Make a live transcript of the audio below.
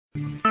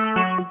Talk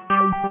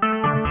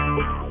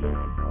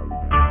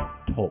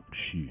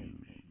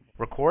shoes.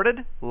 Recorded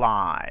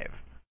live.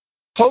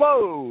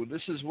 Hello,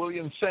 this is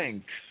William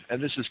Fink,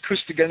 and this is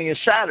Christogenea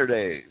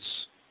Saturdays.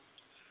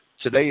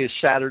 Today is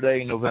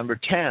Saturday, November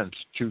 10th,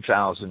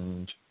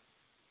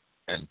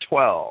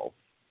 2012.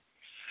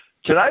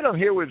 Tonight I'm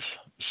here with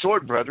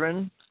Sword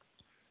Brethren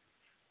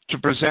to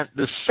present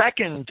the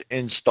second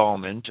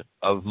installment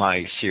of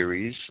my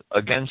series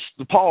against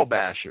the Paul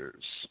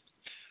Bashers.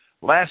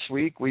 Last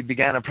week we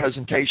began a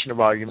presentation of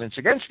arguments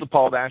against the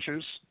Paul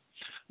Bashers,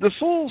 the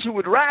fools who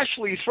would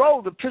rashly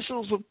throw the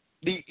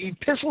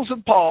epistles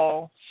of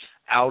Paul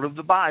out of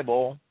the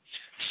Bible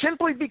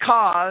simply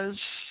because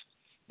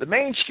the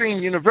mainstream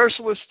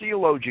Universalist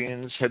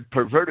theologians had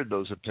perverted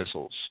those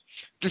epistles,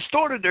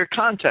 distorted their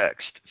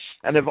context,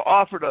 and have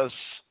offered us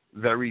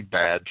very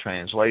bad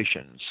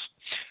translations.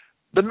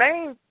 They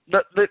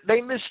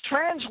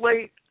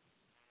mistranslate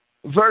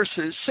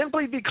verses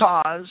simply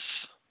because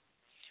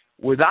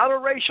without a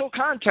racial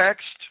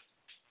context,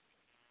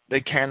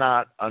 they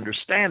cannot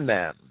understand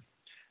them.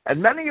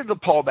 And many of the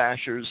Paul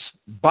Bashers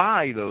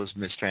buy those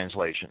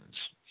mistranslations.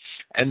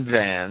 And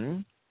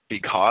then,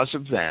 because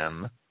of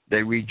them,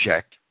 they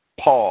reject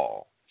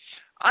Paul.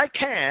 I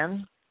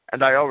can,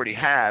 and I already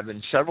have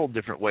in several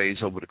different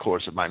ways over the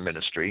course of my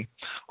ministry,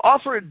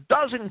 offer a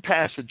dozen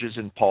passages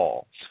in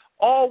Paul,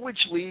 all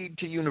which lead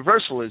to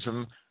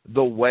universalism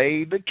the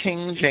way the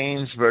King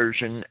James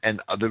Version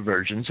and other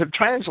versions have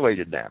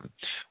translated them,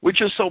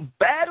 which is so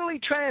badly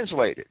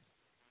translated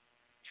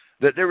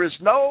that there is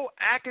no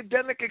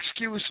academic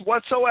excuse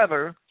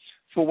whatsoever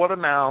for what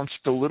amounts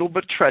to little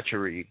but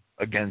treachery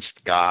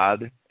against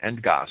God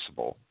and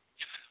gospel.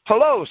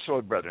 Hello,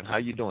 Sword Brethren. How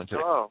you doing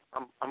today? Hello.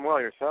 I'm well.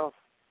 Yourself?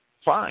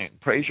 Fine.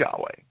 Praise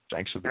Yahweh.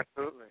 Thanks for being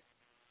here. Absolutely.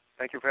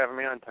 Thank you for having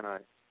me on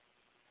tonight.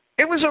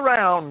 It was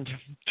around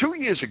 2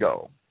 years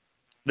ago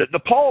that the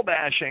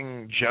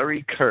Paul-bashing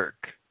Jerry Kirk,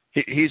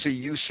 he's a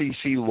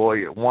UCC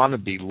lawyer,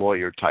 wannabe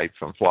lawyer type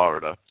from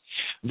Florida.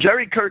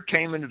 Jerry Kirk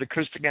came into the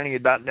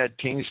Christogenea.net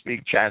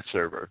TeamSpeak chat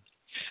server.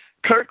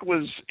 Kirk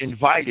was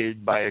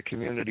invited by a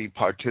community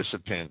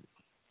participant,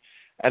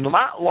 and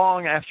not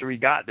long after he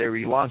got there,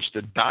 he launched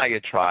a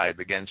diatribe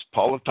against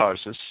Paul of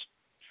Tarsus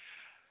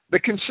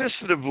that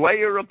consisted of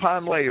layer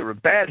upon layer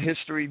of bad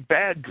history,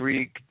 bad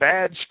Greek,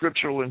 bad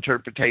scriptural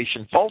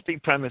interpretation, faulty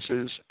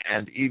premises,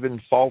 and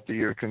even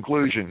faultier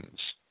conclusions.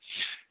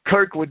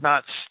 Kirk would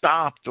not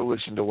stop to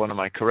listen to one of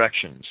my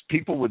corrections.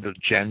 People with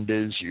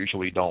agendas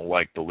usually don't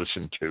like to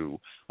listen to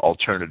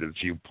alternative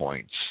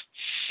viewpoints.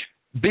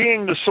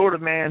 Being the sort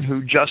of man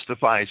who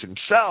justifies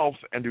himself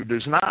and who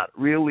does not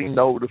really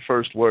know the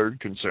first word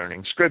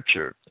concerning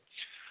Scripture,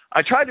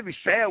 I tried to be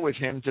fair with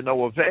him to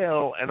no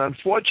avail, and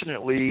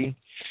unfortunately,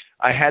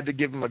 I had to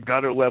give him a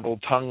gutter-level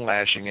tongue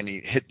lashing, and he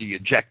hit the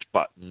eject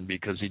button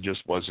because he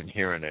just wasn't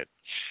hearing it.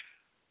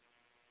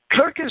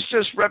 Kirk is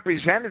just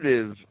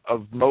representative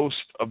of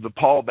most of the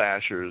Paul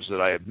Bashers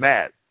that I have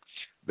met.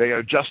 They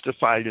are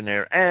justified in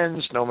their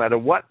ends, no matter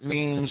what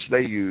means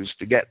they use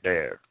to get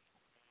there.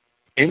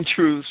 In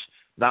truth,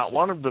 not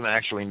one of them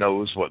actually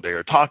knows what they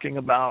are talking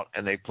about,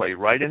 and they play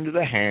right into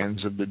the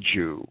hands of the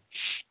Jew.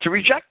 To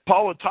reject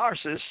Paul of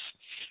Tarsus,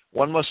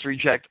 one must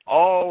reject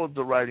all of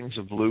the writings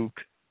of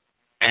Luke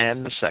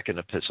and the second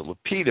epistle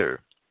of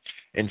Peter.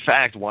 In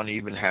fact, one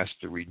even has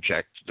to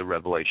reject the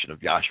revelation of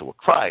Yahshua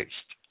Christ.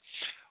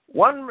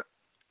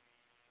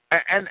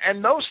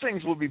 And those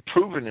things will be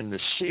proven in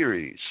this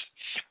series.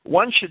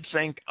 One should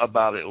think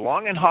about it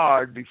long and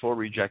hard before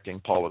rejecting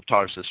Paul of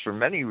Tarsus for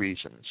many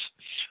reasons.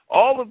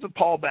 All of the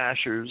Paul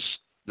Bashers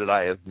that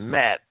I have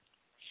met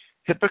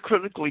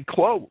hypocritically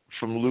quote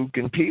from Luke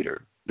and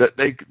Peter. That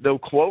they'll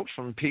quote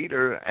from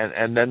Peter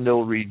and then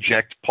they'll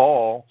reject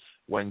Paul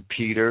when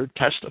Peter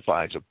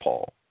testifies of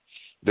Paul.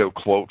 They'll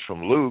quote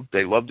from Luke.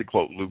 They love to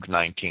quote Luke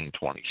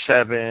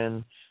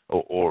 19:27.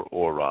 Or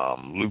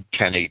Luke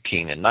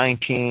 10:18 and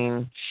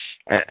 19,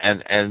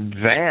 and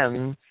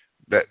then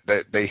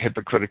they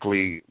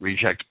hypocritically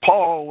reject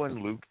Paul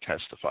when Luke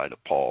testified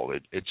of Paul.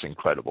 It's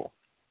incredible.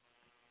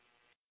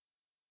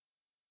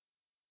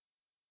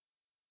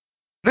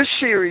 This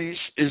series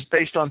is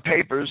based on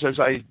papers, as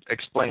I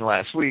explained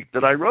last week,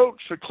 that I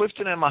wrote for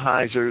Clifton M.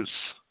 Heiser's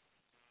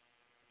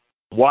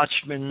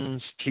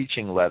Watchman's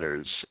Teaching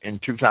Letters in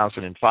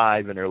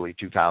 2005 and early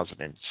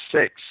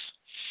 2006.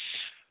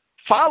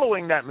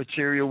 Following that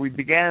material, we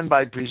began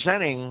by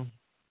presenting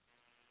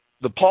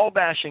the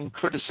Paul-bashing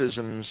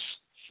criticisms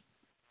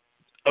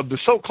of the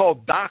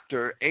so-called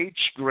Dr. H.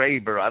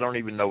 Graber. I don't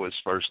even know his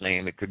first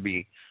name. It could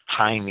be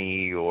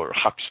Jaime or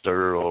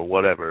Huckster or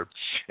whatever.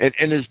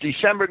 In his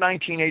December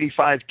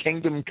 1985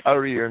 Kingdom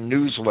Courier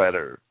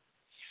newsletter,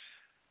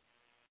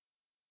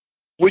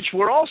 which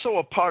were also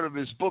a part of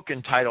his book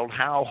entitled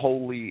How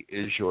Holy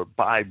is Your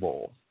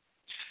Bible?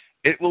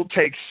 It will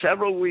take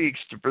several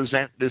weeks to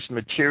present this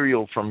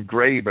material from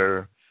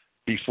Graber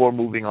before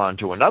moving on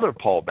to another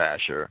Paul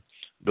basher,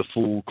 the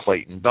fool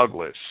Clayton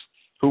Douglas,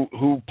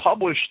 who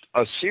published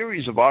a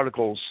series of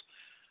articles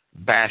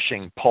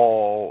bashing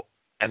Paul,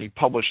 and he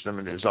published them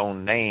in his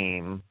own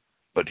name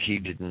but he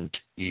didn't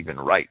even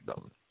write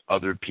them.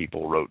 Other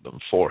people wrote them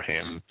for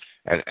him,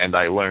 and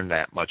I learned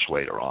that much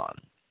later on.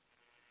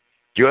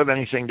 Do you have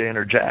anything to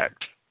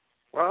interject?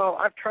 Well,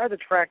 I've tried to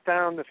track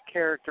down this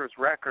character's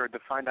record to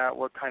find out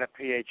what kind of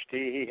PhD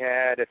he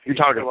had, if he's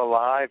still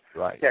alive.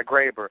 Right. Yeah,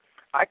 Graeber.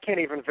 I can't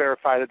even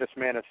verify that this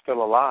man is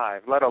still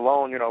alive, let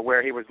alone,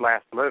 where he was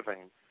last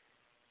living.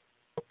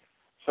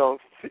 So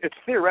it's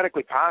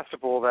theoretically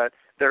possible that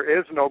there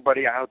is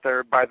nobody out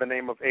there by the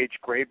name of H.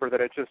 Graeber, that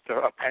it's just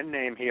a pen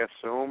name he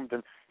assumed,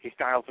 and he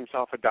styles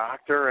himself a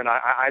doctor, and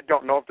I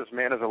don't know if this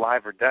man is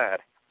alive or dead.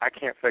 I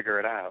can't figure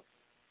it out.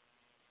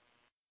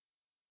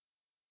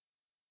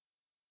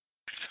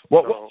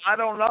 Well, I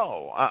don't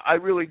know. I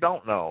really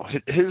don't know.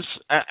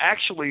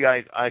 Actually,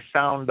 I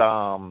found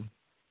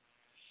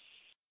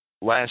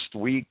last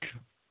week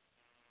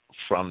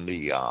from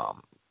the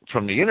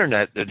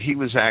internet that he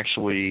was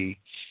actually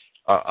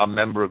a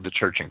member of the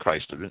Church in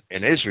Christ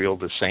in Israel,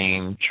 the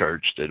same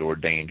church that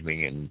ordained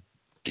me in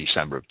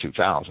December of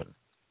 2000.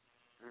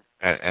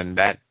 And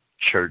that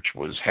church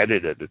was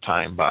headed at the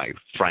time by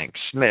Frank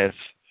Smith,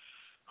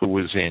 who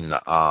was in,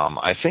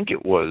 I think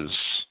it was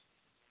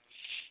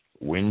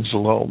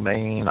Winslow,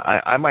 Maine.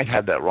 I might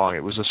have that wrong.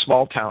 It was a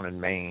small town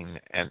in Maine,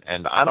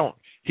 and I don't.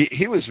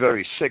 He was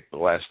very sick the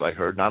last I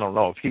heard, and I don't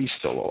know if he's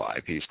still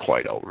alive. He's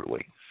quite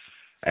elderly,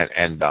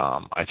 and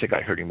I think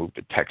I heard he moved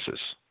to Texas.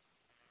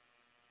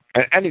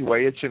 And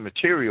anyway, it's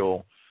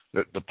immaterial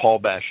that the Paul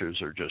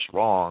bashers are just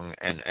wrong,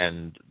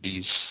 and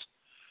these.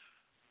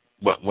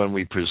 When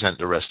we present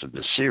the rest of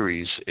the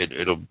series,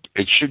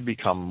 it should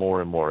become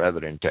more and more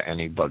evident to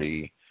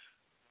anybody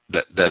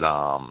that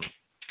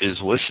is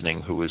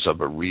listening who is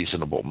of a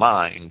reasonable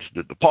mind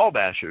that the Paul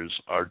bashers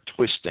are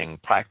twisting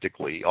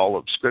practically all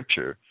of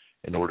Scripture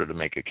in order to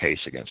make a case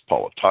against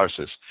Paul of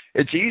Tarsus.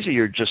 It's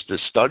easier just to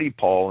study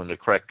Paul in the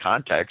correct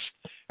context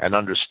and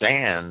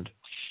understand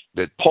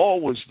that Paul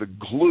was the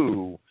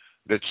glue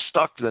that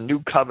stuck the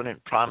new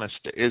covenant promise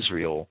to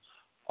Israel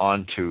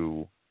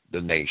onto the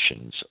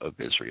nations of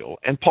Israel,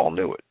 and Paul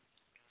knew it.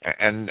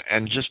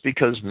 And just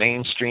because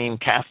mainstream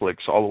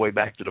Catholics all the way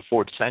back to the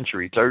 4th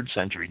century, 3rd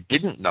century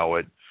didn't know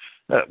it,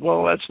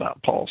 that's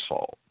not Paul's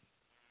fault.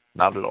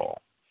 Not at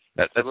all.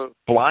 That's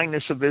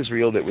blindness of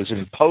Israel that was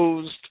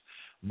imposed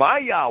by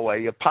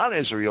Yahweh upon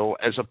Israel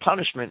as a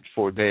punishment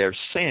for their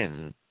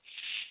sin.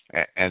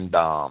 And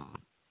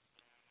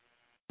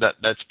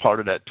that's part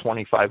of that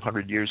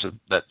 2,500 years of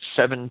that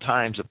 7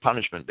 times of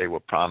punishment they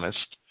were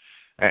promised.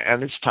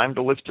 And it's time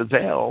to lift the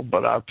veil,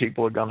 but our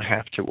people are going to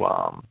have to,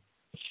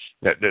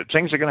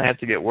 things are going to have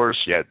to get worse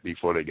yet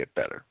before they get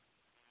better.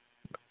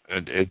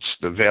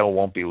 The veil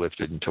won't be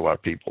lifted until our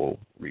people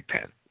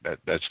repent.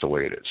 That's the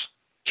way it is.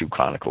 2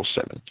 Chronicles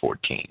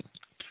 7:14.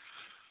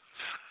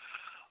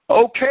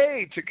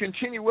 Okay, to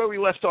continue where we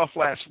left off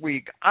last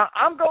week,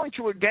 I'm going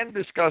to again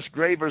discuss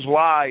Graeber's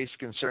lies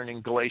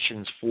concerning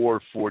Galatians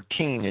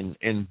 4:14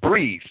 in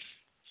brief.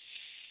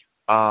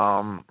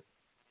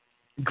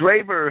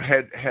 Graeber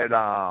had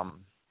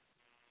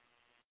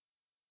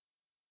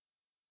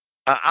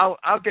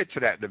I'll get to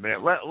that in a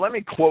minute. Let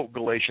me quote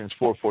Galatians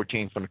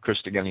 4:14 from the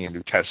Christogenea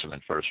New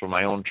Testament first, from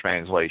my own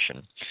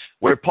translation,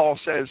 where Paul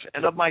says,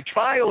 "And of my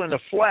trial in the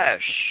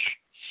flesh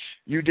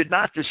you did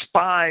not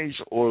despise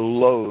or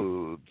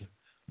loathe,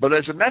 but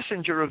as a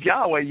messenger of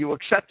Yahweh you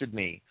accepted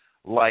me,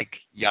 like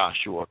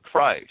Yahshua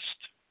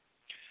Christ."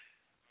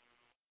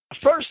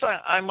 First,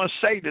 I must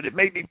say that it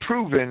may be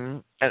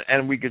proven,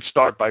 and we could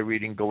start by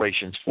reading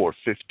Galatians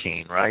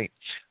 4:15, right?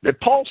 That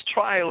Paul's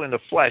trial in the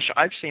flesh,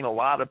 I've seen a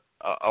lot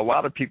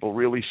of people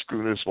really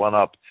screw this one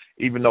up,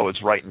 even though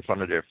it's right in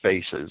front of their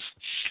faces.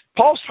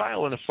 Paul's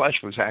trial in the flesh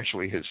was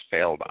actually his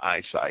failed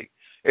eyesight.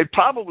 It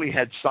probably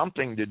had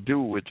something to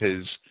do with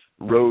his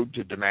road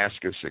to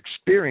Damascus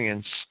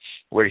experience,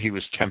 where he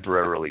was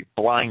temporarily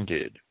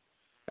blinded.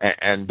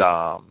 And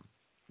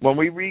when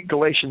we read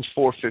Galatians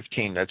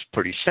 4:15, that's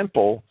pretty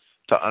simple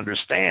to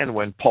understand.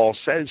 When Paul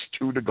says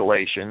to the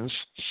Galatians,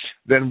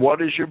 "Then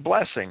what is your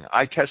blessing?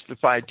 I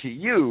testify to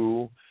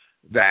you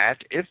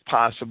that, if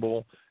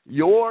possible,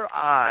 your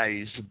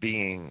eyes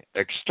being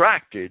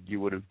extracted,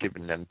 you would have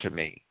given them to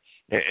me."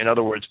 In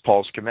other words,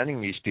 Paul's commending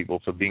these people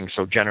for being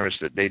so generous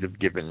that they'd have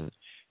given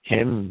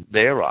him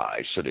their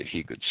eyes so that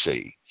he could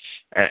see.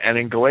 And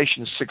in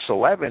Galatians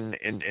 6:11,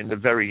 in the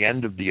very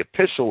end of the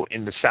epistle,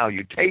 in the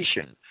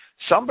salutation,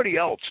 somebody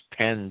else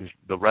penned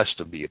the rest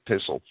of the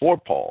epistle for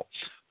Paul.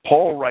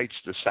 Paul writes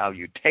the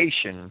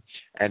salutation,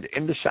 and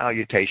in the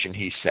salutation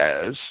he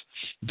says,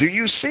 "Do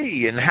you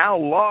see in how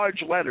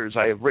large letters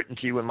I have written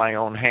to you in my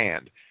own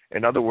hand?"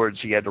 In other words,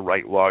 he had to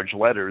write large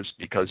letters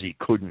because he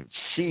couldn't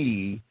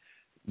see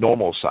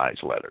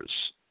normal-sized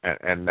letters.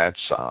 And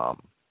that's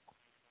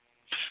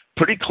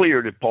pretty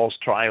clear that Paul's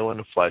trial in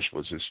the flesh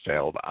was his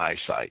failed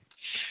eyesight.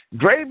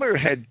 Graeber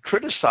had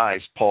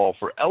criticized Paul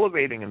for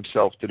elevating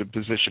himself to the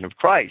position of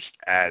Christ,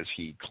 as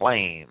he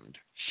claimed.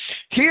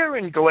 Here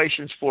in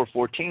Galatians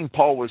 4:14,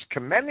 Paul was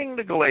commending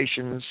the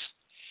Galatians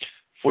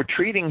for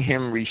treating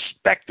him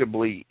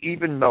respectably,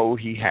 even though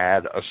he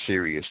had a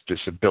serious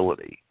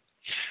disability.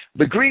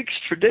 The Greeks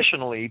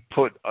traditionally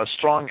put a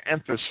strong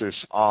emphasis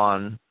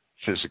on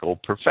physical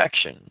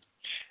perfection,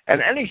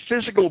 and any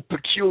physical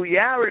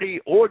peculiarity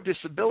or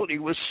disability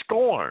was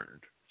scorned.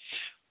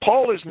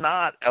 Paul is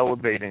not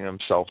elevating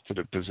himself to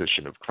the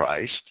position of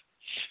Christ,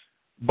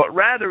 but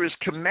rather is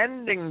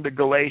commending the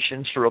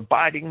Galatians for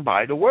abiding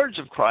by the words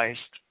of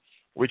Christ,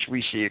 which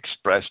we see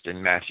expressed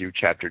in Matthew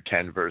chapter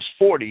 10, verse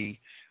 40,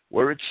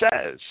 where it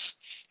says,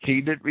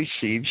 "He that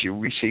receives you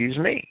receives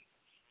me."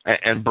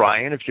 And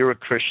Brian, if you're a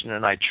Christian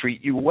and I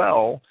treat you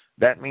well,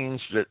 that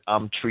means that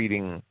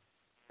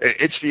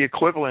it's the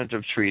equivalent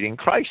of treating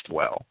Christ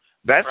well.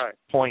 That's right.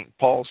 the point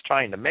Paul's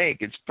trying to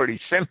make. It's pretty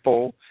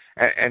simple,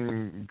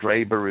 and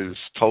Graeber is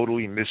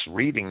totally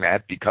misreading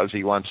that because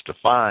he wants to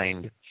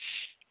find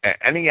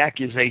any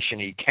accusation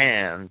he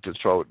can to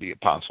throw at the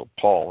Apostle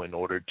Paul in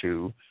order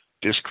to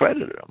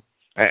discredit him.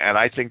 And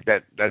I think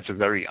that that's a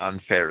very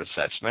unfair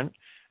assessment,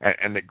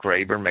 and that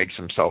Graeber makes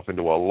himself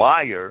into a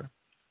liar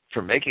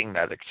for making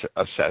that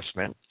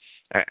assessment,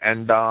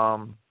 and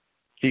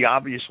he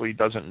obviously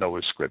doesn't know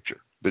his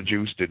scripture. The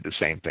Jews did the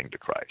same thing to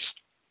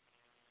Christ.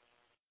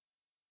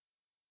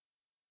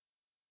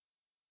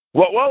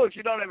 Well, if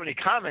you don't have any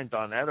comment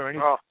on that or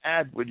anything to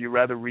add, would you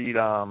rather read?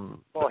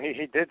 Well,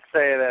 he did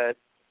say that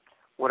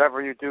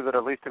whatever you do to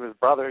the least of his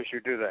brothers, you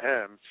do to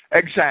him.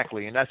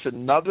 Exactly, and that's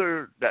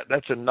another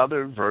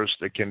verse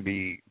that can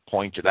be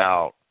pointed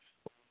out,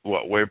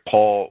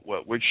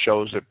 which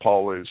shows that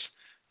Paul is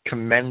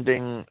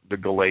commending the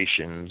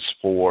Galatians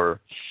for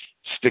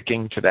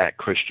sticking to that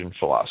Christian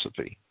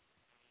philosophy.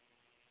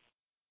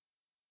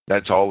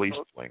 That's all he's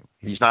doing.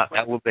 He's not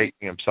elevating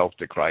himself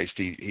to Christ.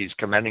 He's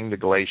commending the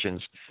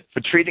Galatians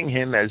for treating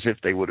him as if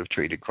they would have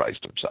treated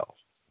Christ himself.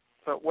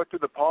 So what do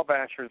the Paul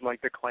bashers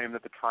like to claim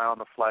that the trial in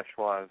the flesh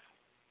was?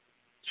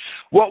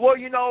 Well,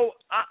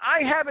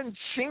 I haven't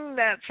seen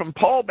that from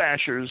Paul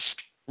bashers,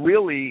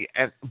 really,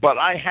 but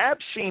I have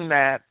seen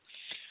that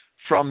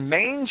from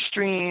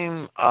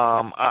mainstream,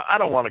 I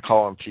don't want to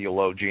call them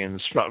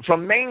theologians,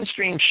 from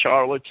mainstream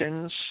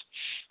charlatans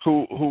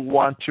who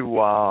want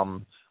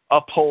to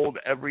uphold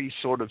every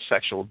sort of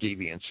sexual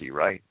deviancy,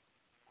 right?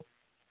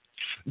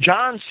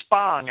 John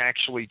Spong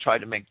actually tried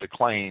to make the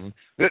claim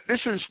that this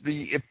is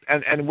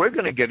and we're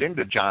going to get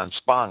into John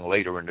Spong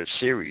later in this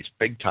series,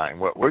 big time.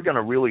 We're going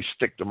to really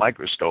stick the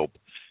microscope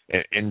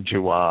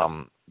into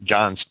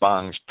John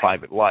Spong's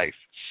private life.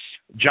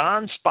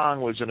 John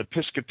Spong was an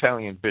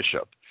Episcopalian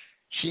bishop.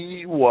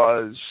 He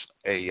was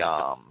at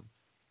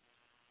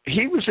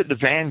the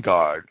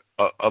vanguard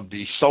of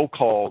the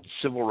so-called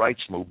civil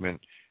rights movement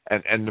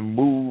and the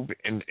move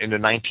in the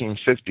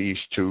 1950s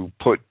to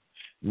put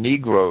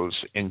Negroes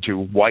into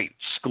white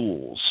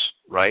schools,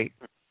 right?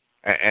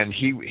 And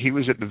he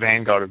was at the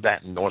vanguard of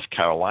that in North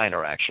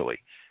Carolina, actually.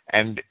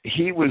 And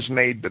he was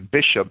made the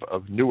bishop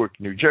of Newark,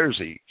 New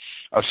Jersey,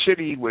 a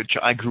city which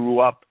I grew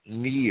up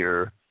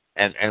near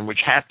and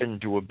which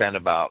happened to have been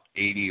about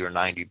 80 or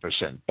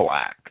 90%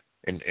 black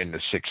in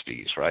the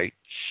 60s, right?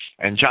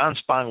 And John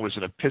Spong was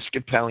an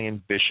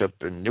Episcopalian bishop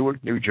in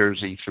Newark, New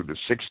Jersey through the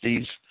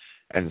 60s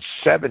and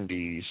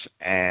 70s,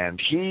 and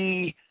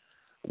he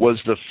was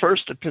the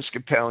first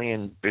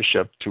Episcopalian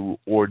bishop to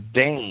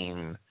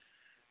ordain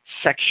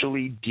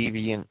sexually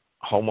deviant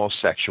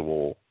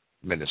homosexual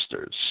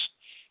ministers,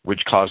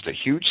 which caused a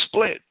huge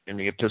split in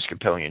the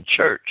Episcopalian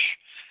Church.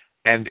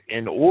 And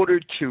in order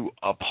to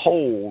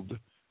uphold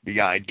the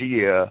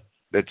idea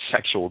that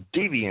sexual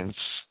deviants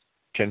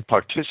can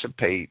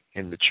participate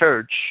in the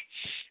church,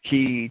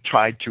 he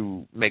tried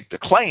to make the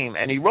claim,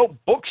 and he wrote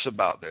books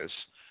about this,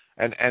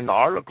 and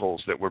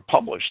articles that were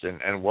published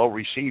and well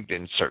received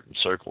in certain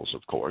circles,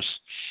 of course.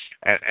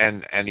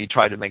 And he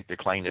tried to make the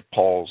claim that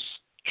Paul's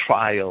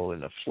trial in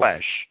the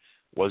flesh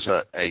was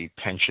a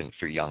penchant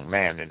for young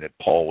men, and that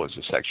Paul was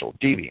a sexual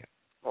deviant.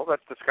 Well,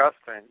 that's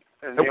disgusting.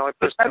 And the only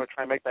person who would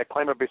try to make that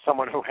claim would be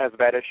someone who has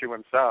that issue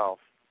himself.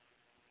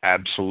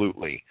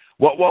 Absolutely.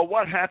 Well,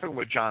 what happened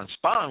with John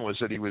Spong was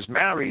that he was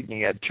married and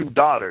he had 2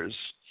 daughters,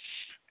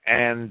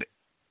 and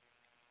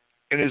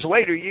in his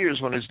later years,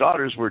 when his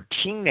daughters were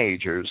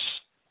teenagers,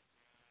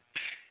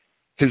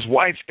 his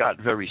wife got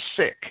very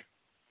sick.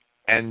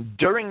 And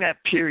during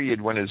that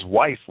period when his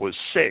wife was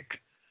sick,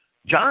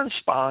 John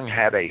Spong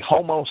had a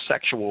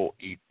homosexual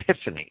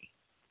epiphany.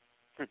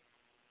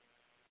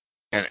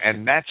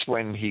 And that's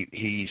when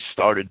he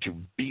started to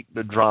beat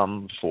the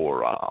drum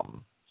for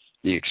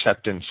the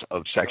acceptance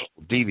of sexual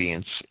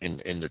deviance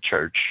in the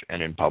church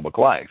and in public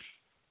life.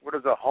 What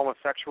does a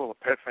homosexual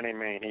epiphany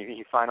mean?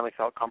 He finally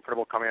felt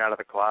comfortable coming out of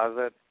the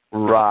closet?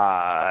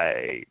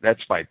 Right.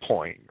 That's my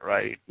point,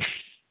 right?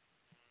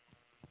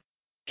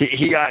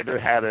 He either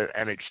had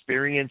an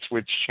experience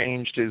which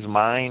changed his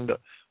mind,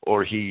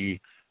 or he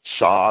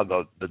saw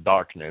the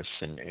darkness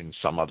in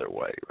some other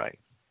way, right?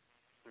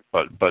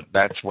 But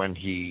that's when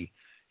he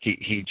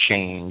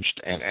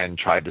changed and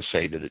tried to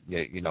say that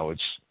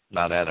it's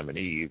not Adam and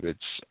Eve, it's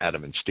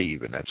Adam and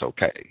Steve, and that's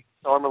okay.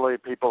 Normally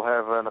people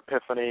have an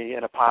epiphany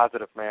in a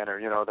positive manner.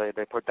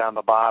 They put down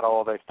the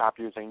bottle, they stop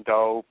using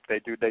dope, they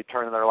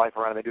turn their life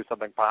around, and they do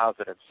something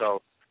positive.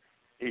 So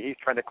He's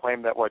trying to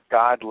claim that what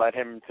God led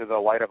him to the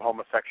light of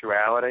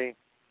homosexuality.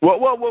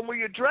 Well, when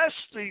we address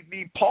the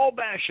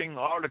Paul-bashing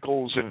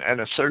articles and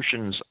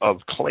assertions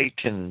of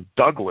Clayton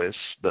Douglas,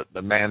 the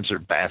Manzer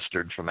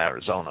bastard from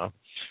Arizona,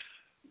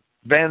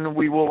 then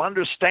we will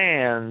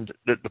understand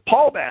that the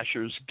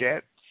Paul-bashers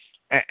get,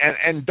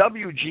 and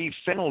W.G.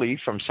 Finley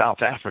from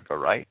South Africa,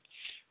 right?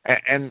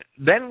 And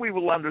then we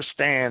will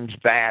understand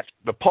that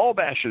the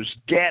Paul-bashers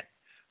get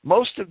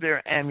most of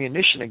their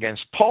ammunition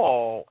against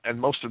Paul, and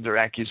most of their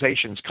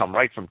accusations come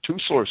right from two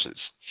sources.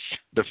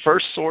 The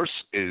first source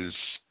is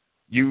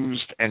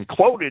used and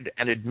quoted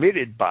and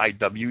admitted by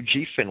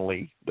W.G.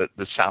 Finley,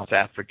 the South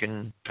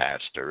African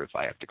pastor, if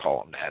I have to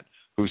call him that,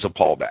 who's a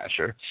Paul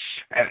basher.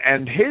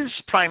 And his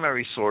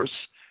primary source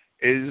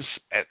is,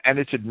 and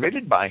it's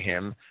admitted by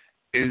him,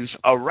 is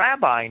a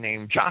rabbi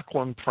named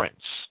Joaquin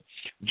Prince.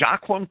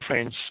 Joaquin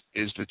Prince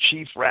is the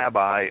chief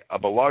rabbi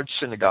of a large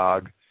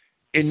synagogue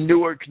in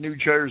Newark, New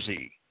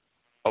Jersey.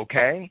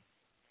 Okay?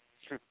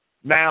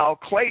 Now,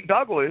 Clay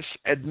Douglas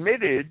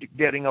admitted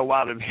getting a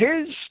lot of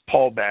his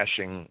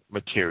Paul-bashing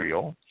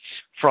material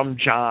from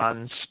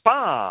John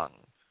Spong,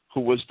 who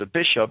was the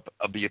bishop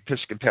of the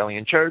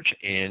Episcopalian Church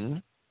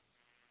in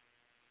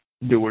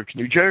Newark,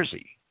 New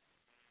Jersey.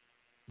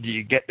 Do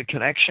you get the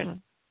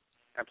connection?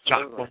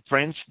 Absolutely. Joaquin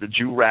Prince, the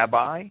Jew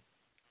rabbi,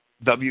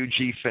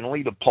 W.G.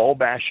 Finley, the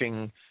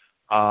Paul-bashing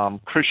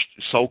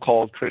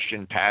so-called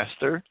Christian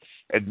pastor,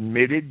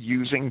 admitted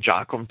using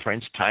Joaquin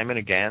Prince time and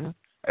again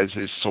as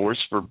his source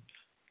for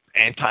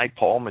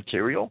anti-Paul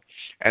material,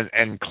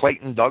 and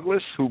Clayton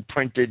Douglas, who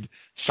printed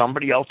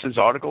somebody else's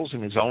articles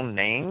in his own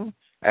name,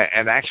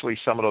 and actually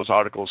some of those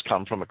articles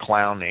come from a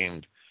clown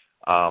named,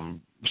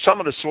 some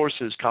of the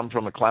sources come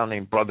from a clown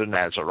named Brother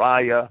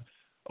Nazariah,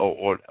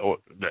 or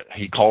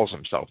he calls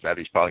himself that,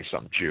 he's probably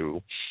some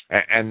Jew,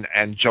 and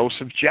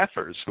Joseph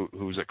Jeffers,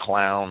 who's a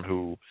clown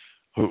who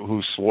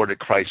swore that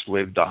Christ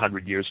lived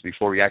 100 years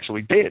before he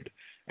actually did,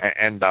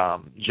 and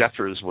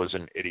Jeffers was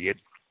an idiot.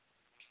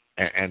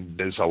 And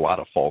there's a lot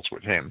of faults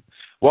with him.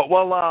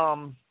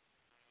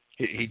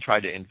 He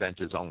tried to invent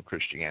his own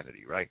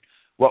Christianity, right?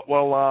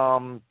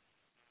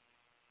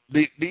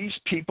 These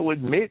people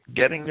admit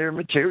getting their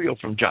material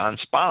from John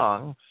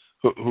Spong,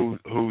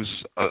 who's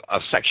a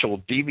sexual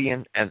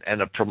deviant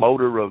and a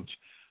promoter of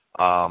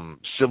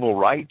civil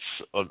rights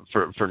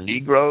for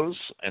Negroes.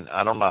 And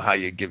I don't know how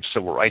you give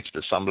civil rights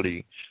to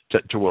somebody,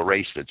 to a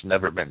race that's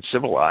never been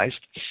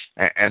civilized.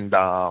 And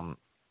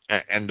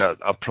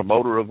a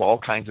promoter of all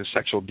kinds of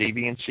sexual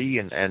deviancy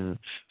and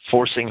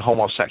forcing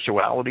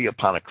homosexuality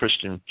upon a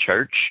Christian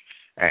church.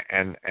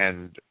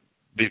 And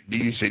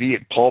these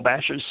idiot Paul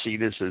bashers see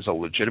this as a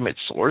legitimate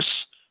source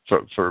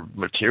for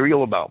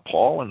material about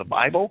Paul in the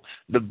Bible.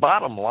 The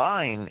bottom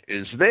line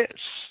is this,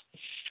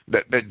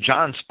 that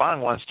John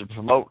Spong wants to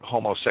promote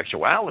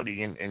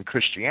homosexuality in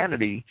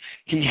Christianity.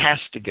 He has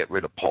to get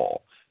rid of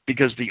Paul,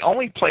 because the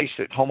only place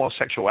that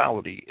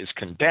homosexuality is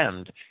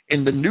condemned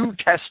in the New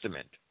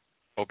Testament,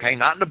 okay,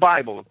 not in the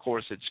Bible, of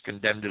course, it's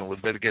condemned in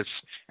Leviticus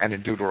and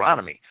in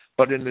Deuteronomy.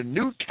 But in the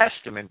New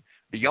Testament,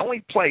 the only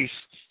place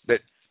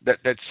that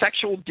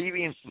sexually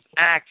deviant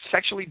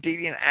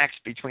acts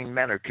between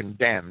men are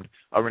condemned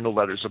are in the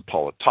letters of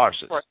Paul at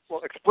Tarsus. Right.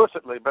 Well,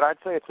 explicitly, but I'd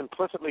say it's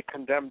implicitly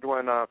condemned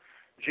when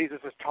Jesus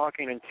is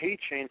talking and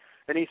teaching,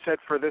 and he said,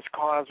 "For this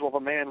cause will the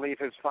man leave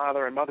his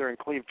father and mother and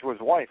cleave to his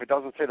wife." It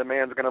doesn't say the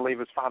man's going to leave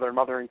his father and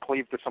mother and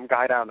cleave to some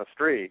guy down the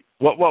street.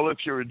 Well,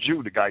 if you're a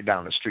Jew, the guy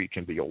down the street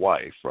can be a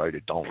wife, right?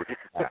 It don't really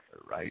matter,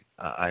 right?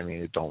 I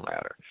mean, it don't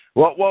matter.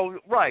 Well,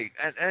 right.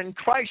 And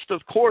Christ,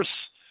 of course,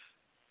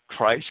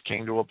 Christ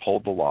came to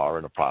uphold the law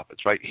and the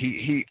prophets, right?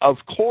 He of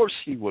course,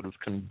 he would have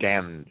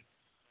condemned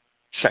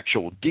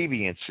sexual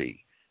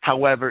deviancy.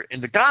 However,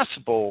 in the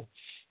gospel,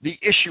 the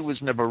issue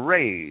was never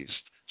raised,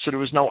 so there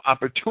was no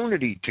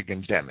opportunity to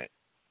condemn it.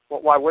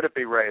 Well, why would it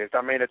be raised?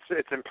 I mean,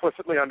 it's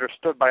implicitly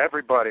understood by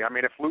everybody. I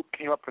mean, if Luke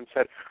came up and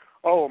said,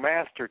 "Oh,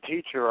 master,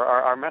 teacher,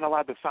 are men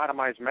allowed to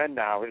sodomize men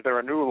now? Is there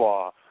a new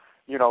law?"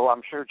 You know,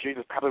 I'm sure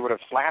Jesus probably would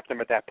have slapped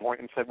him at that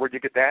point and said, "Where'd you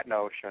get that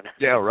notion?"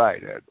 Yeah,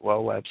 right, Ed.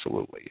 Well,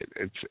 absolutely.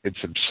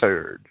 It's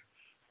absurd.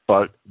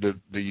 But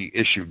the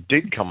issue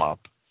did come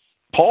up.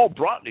 Paul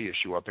brought the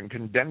issue up and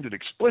condemned it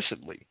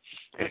explicitly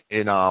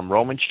in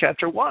Romans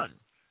chapter 1.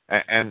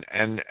 And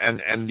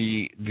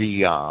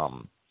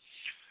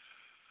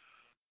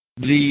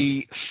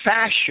the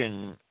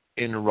fashion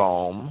in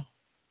Rome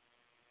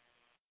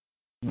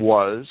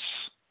was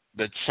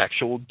that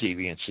sexual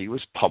deviancy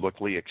was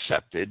publicly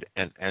accepted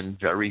and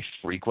very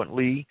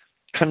frequently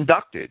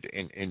conducted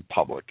in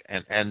public.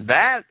 And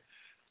that,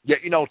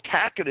 you know,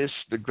 Tacitus,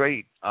 the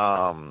great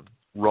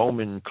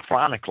Roman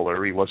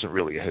chronicler, he wasn't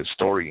really a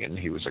historian,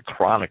 he was a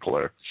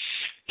chronicler,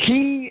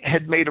 he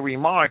had made a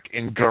remark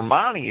in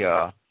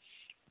Germania,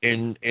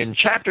 in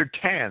chapter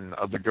 10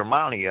 of the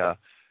Germania,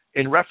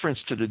 in reference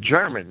to the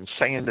Germans,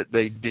 saying that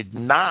they did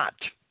not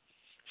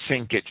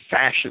think it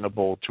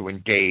fashionable to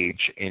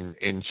engage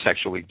in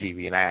sexually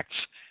deviant acts.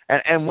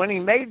 And when he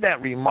made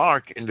that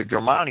remark in the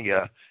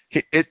Germania,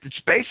 it's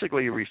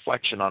basically a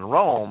reflection on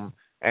Rome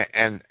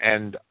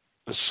and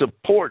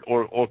support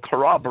or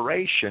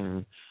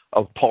corroboration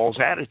of Paul's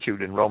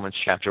attitude in Romans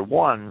chapter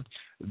 1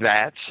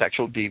 that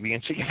sexual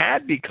deviancy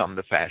had become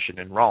the fashion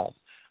in Rome.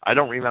 I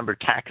don't remember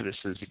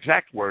Tacitus's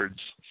exact words.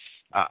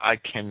 I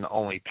can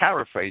only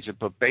paraphrase it,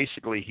 but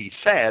basically he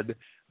said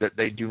that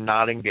they do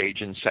not engage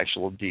in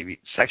sexually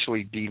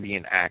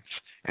deviant acts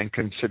and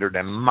consider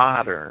them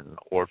modern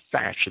or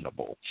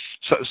fashionable.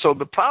 So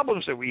the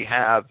problems that we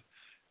have,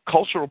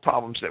 cultural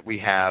problems that we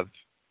have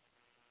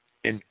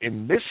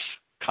in this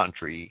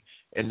country,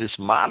 in this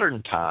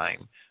modern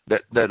time,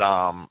 that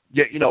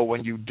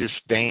when you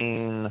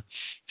disdain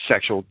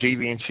sexual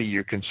deviancy,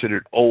 you're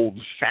considered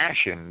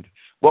old-fashioned.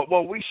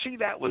 Well, we see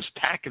that was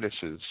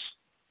Tacitus's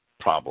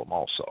problem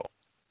also,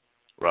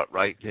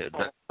 right?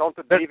 Don't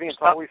the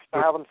deviants always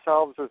style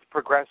themselves as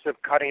progressive,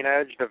 cutting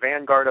edge, the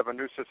vanguard of a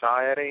new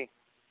society?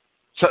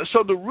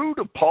 So the root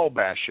of Paul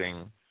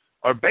bashing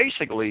are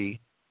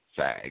basically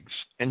fags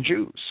and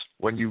Jews.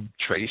 When you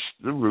trace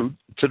the root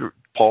to the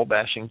Paul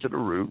bashing to the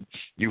root,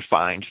 you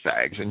find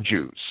fags and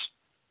Jews.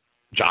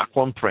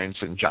 Jocelyn Prince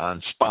and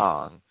John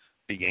Spong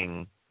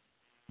being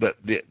the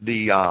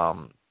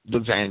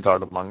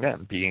vanguard among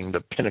them, being the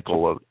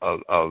pinnacle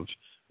of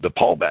the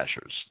Paul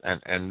bashers,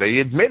 and they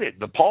admit it.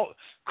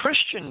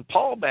 Christian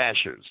Paul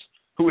bashers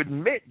who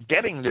admit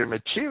getting their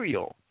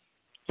material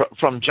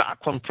from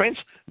Jocelyn Prince,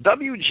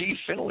 W.G.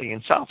 Finley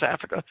in South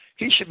Africa,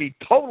 he should be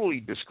totally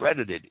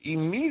discredited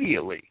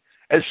immediately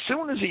as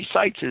soon as he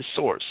cites his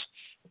source.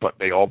 But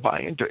they all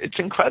buy into it. It's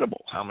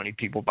incredible how many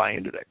people buy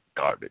into that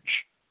garbage.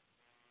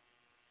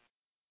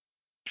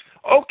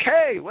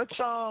 Okay, let's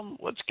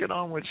get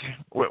on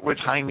with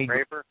Jaime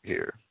Graeber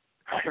here.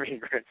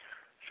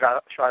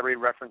 Shall I read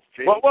reference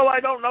G? Well,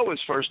 I don't know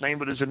his first name,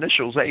 but his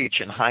initials H,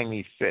 and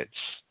Jaime fits.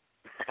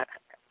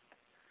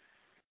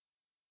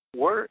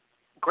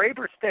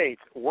 Graeber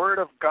states, Word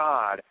of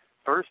God,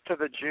 first to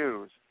the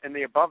Jews. In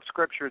the above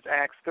scriptures,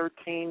 Acts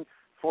 13,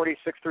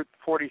 46 through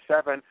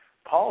 47,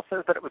 Paul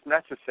says that it was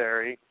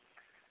necessary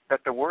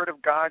that the Word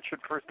of God should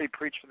first be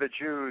preached to the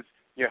Jews,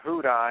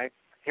 Yehudai.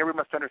 Here we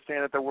must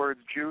understand that the words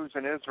Jews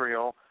and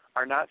Israel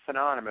are not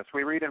synonymous.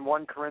 We read in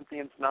 1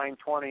 Corinthians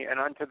 9:20, and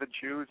unto the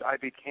Jews I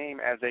became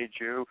as a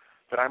Jew,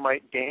 that I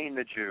might gain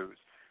the Jews.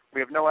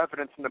 We have no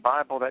evidence in the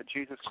Bible that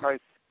Jesus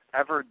Christ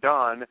ever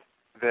done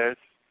this.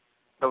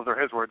 Those are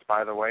his words,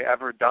 by the way,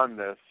 ever done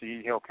this.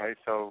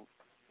 So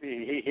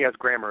he has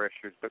grammar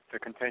issues, but to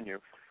continue.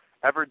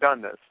 Ever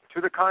done this.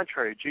 To the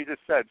contrary, Jesus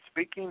said,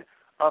 speaking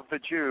of the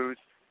Jews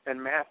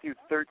in Matthew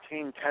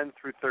 13:10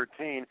 through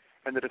 13,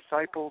 and the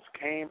disciples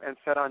came and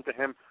said unto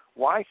him,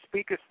 why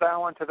speakest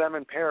thou unto them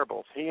in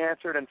parables? He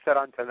answered and said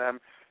unto them,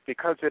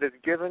 because it is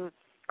given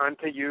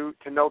unto you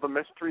to know the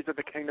mysteries of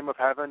the kingdom of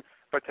heaven,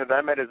 but to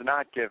them it is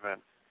not given.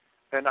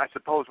 And I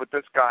suppose with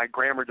this guy,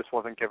 grammar just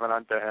wasn't given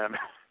unto him.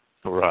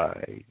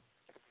 Right.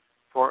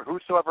 For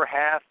whosoever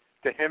hath,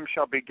 to him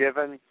shall be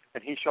given,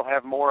 and he shall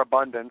have more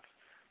abundance.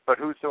 But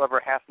whosoever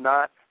hath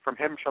not, from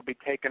him shall be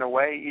taken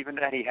away, even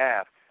that he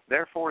hath.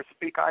 Therefore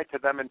speak I to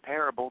them in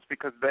parables,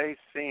 because they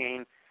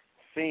seeing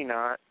see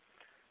not,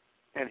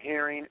 and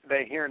hearing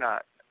they hear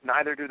not,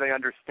 neither do they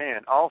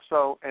understand.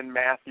 Also in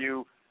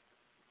Matthew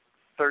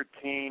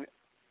 13:34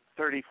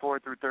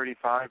 through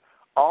 35,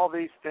 all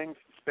these things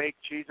spake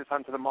Jesus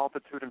unto the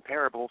multitude in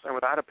parables, and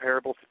without a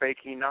parable spake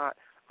he not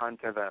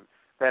unto them,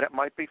 that it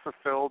might be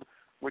fulfilled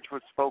which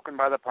was spoken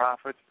by the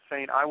prophets,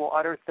 saying, I will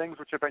utter things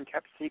which have been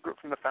kept secret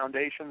from the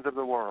foundations of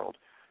the world.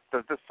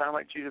 Does this sound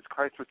like Jesus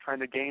Christ was trying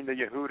to gain the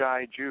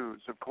Yehudai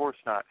Jews? Of course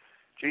not.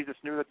 Jesus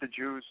knew that the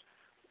Jews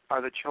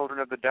are the children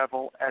of the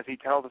devil, as he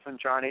tells us in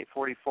John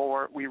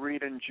 8:44. We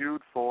read in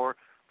Jude 4,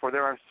 for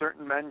there are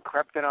certain men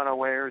crept in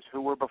unawares,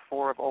 who were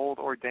before of old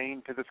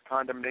ordained to this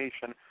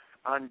condemnation,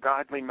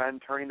 ungodly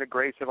men turning the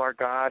grace of our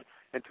God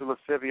into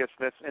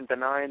lasciviousness and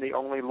denying the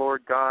only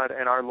Lord God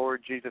and our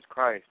Lord Jesus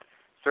Christ.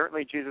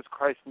 Certainly Jesus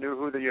Christ knew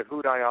who the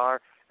Yehudai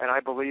are, and I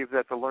believe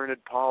that the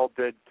learned Paul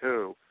did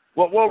too.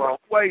 Well,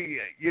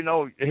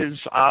 his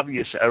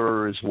obvious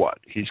error is what?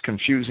 He's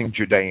confusing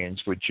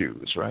Judeans with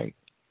Jews, right?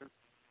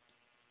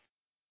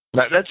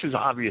 That's his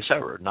obvious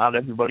error. Not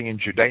everybody in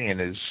Judean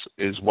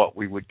is what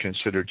we would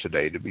consider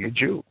today to be a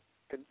Jew.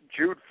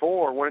 Jude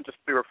 4 wouldn't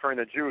just be referring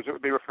to Jews. It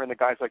would be referring to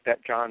guys like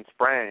that John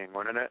Sprang,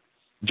 wouldn't it?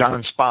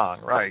 John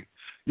Spong, right.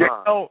 Yeah,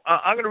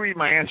 I'm going to read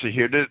my answer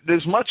here.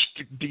 There's much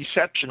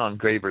deception on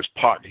Graeber's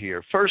part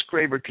here. First,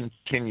 Graeber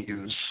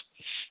continues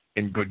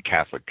in good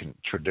Catholic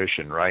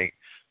tradition, right,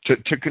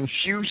 to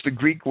confuse the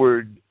Greek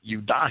word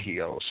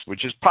eudahios,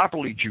 which is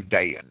properly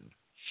Judean,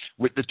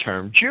 with the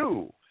term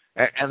Jew.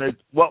 And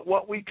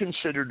what we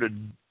consider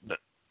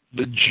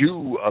the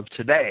Jew of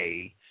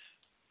today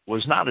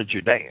was not a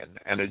Judean,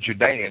 and a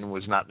Judean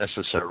was not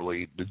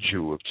necessarily the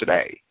Jew of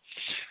today.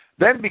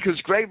 Then,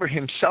 because Graeber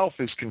himself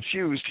is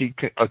confused, he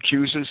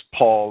accuses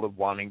Paul of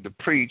wanting to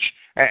preach,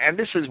 and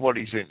this is what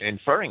he's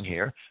inferring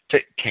here, to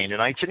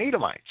Canaanites and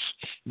Edomites.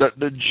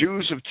 The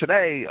Jews of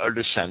today are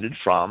descended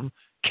from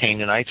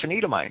Canaanites and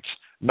Edomites.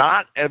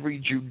 Not every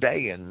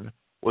Judean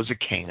was a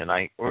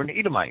Canaanite or an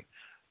Edomite.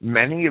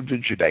 many of the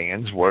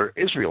Judeans were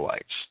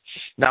Israelites.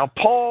 Now,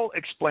 Paul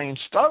explains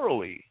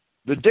thoroughly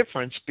the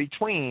difference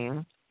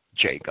between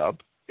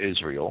Jacob,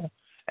 Israel,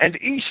 and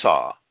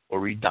Esau,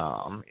 or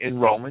Edom, in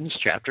Romans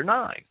chapter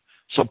 9.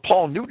 So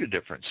Paul knew the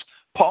difference.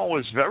 Paul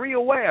was very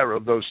aware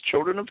of those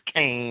children of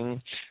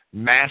Cain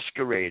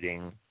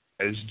masquerading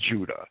as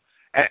Judah.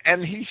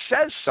 And he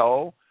says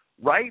so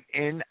right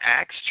in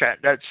Acts,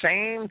 that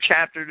same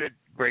chapter that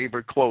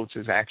Graber quotes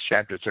as Acts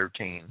chapter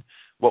 13.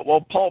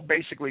 Well, Paul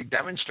basically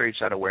demonstrates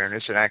that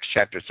awareness in Acts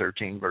chapter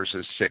 13,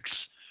 verses 6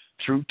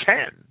 through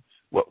 10,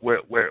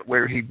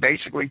 where he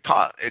basically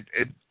taught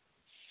it.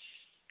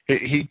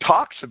 He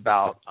talks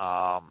about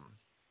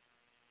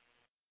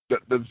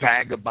the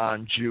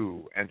vagabond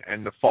Jew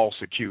and the false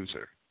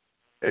accuser.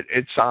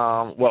 It's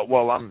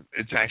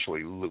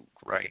actually Luke,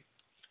 right?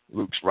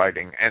 Luke's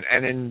writing,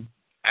 and in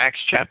Acts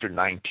chapter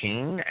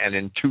 19 and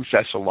in 2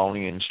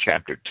 Thessalonians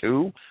chapter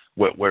 2,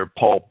 where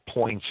Paul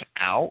points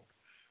out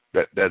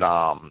that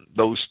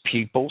those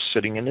people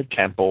sitting in the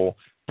temple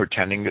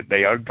pretending that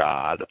they are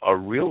God are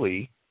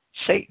really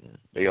Satan.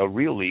 They are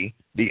really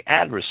the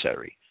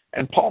adversary.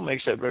 And Paul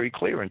makes that very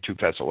clear in 2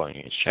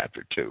 Thessalonians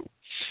chapter 2.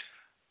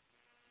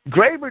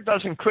 Graber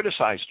doesn't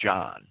criticize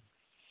John.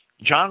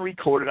 John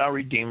recorded our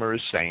Redeemer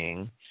as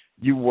saying,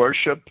 "You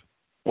worship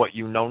what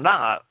you know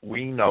not.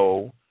 We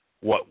know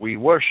what we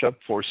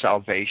worship, for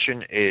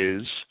salvation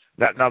is..."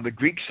 Now the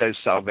Greek says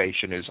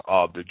salvation is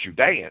of the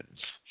Judeans,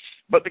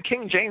 but the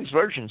King James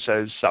Version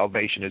says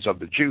salvation is of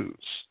the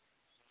Jews.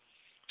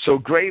 So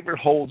Graber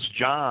holds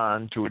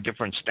John to a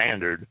different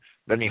standard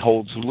than he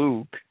holds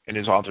Luke in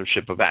his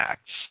authorship of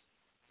Acts,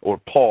 or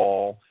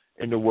Paul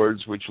in the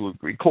words which Luke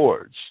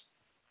records.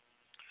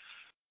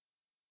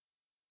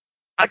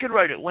 I could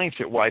write at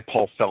length at why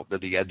Paul felt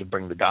that he had to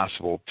bring the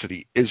gospel to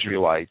the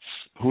Israelites,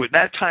 who at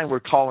that time were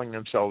calling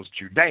themselves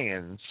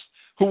Judeans,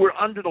 who were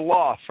under the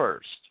law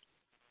first,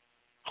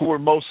 who were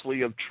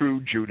mostly of true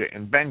Judah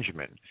and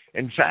Benjamin.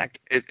 In fact,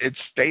 it's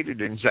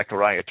stated in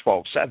Zechariah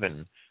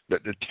 12:7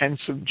 that the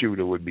tents of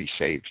Judah would be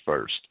saved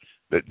first,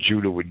 that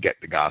Judah would get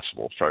the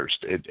gospel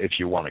first, if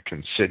you want to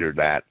consider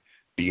that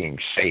being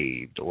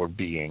saved or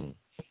being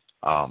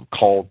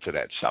called to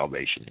that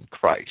salvation in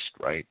Christ,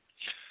 right?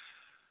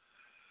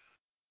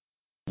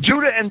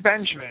 Judah and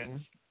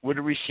Benjamin would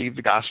have received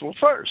the gospel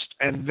first,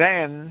 and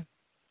then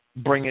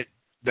bring it,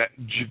 that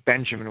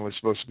Benjamin was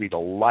supposed to be the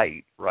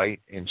light, right,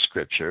 in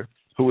Scripture,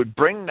 who would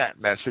bring that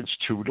message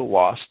to the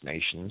lost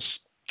nations,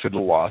 to the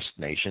lost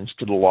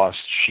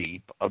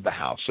sheep of the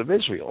house of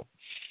Israel.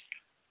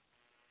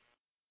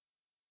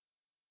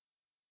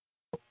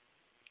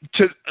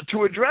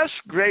 To address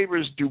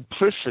Graber's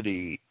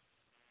duplicity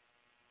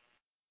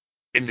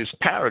in this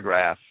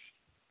paragraph,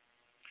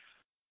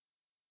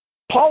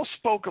 Paul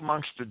spoke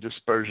amongst the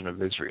dispersion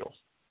of Israel,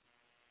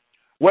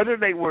 whether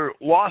they were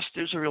lost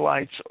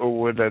Israelites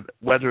or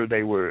whether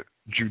they were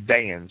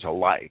Judeans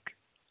alike.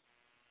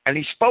 And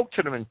he spoke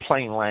to them in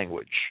plain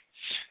language.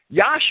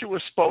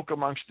 Yahshua spoke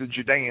amongst the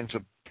Judeans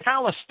of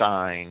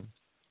Palestine,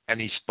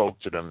 and he spoke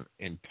to them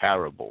in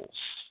parables.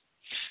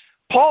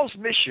 Paul's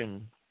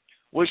mission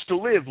was to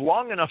live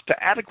long enough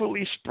to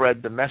adequately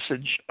spread the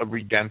message of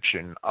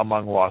redemption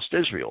among lost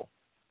Israel.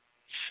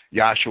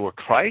 Yahshua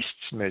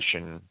Christ's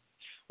mission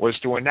was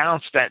to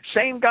announce that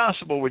same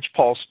gospel which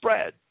Paul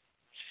spread,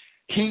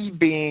 he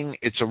being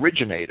its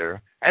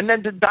originator, and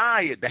then to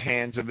die at the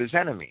hands of his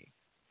enemies,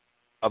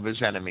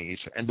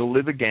 and to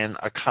live again,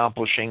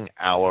 accomplishing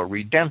our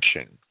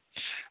redemption.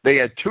 They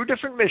had two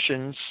different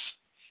missions,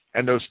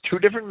 and those two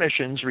different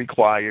missions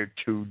required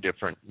two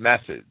different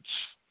methods.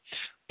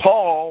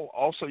 Paul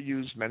also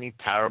used many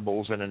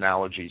parables and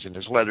analogies in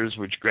his letters,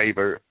 which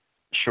Graber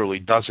surely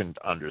doesn't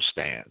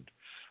understand.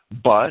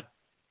 But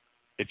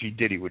if he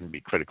did, he wouldn't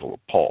be critical of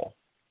Paul.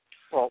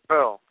 Well,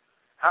 Bill,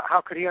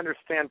 how could he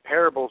understand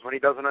parables when he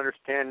doesn't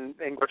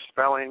understand English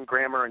spelling,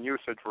 grammar, and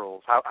usage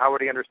rules? How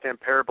would he understand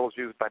parables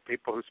used by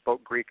people who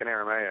spoke Greek and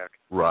Aramaic?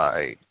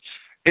 Right.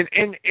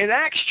 In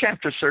Acts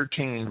chapter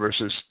 13,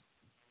 verses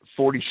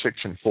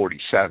 46 and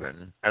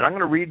 47, and I'm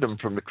going to read them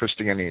from the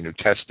Christianity New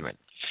Testament.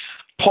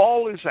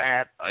 Paul is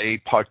at a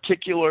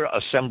particular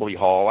assembly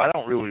hall. I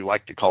don't really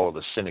like to call it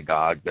a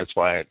synagogue. That's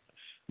why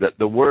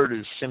the word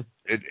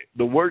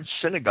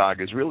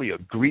synagogue is really a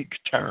Greek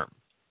term,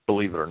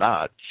 believe it or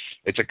not.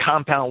 It's a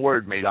compound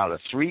word made out of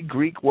three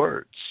Greek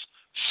words: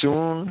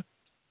 soon,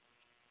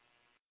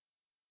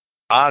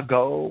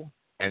 ago,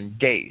 and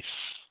ges.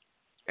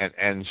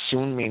 And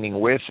soon meaning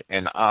with,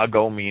 and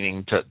ago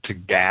meaning to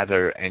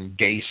gather, and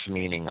ges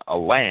meaning a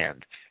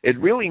land. It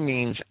really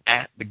means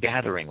at the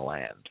gathering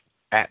land,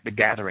 at the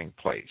gathering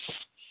place,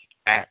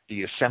 at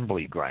the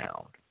assembly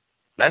ground.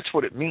 That's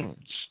what it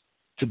means,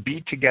 to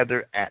be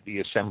together at the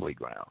assembly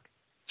ground,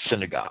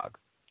 synagogue,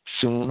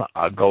 sun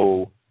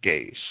ago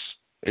ges.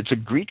 It's a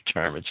Greek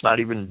term. It's not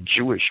even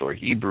Jewish or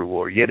Hebrew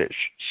or Yiddish.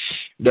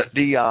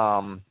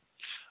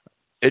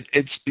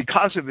 It's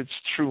because of its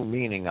true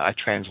meaning, I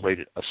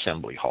translated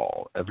assembly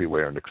hall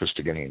everywhere in the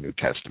Christianity New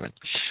Testament.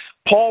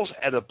 Paul's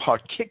at a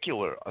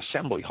particular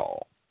assembly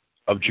hall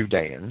of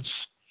Judeans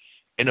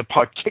in a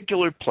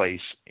particular place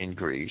in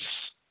Greece,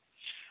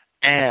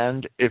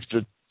 and if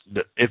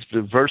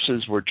the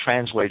verses were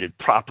translated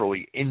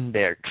properly in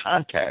their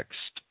context,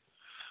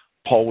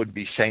 Paul would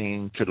be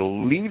saying to the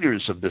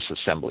leaders of this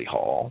assembly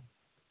hall,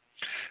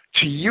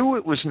 to you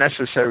it was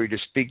necessary to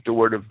speak the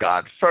word of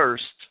God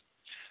first,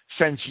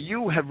 since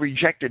you have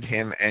rejected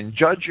him and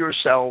judge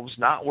yourselves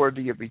not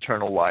worthy of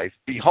eternal life.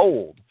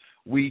 Behold,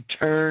 we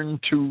turn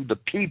to the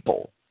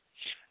people.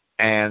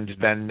 And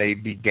then they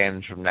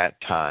begin from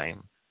that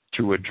time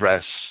to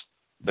address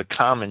the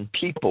common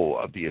people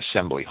of the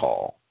assembly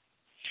hall.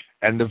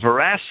 And the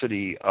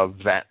veracity of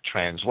that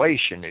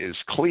translation is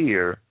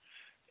clear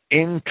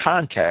in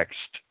context,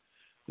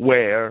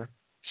 where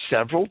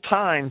several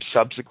times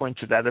subsequent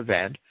to that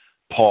event,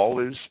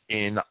 Paul is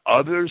in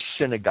other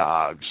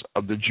synagogues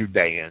of the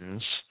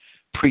Judeans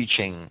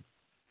preaching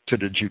to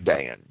the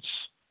Judeans.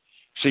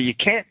 So you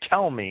can't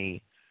tell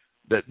me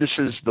that this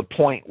is the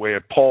point where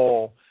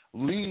Paul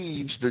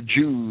leaves the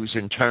Jews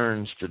and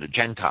turns to the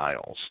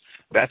Gentiles.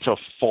 That's a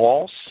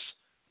false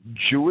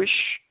Jewish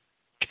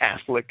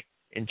Catholic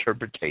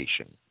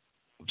interpretation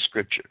of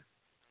Scripture.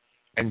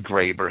 And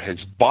Graeber has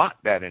bought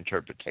that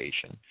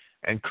interpretation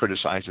and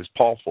criticizes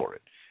Paul for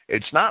it.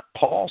 It's not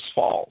Paul's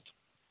fault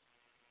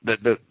that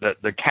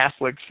the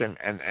Catholics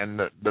and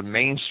the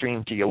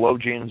mainstream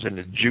theologians and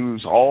the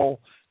Jews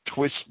all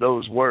twist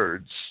those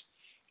words,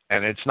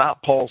 and it's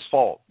not Paul's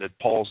fault that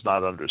Paul's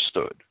not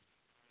understood.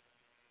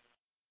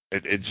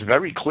 It's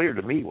very clear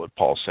to me what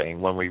Paul's saying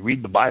when we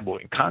read the Bible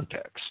in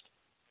context.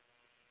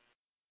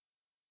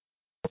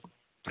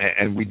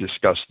 And we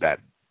discussed that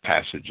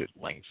passage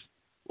at length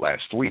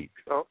last week.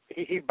 So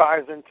he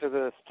buys into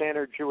the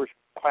standard Jewish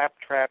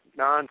claptrap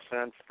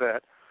nonsense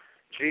that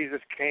Jesus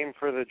came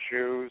for the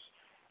Jews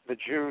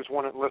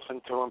wouldn't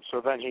listen to him,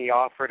 so then he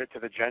offered it to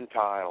the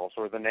Gentiles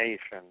or the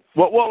nations.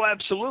 Well,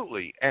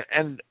 absolutely.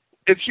 And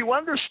if you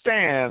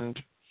understand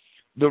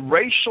the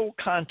racial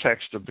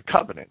context of the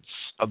covenants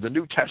of the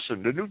New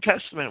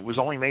Testament was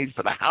only made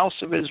for the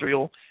house of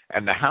Israel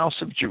and the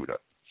house of Judah.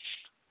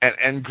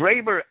 And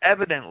Graeber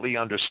evidently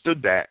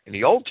understood that in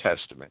the Old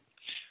Testament.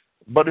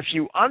 But if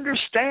you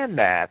understand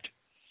that,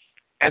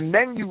 and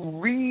then you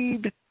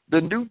read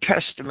the New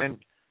Testament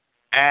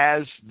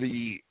as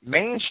the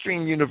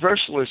mainstream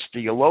Universalist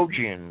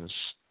theologians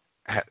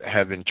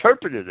have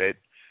interpreted it,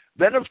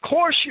 then of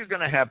course you're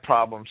going to have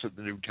problems with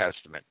the New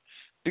Testament,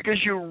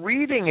 because you're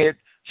reading it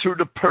through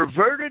the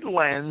perverted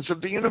lens of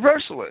the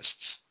Universalists.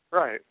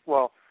 Right.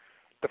 Well,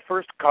 the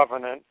first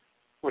covenant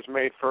was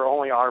made for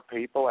only our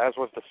people, as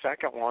was the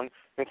second one.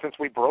 And since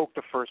we broke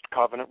the first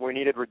covenant, we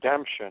needed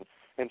redemption.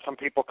 And some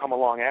people come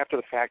along after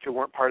the fact who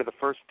weren't part of the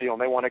first deal,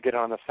 and they want to get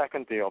on the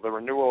second deal, the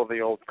renewal of the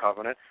old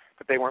covenant,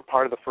 but they weren't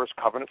part of the first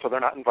covenant, so they're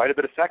not invited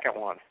to the second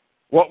one.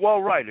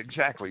 Well, right,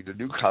 exactly. The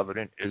new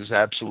covenant is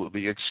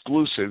absolutely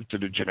exclusive to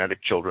the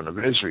genetic children of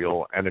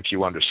Israel, and if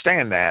you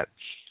understand that,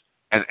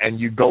 and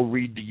you go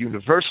read the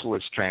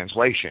Universalist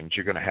translations,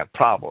 you're going to have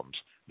problems.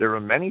 There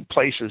are many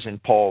places in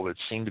Paul that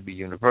seem to be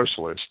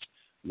Universalist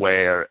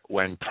where,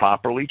 when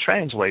properly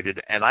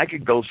translated, and I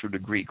could go through the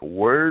Greek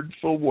word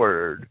for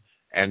word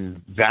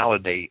and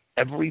validate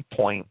every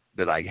point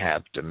that I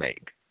have to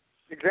make.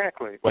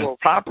 Exactly. When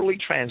properly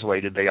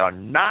translated, they are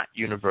not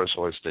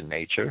Universalist in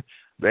nature.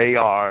 They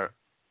are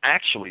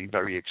actually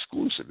very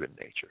exclusive in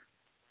nature.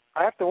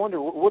 I have to wonder,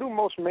 what do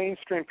most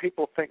mainstream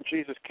people think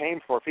Jesus came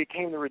for? If he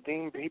came to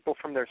redeem people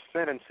from their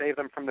sin and save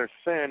them from their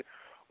sin,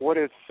 what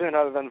is sin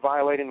other than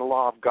violating the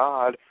law of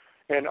God?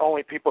 And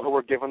only people who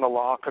were given the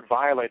law could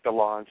violate the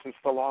law. And since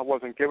the law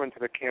wasn't given to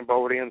the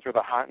Cambodians or the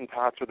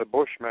Hottentots or the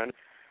Bushmen,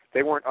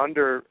 they weren't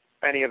under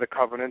any of the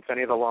covenants,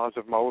 any of the laws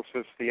of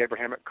Moses, the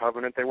Abrahamic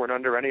covenant. They weren't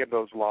under any of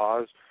those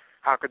laws.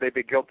 How could they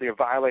be guilty of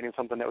violating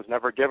something that was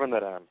never given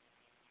to them?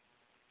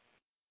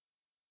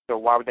 So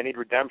why would they need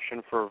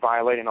redemption for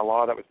violating a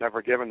law that was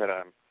never given to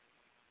them?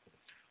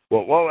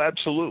 Well,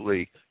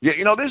 absolutely. Yeah,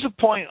 there's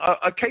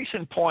a case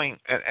in point,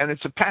 and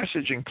it's a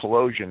passage in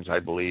Colossians, I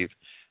believe,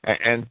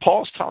 and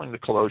Paul's telling the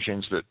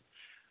Colossians that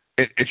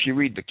if you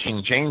read the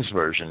King James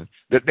Version,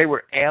 that they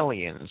were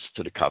aliens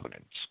to the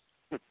covenants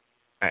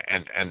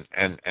and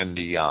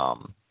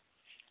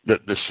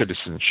the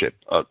citizenship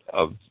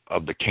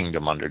of the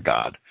kingdom under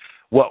God.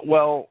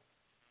 Well,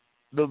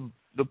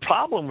 the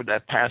problem with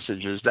that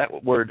passage is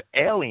that word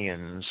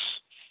aliens,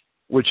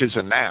 which is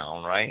a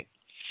noun, right?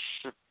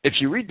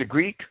 If you read the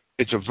Greek,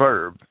 it's a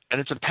verb,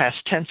 and it's a past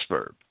tense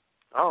verb.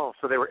 Oh,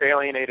 so they were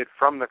alienated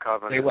from the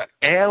covenant. They were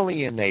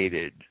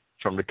alienated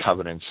from the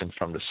covenants and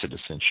from the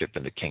citizenship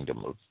in the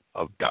kingdom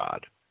of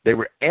God. They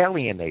were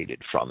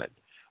alienated from it,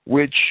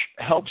 which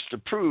helps to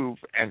prove,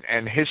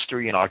 and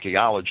history and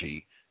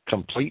archaeology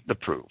complete the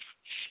proof,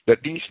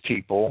 that these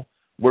people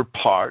were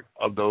part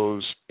of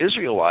those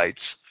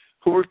Israelites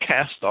who were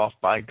cast off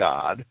by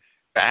God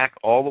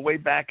all the way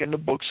back in the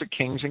books of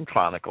Kings and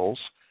Chronicles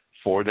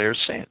for their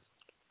sin.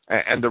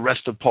 And the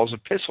rest of Paul's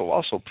epistle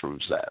also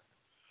proves that.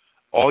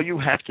 All you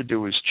have to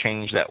do is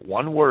change that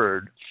one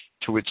word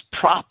to its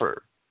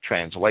proper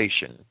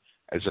translation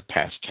as a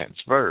past tense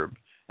verb,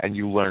 and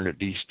you learn that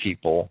these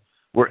people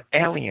were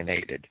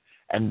alienated,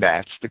 and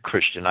that's the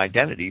Christian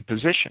identity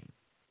position.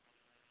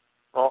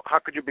 Well, how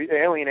could you be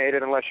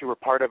alienated unless you were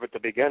part of it to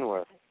begin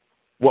with?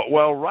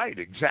 Well, right,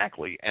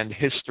 exactly. And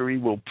history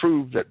will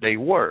prove that they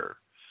were.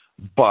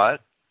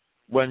 But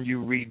when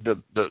you read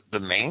the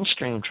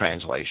mainstream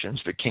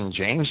translations, the King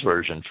James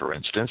Version, for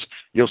instance,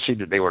 you'll see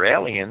that they were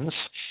aliens.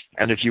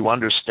 And if you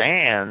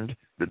understand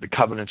that the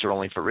covenants are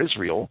only for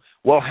Israel,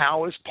 well,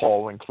 how is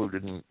Paul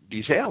included in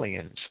these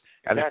aliens?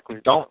 And exactly. If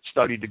you don't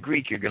study the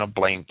Greek, you're going to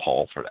blame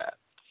Paul for that.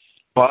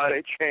 But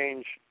they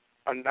change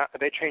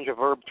a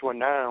verb to a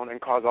noun and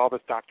cause all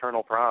this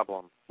doctrinal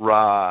problem.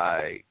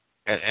 Right.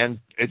 And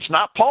it's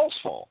not Paul's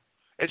fault.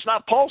 It's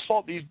not Paul's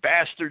fault these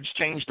bastards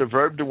changed a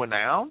verb to a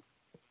noun.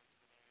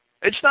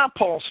 It's not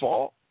Paul's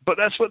fault, but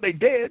that's what they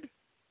did.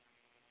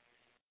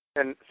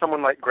 And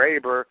someone like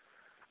Graeber,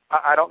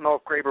 I don't know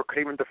if Graeber could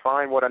even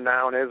define what a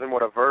noun is and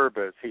what a verb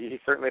is. He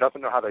certainly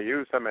doesn't know how to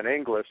use them in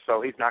English,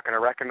 so he's not going to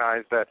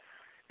recognize that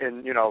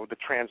in, the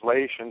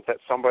translations that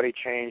somebody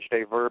changed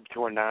a verb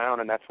to a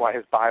noun, and that's why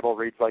his Bible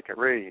reads like it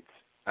reads.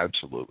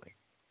 Absolutely.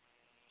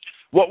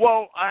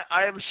 Well,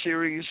 I have a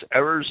series,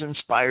 Errors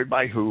Inspired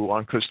by Who,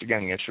 on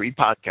Christogenea, 3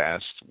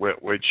 podcasts,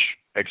 which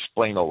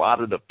explain a lot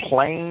of the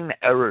plain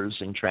errors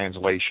in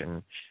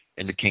translation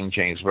in the King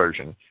James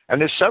Version. And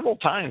there's several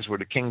times where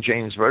the King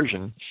James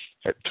Version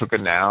took a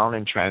noun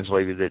and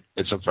translated it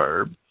as a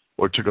verb,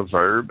 or took a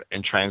verb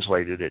and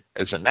translated it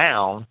as a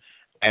noun,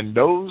 and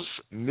those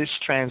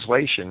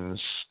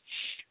mistranslations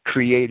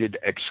created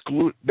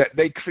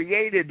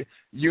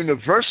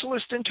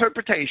universalist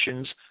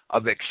interpretations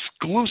of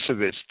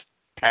exclusivist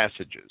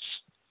passages.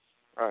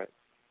 Right.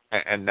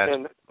 And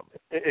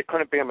it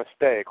couldn't be a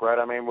mistake, right?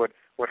 I mean, would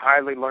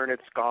highly learned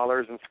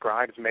scholars and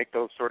scribes make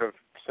those sort of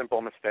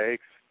simple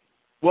mistakes?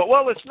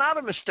 Well, it's not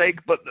a mistake,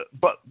 but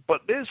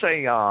there's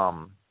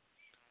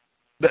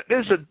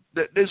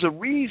a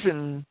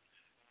reason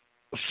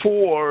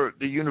for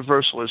the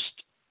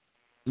universalist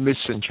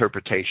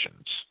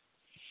misinterpretations,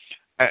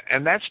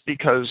 and that's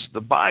because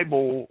the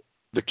Bible,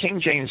 the King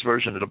James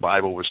Version of the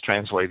Bible, was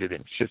translated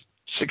in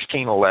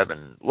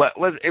 1611.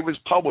 It was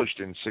published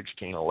in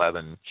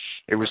 1611.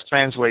 It was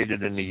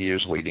translated in the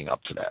years leading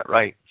up to that,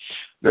 right?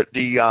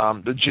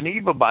 The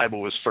Geneva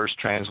Bible was first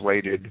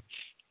translated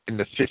in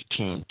the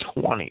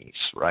 1520s,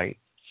 right?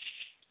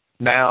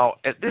 Now,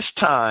 at this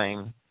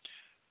time,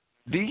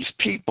 these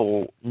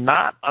people,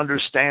 not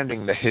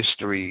understanding the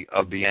history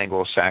of the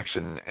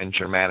Anglo-Saxon and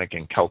Germanic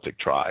and Celtic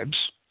tribes,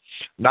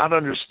 not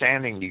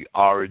understanding the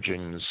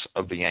origins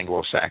of the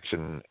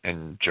Anglo-Saxon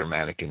and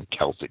Germanic and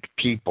Celtic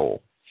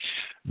people,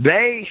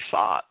 they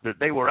thought that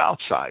they were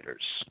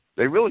outsiders.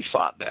 They really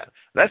thought that.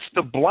 That's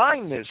the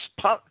blindness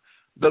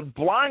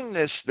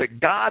that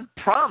God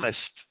promised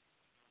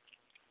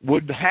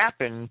would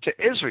happen to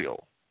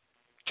Israel,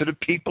 to the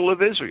people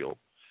of Israel,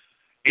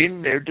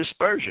 in their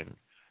dispersion.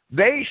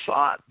 They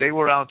thought they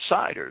were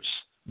outsiders,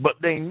 but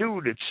they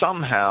knew that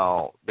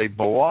somehow they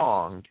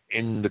belonged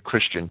in the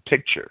Christian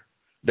picture.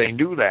 They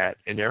knew that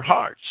in their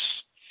hearts.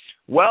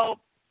 Well,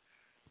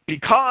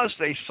 because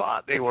they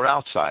thought they were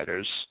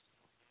outsiders,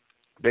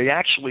 they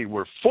actually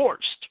were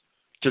forced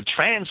to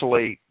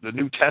translate the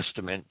New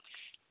Testament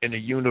in a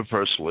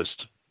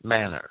universalist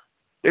manner.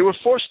 They were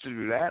forced to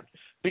do that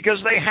because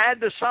they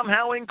had to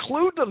somehow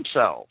include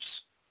themselves.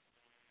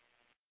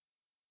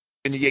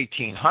 In the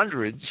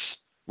 1800s,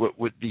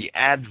 with the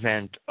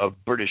advent of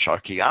British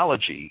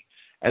archaeology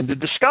and the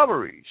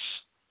discoveries,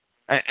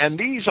 and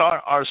these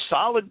are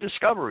solid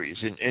discoveries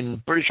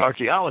in British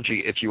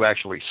archaeology if you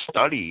actually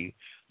study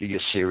the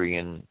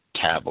Assyrian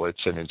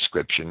tablets and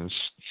inscriptions,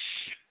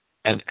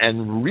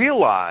 and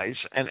realize,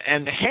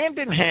 and hand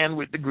in hand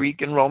with the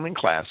Greek and Roman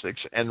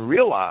classics, and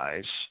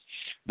realize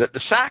that the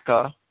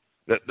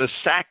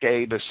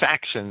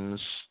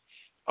Saxons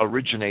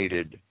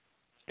originated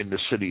in the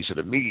cities of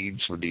the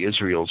Medes where the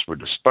Israels were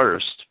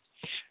dispersed,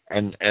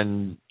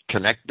 and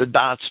connect the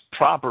dots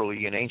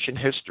properly in ancient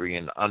history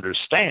and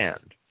understand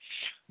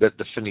that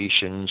the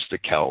Phoenicians, the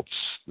Celts,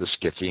 the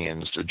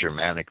Scythians, the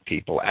Germanic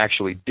people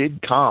actually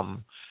did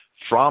come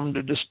from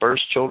the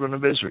dispersed children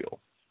of Israel,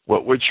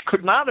 which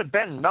could not have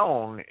been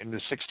known in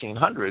the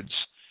 1600s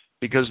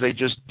because they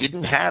just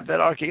didn't have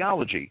that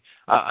archaeology.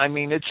 I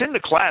mean, it's in the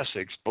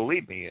classics,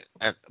 believe me,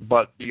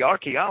 but the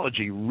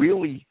archaeology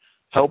really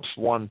helps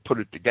one put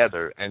it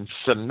together and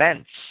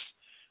cements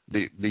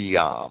the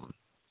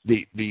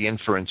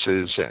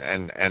inferences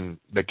and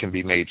that can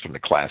be made from the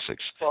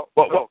classics.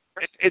 Well,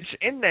 it's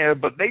in there,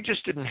 but they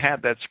just didn't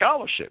have that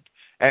scholarship.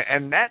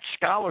 And that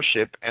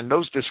scholarship and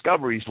those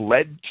discoveries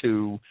led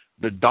to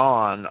the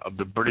dawn of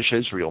the British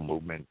Israel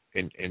movement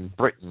in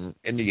Britain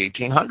in the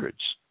 1800s.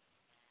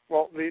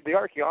 Well, the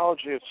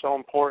archaeology is so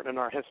important in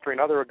our history in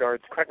other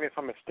regards. Correct me if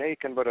I'm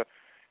mistaken, but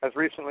as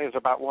recently as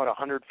about,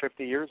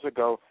 150 years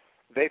ago,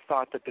 they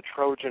thought that the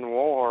Trojan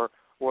War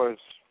was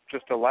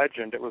just a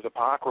legend. It was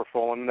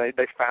apocryphal, and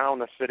they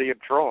found the city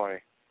of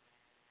Troy.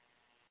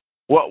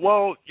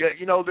 Well,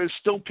 there's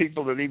still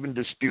people that even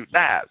dispute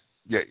that,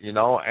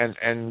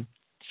 and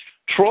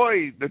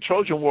Troy, the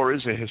Trojan War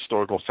is a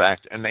historical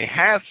fact, and they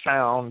have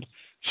found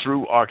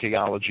through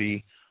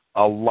archaeology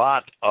a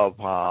lot of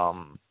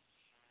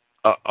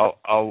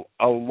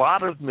a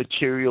lot of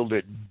material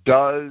that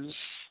does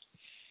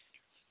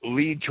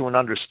lead to an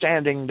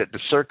understanding that the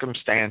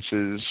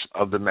circumstances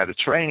of the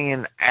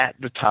Mediterranean at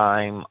the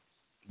time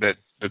that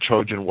the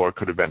Trojan War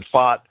could have been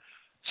fought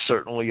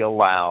certainly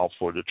allow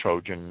for the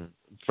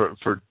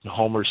for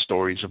Homer's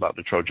stories about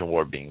the Trojan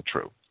War being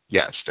true.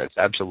 Yes, that's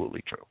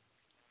absolutely true.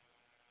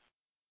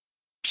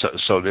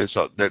 So there's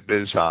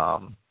there's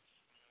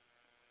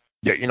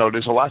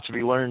a lot to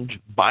be learned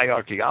by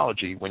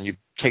archaeology when you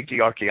take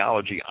the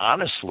archaeology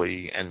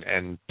honestly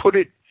and put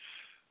it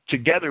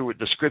together with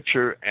the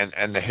scripture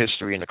and the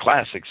history and the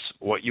classics.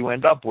 What you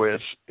end up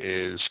with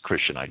is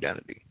Christian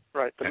identity.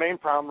 Right. The main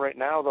problem right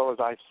now, though, as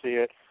I see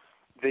it,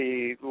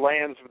 the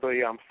lands of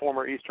the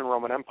former Eastern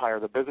Roman Empire,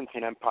 the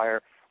Byzantine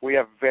Empire, we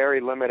have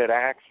very limited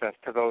access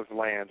to those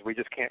lands. We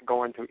just can't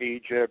go into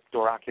Egypt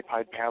or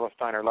occupied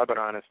Palestine or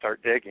Lebanon and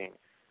start digging.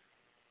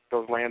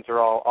 Those lands are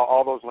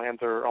all those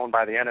lands are owned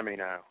by the enemy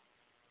now.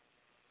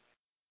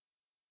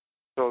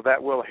 So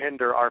that will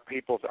hinder our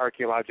people's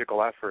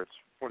archaeological efforts.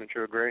 Wouldn't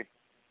you agree?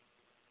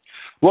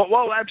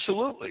 Well,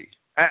 absolutely.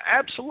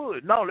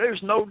 Absolutely. No,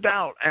 there's no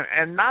doubt.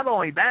 And not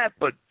only that,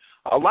 but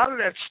a lot of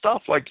that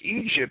stuff like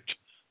Egypt,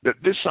 that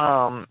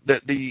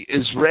the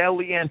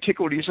Israeli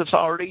Antiquities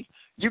Authority,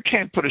 you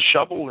can't put a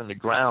shovel in the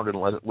ground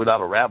without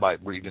a rabbi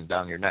breathing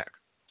down your neck.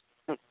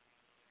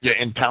 Yeah,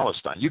 in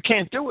Palestine. You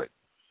can't do it.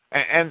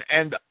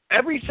 And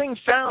everything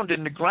found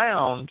in the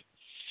ground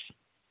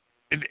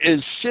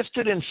is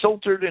sifted and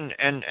filtered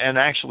and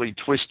actually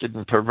twisted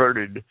and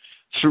perverted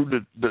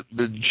through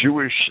the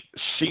Jewish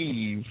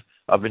sieve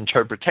of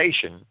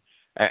interpretation.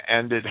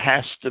 And it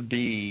has to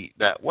be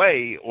that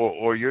way,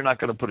 or you're not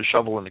going to put a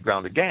shovel in the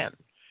ground again.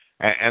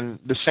 And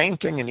the same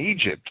thing in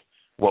Egypt,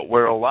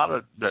 where a lot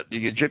of the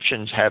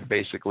Egyptians have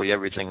basically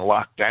everything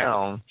locked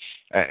down,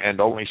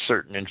 and only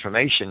certain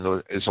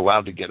information is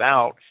allowed to get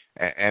out,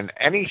 and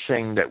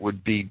anything that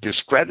would be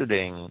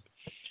discrediting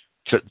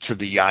to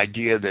the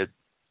idea that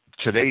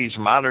today's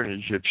modern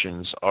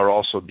Egyptians are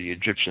also the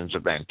Egyptians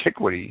of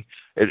antiquity,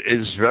 it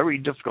is very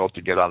difficult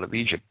to get out of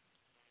Egypt.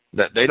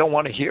 That they don't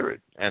want to hear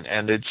it,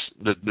 and it's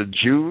the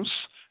Jews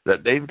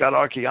that they've got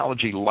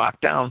archaeology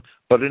locked down.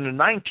 But in the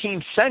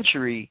 19th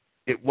century,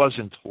 it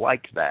wasn't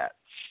like that.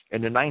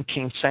 In the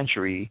 19th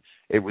century,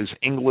 it was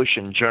English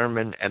and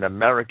German and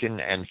American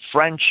and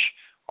French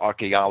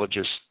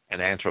archaeologists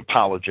and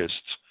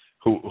anthropologists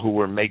who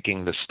were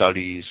making the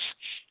studies,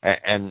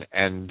 and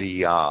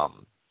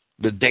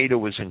the data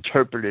was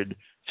interpreted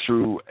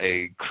through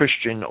a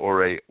Christian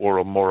or a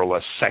more or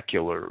less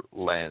secular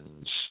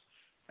lens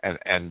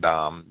and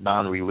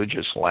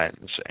non-religious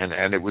lens,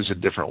 and it was a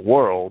different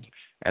world,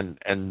 and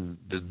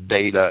the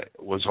data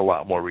was a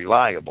lot more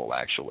reliable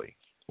actually.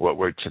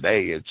 Where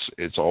today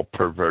it's all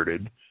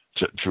perverted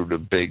through the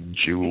big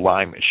Jew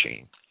lie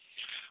machine.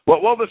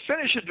 Well, to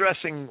finish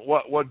addressing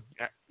what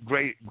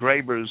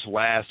Graeber's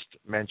last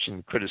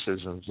mentioned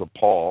criticisms of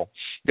Paul,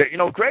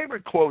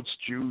 Graeber quotes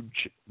Jude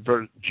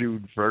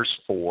verse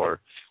 4,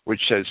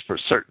 which says, "For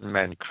certain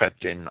men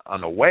crept in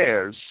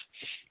unawares,"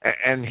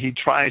 and he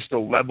tries to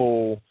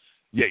level,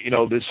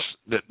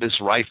 this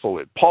rifle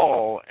at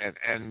Paul,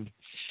 and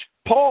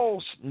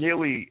Paul's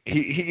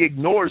he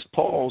ignores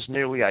Paul's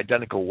nearly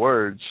identical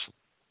words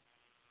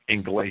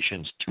in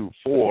Galatians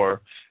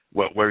 2:4.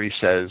 Where he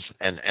says,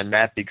 and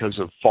that because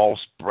of false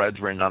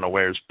brethren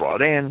unawares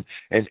brought in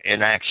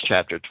Acts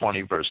chapter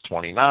 20, verse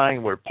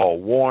 29, where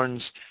Paul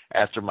warns,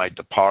 after my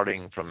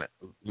departing from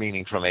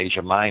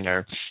Asia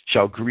Minor,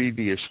 shall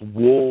grievous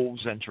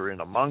wolves enter in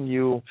among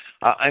you.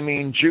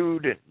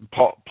 Jude and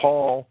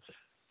Paul,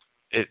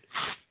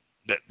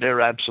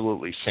 they're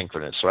absolutely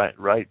synchronous,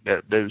 right?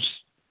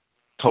 There's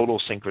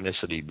total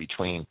synchronicity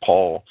between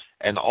Paul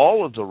and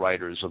all of the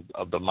writers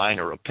of the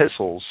minor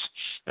epistles,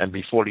 and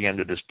before the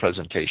end of this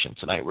presentation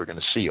tonight, we're going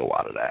to see a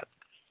lot of that.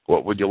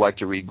 What would you like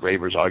to read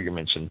Graeber's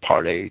arguments in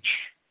Part H?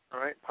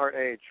 All right, Part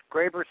H.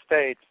 Graeber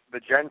states,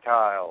 the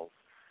Gentiles.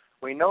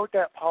 We note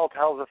that Paul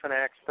tells us in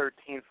Acts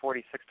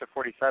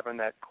 13:46-47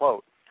 that,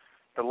 quote,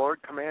 the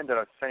Lord commanded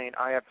us, saying,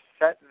 I have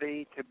set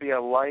thee to be a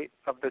light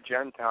of the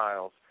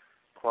Gentiles,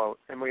 quote.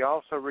 And we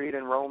also read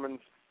in Romans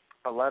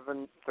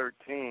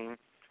 11:13,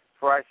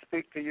 for I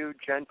speak to you,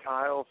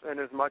 Gentiles,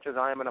 inasmuch as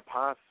I am an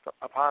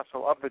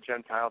apostle of the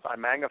Gentiles, I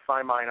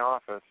magnify mine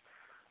office.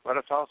 Let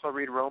us also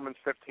read Romans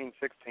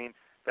 15:16,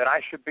 that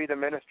I should be the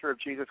minister of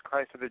Jesus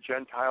Christ to the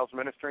Gentiles,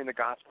 ministering the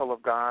gospel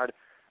of God,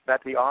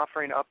 that the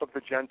offering up of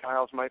the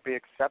Gentiles might be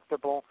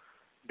acceptable,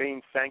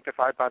 being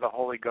sanctified by the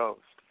Holy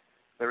Ghost.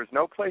 There is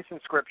no place in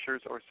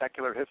scriptures or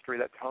secular history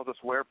that tells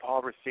us where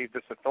Paul received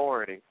this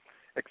authority,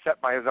 except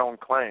by his own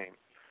claim,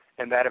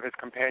 and that of his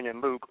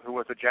companion Luke, who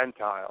was a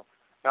Gentile.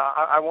 Now,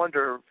 I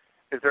wonder,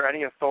 is there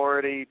any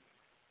authority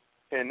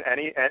in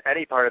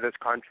any part of this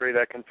country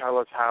that can tell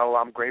us how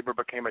Graeber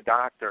became a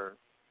doctor,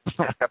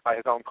 except by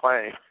his own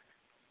claim?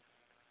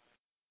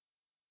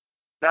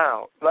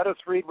 Now, let us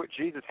read what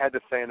Jesus had to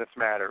say in this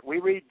matter. We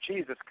read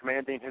Jesus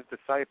commanding his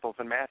disciples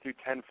in Matthew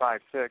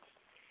 10:5-6,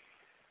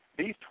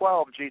 These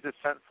 12 Jesus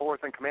sent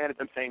forth and commanded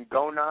them, saying,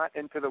 Go not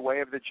into the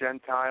way of the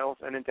Gentiles,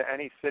 and into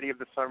any city of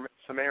the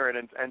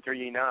Samaritans enter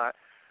ye not,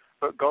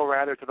 but go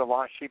rather to the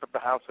lost sheep of the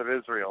house of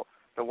Israel,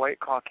 the white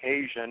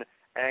Caucasian,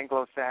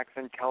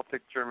 Anglo-Saxon,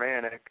 Celtic,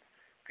 Germanic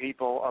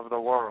people of the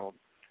world,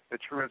 the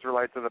true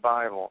Israelites of the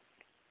Bible.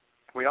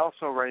 We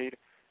also read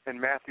in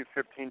Matthew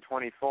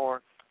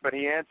 15:24, but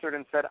he answered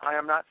and said, I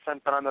am not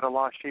sent but unto the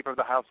lost sheep of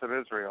the house of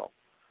Israel.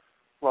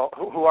 Well,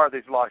 who are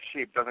these lost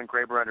sheep? Doesn't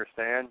Graber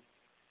understand?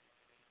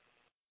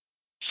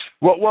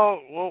 Well,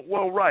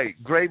 right.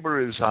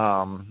 Graber is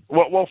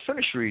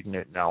finish reading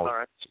it now. All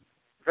right.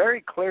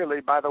 Very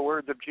clearly, by the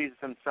words of Jesus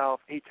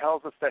himself, he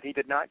tells us that he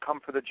did not come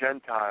for the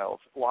Gentiles.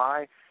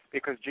 Why?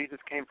 Because Jesus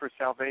came for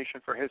salvation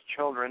for his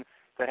children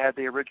that had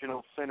the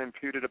original sin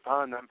imputed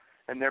upon them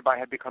and thereby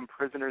had become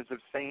prisoners of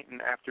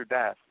Satan after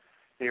death.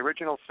 The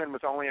original sin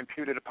was only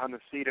imputed upon the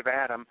seed of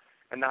Adam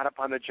and not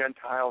upon the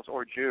Gentiles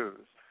or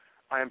Jews.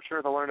 I am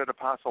sure the learned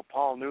Apostle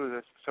Paul knew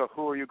this, so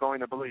who are you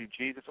going to believe,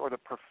 Jesus or the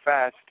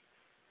professed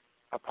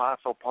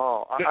Apostle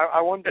Paul? I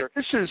wonder.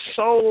 This is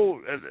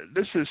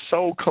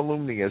so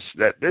calumnious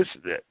that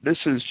this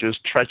is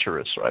just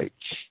treacherous, right?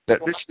 That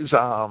this is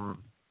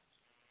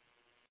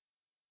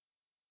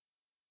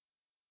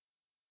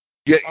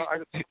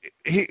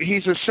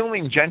he's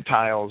assuming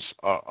Gentiles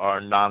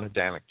are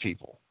non-Adamic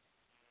people.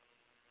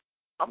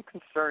 I'm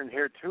concerned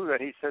here too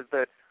that he says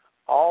that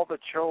all the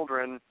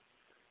children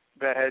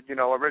that had,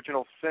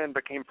 original sin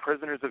became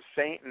prisoners of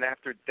Satan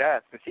after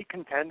death. Is he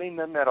contending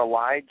then that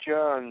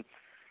Elijah and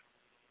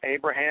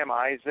Abraham,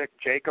 Isaac,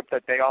 Jacob,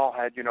 that they all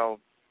had, they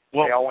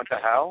all went to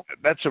hell?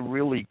 That's a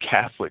really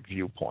Catholic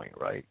viewpoint,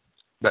 right?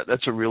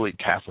 That's a really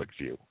Catholic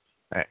view.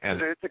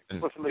 And it's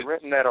explicitly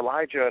written that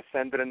Elijah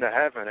ascended into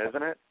heaven,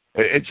 isn't it?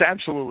 It's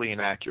absolutely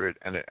inaccurate,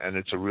 and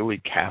it's a really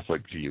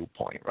Catholic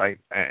viewpoint, right?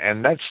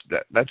 And that's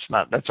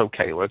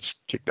okay. Let's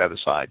kick that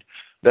aside.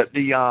 That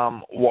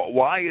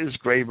why is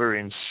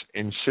Graber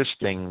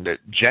insisting that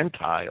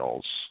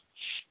Gentiles?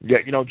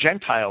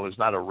 Gentile is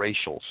not a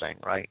racial thing,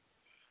 right?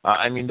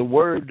 I mean, the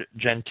word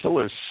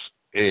gentilis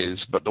is,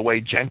 but the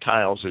way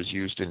Gentiles is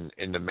used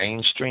in the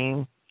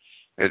mainstream,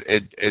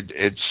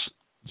 it's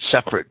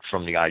separate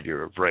from the idea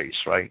of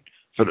race, right?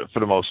 For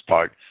the most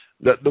part,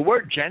 the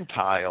word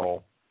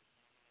Gentile.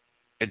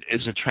 It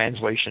is a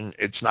translation.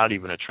 It's not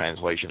even a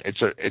translation.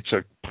 It's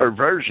a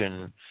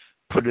perversion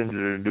put into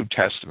the New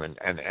Testament,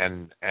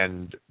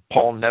 and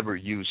Paul never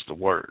used the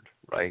word,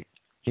 right?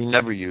 He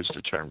never used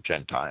the term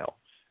Gentile.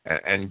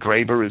 And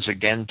Graber is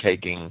again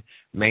taking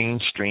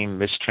mainstream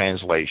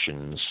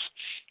mistranslations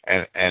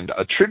and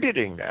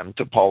attributing them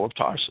to Paul of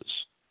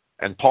Tarsus.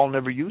 And Paul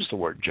never used the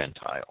word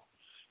Gentile.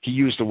 He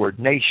used the word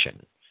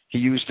nation. He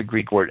used the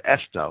Greek word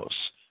ethnos,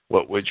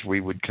 which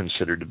we would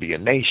consider to be a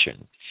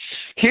nation.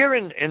 Here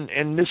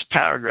in this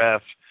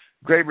paragraph,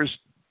 Graber's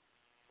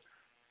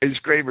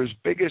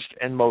biggest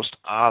and most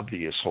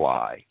obvious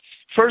lie.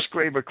 First,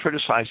 Graber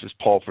criticizes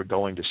Paul for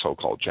going to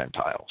so-called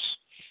Gentiles.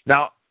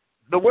 Now,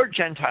 the word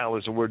Gentile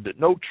is a word that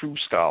no true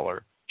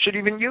scholar should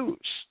even use.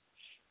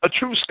 A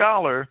true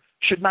scholar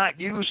should not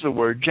use the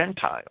word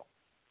Gentile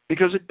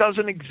because it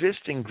doesn't exist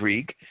in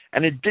Greek,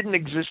 and it didn't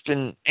exist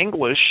in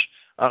English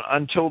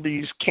until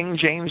these King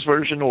James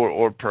Version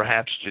or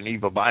perhaps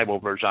Geneva Bible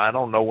version. I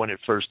don't know when it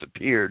first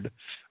appeared.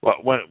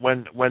 But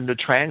when the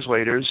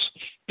translators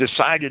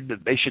decided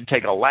that they should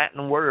take a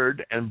Latin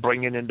word and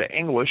bring it into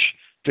English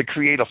to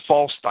create a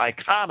false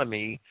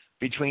dichotomy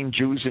between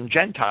Jews and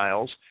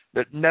Gentiles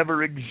that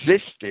never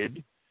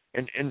existed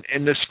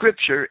in the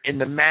Scripture in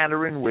the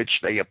manner in which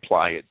they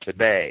apply it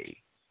today,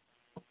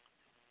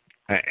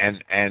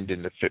 and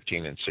in the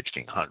 15 and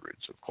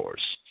 1600s, of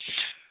course.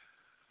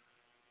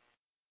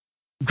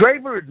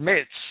 Graber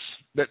admits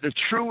that the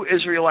true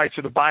Israelites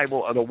of the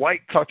Bible are the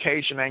white,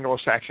 Caucasian,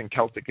 Anglo-Saxon,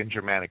 Celtic, and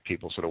Germanic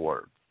peoples of the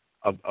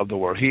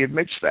world. He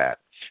admits that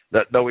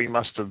though he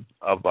must have.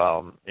 I'm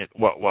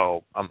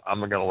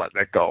going to let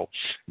that go.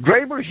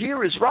 Graber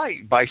here is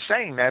right by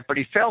saying that, but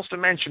he fails to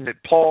mention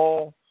that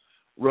Paul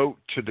wrote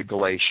to the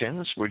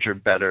Galatians, which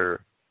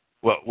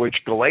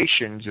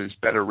Galatians is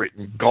better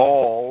written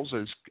Gauls,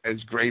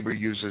 as Graber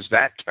uses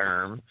that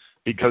term,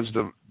 because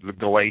the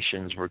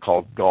Galatians were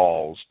called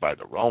Gauls by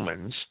the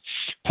Romans.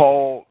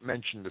 Paul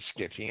mentioned the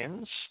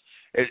Scythians.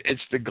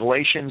 It's the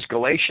Galatians.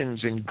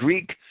 Galatians in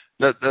Greek,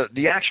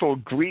 the actual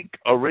Greek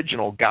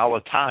original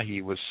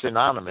Galatahi was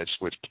synonymous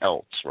with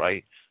Celts,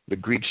 right? The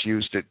Greeks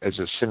used it as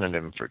a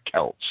synonym for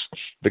Celts.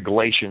 The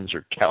Galatians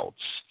are Celts.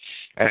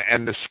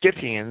 And the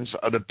Scythians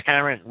are the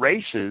parent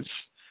races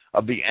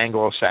of the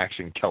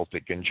Anglo-Saxon,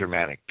 Celtic, and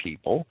Germanic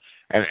people,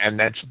 and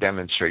that's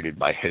demonstrated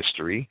by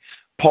history.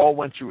 Paul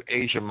went through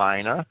Asia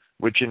Minor,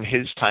 which in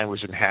his time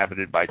was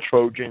inhabited by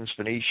Trojans,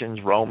 Phoenicians,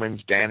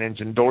 Romans, Danaans,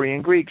 and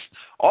Dorian Greeks.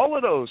 All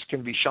of those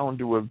can be shown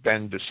to have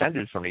been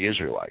descended from the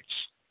Israelites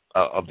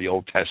of the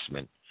Old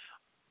Testament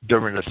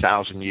during the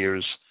 1,000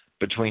 years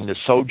between the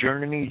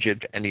sojourn in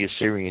Egypt and the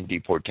Assyrian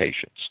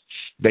deportations.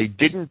 They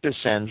didn't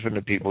descend from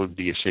the people of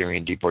the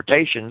Assyrian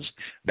deportations.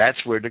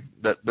 That's where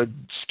the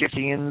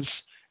Scythians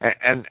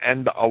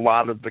and a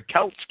lot of the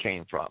Celts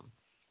came from.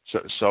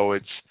 So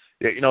it's,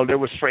 there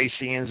was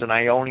Thracians and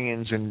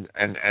Ionians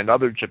and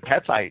other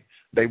Japhethite.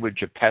 They were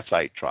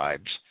Japhethite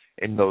tribes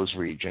in those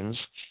regions.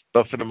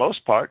 But for the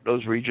most part,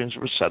 those regions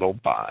were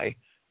settled by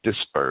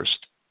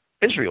dispersed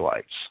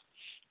Israelites.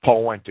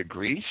 Paul went to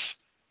Greece.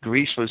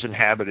 Greece was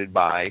inhabited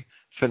by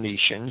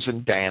Phoenicians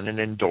and Danaan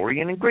and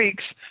Dorian and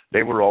Greeks.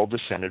 They were all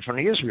descended from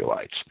the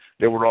Israelites.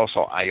 There were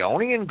also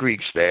Ionian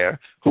Greeks there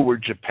who were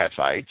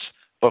Japhethites,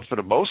 but for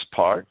the most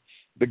part,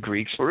 the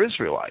Greeks were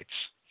Israelites.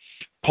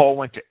 Paul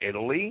went to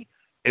Italy.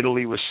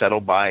 Italy was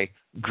settled by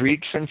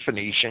Greeks and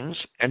Phoenicians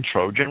and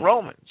Trojan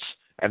Romans,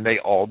 and they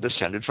all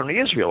descended from the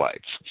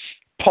Israelites.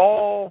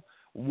 Paul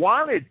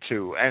wanted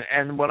to,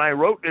 and when I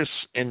wrote this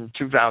in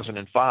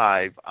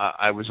 2005,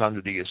 I was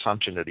under the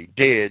assumption that he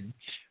did,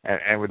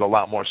 and with a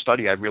lot more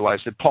study, I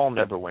realized that Paul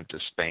never went to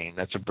Spain.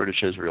 That's a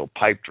British-Israel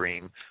pipe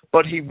dream.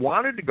 But he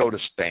wanted to go to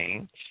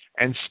Spain,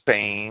 and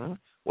Spain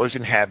was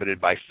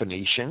inhabited by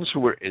Phoenicians, who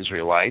were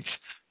Israelites,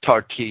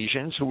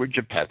 Tartessians, who were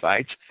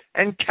Japhethites,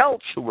 and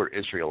Celts, who were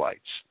Israelites.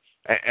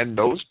 And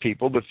those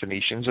people, the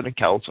Phoenicians and the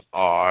Celts,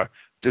 are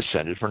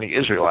descended from the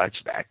Israelites.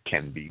 That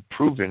can be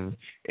proven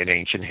in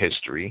ancient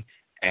history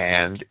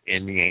and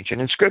in the ancient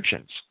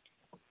inscriptions.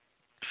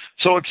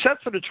 So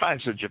except for the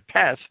tribes of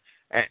Japheth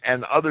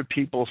and other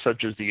people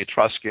such as the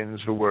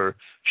Etruscans, who were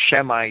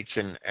Shemites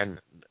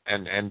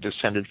and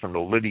descended from the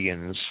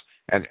Lydians,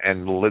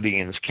 and the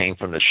Lydians came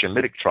from the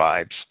Shemitic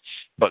tribes,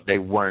 but they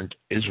weren't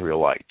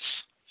Israelites.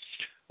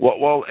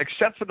 Well,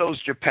 except for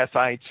those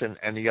Japhethites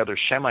and the other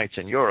Shemites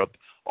in Europe,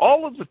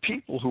 all of the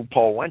people who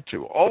Paul went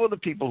to, all of the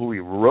people who he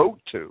wrote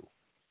to,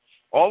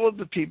 all of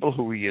the people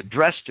who he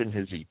addressed in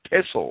his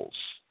epistles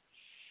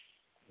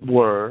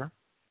were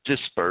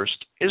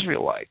dispersed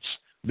Israelites.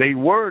 They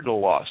were the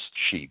lost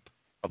sheep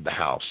of the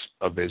house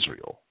of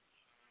Israel.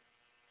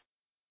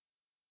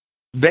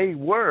 They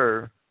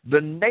were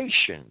the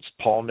nations.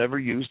 Paul never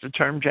used the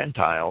term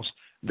Gentiles.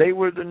 They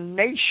were the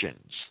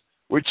nations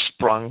which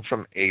sprung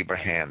from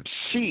Abraham's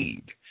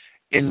seed.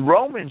 In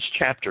Romans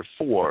chapter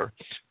 4,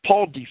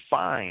 Paul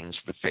defines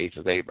the faith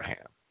of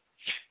Abraham.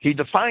 He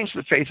defines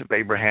the faith of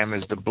Abraham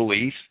as the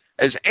belief,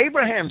 as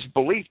Abraham's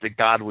belief that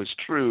God was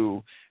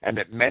true and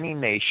that many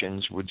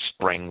nations would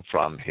spring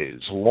from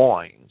his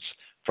loins,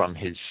 from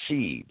his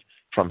seed,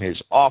 from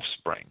his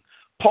offspring.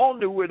 Paul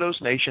knew where those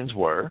nations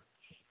were,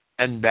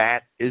 and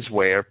that is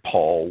where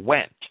Paul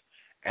went.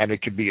 And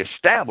it could be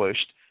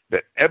established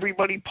that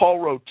everybody Paul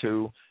wrote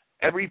to,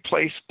 every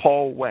place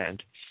Paul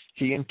went,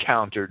 he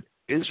encountered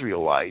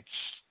Israelites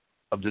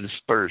of the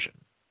dispersion.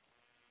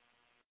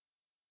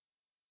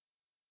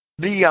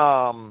 The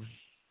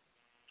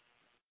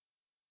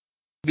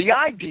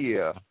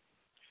idea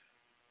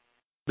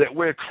that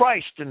where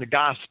Christ in the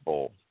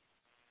gospel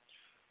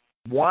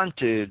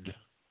wanted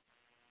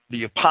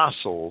the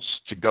apostles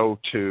to go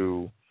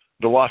to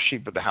the lost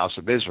sheep of the house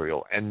of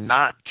Israel and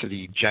not to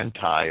the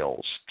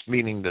Gentiles,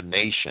 meaning the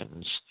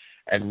nations,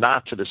 and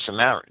not to the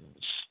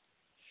Samaritans,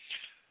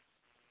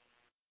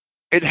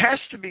 it has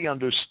to be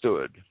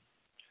understood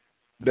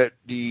that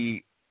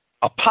the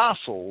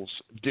apostles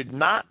did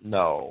not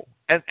know,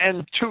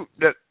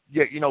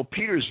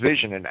 Peter's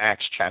vision in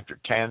Acts chapter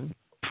 10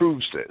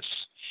 proves this,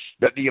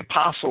 that the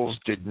apostles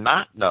did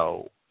not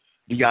know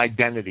the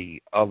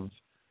identity of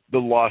the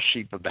lost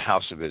sheep of the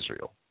house of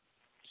Israel.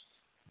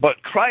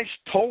 But Christ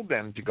told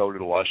them to go to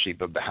the lost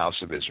sheep of the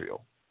house of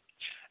Israel.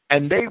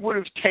 And they would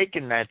have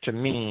taken that to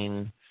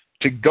mean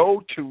to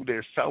go to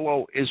their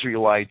fellow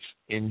Israelites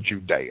in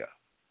Judea.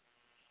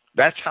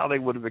 That's how they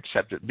would have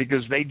accepted,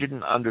 because they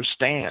didn't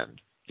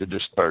understand the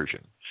dispersion.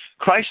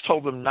 Christ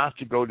told them not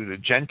to go to the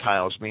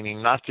Gentiles,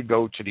 meaning not to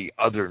go to the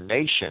other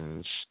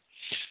nations,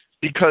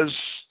 because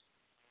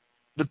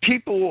the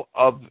people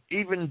of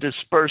even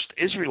dispersed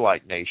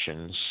Israelite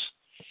nations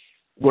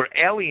were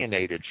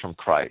alienated from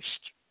Christ.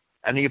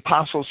 And the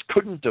apostles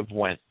couldn't have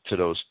went to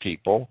those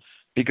people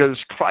because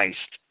Christ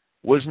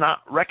was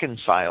not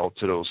reconciled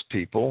to those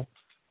people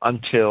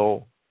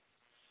until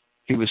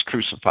he was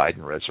crucified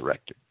and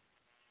resurrected.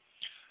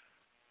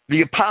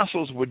 The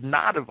apostles would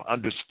not have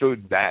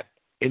understood that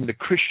in the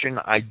Christian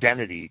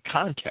identity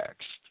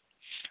context.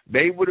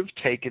 They would have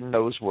taken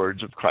those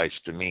words of Christ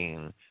to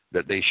mean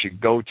that they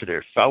should go to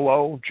their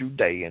fellow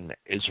Judean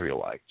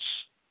Israelites.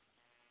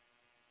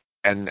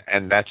 And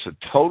that's a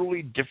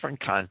totally different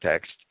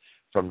context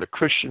from the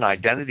Christian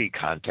identity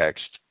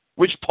context,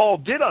 which Paul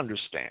did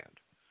understand,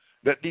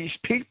 that these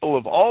people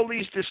of all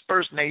these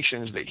dispersed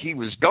nations that he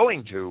was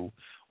going to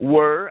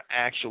were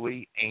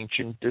actually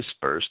ancient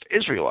dispersed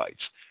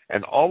Israelites.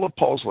 And all of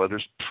Paul's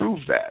letters prove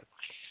that.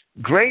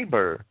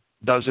 Graeber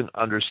doesn't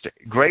understand.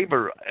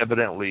 Graeber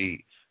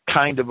evidently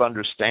kind of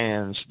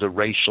understands the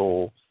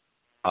racial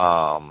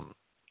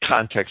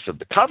context of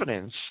the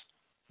covenants,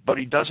 but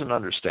he doesn't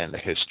understand the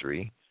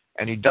history,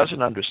 and he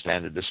doesn't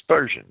understand the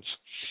dispersions.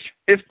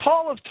 If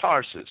Paul of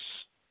Tarsus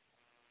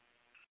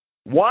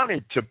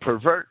wanted to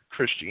pervert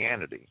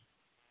Christianity,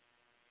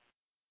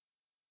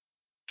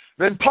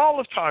 then Paul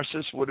of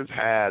Tarsus would have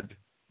had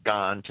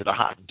gone to the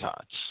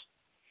Hottentots.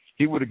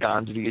 He would have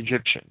gone to the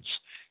Egyptians.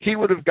 He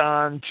would have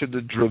gone to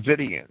the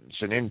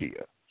Dravidians in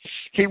India.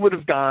 He would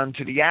have gone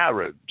to the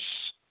Arabs.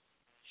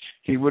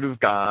 He would have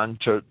gone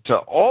to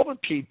all the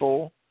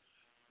people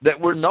that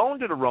were known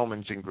to the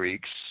Romans and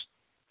Greeks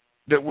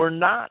that were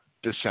not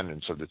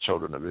descendants of the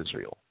children of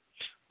Israel.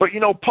 But,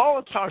 Paul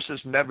of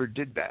Tarsus never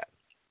did that.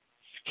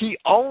 He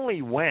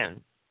only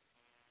went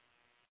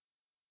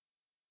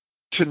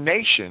to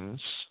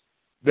nations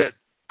that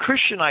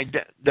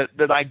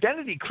that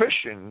identity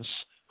Christians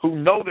who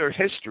know their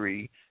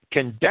history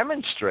can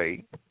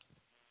demonstrate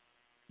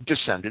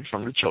descended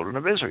from the children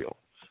of Israel.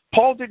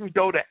 Paul didn't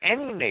go to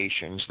any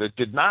nations that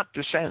did not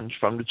descend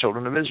from the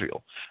children of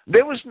Israel.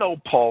 There was no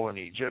Paul in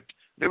Egypt.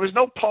 There was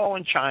no Paul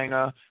in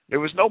China. There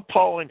was no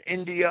Paul in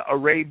India,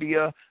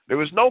 Arabia. There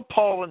was no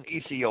Paul in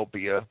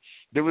Ethiopia.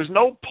 There was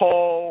no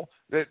Paul.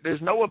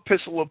 There's no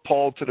epistle of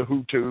Paul to the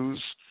Hutus.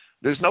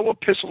 There's no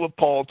epistle of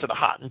Paul to the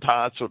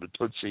Hottentots or the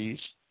Tutsis.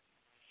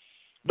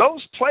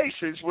 Those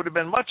places would have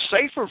been much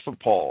safer for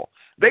Paul.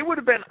 They would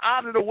have been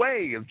out of the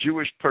way of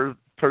Jewish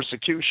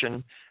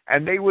persecution,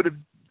 and they would have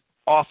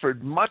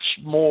offered much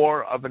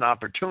more of an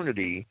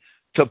opportunity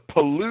to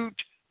pollute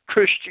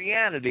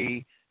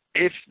Christianity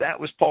if that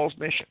was Paul's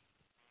mission.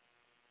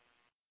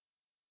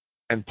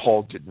 And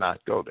Paul did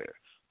not go there.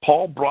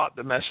 Paul brought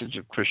the message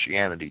of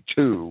Christianity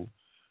to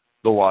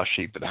the lost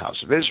sheep of the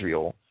house of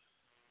Israel,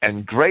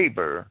 and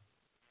Graeber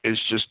is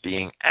just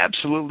being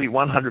absolutely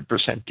 100%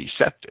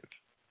 deceptive.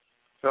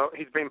 So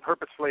he's being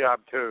purposefully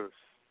obtuse.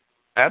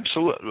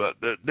 Absolutely.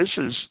 This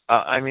is,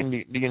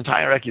 the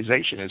entire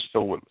accusation is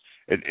filled with,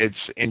 it's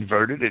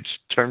inverted, it's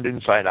turned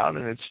inside out,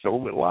 and it's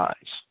filled with lies.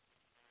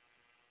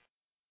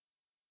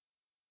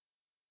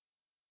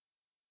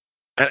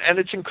 And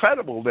it's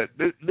incredible that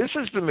this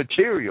is the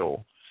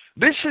material.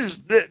 This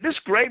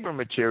Graeber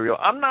material.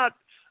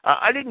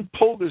 I didn't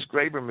pull this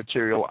Graeber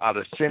material out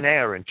of thin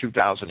air in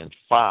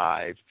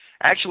 2005.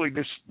 Actually,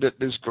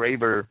 this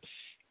Graeber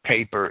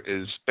paper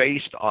is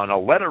based on a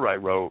letter I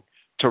wrote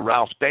to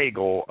Ralph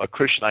Daigle, a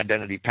Christian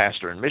identity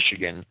pastor in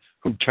Michigan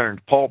who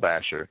turned Paul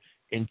basher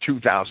in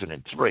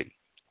 2003.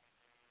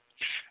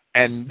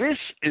 And this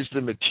is the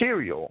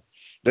material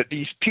that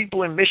these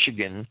people in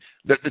Michigan,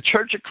 that the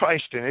Church of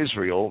Christ in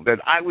Israel, that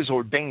I was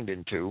ordained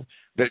into,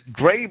 that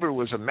Graeber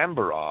was a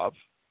member of,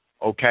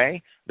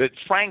 okay, that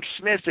Frank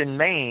Smith in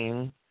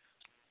Maine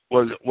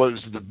was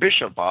the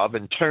bishop of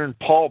and turned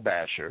Paul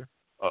basher,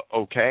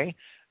 okay.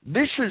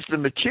 This is the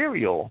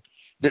material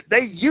that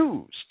they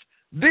used.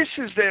 This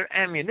is their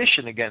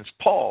ammunition against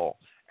Paul,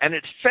 and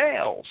it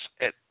fails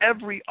at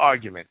every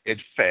argument. It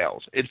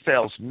fails. It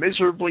fails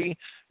miserably.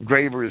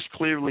 Graeber is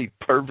clearly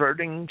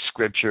perverting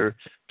Scripture,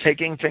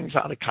 taking things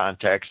out of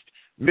context,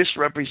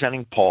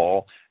 misrepresenting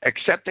Paul,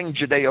 accepting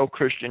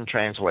Judeo-Christian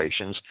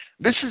translations.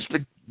 This is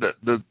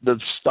the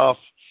stuff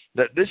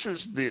this is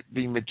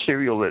the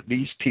material that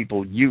these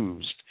people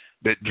used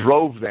that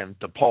drove them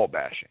to Paul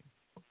bashing.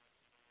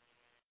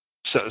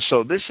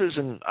 So this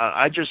isn't.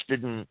 I just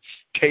didn't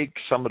take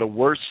some of the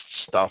worst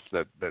stuff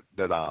that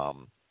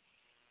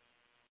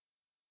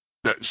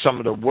some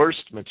of the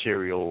worst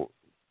material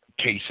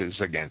cases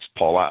against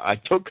Paul. I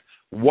took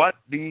what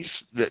these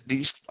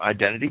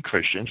identity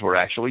Christians were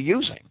actually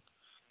using,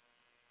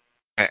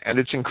 and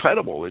it's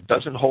incredible. It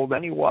doesn't hold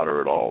any water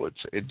at all.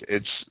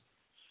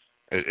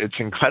 It's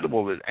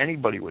incredible that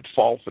anybody would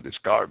fall for this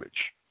garbage.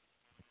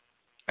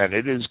 And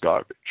it is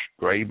garbage.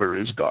 Graeber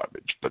is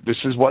garbage. But this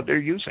is what they're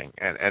using.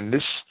 And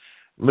this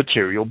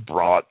material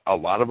brought a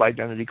lot of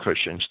identity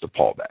Christians to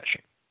Paul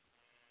bashing,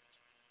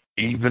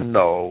 even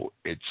though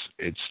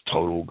it's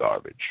total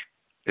garbage.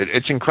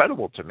 It's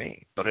incredible to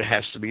me, but it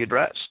has to be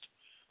addressed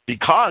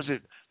because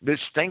this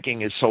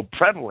thinking is so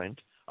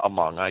prevalent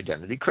among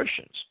identity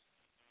Christians.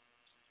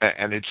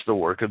 And it's the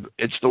work of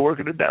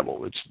the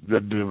devil. It's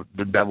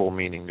the devil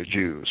meaning the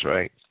Jews,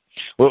 right?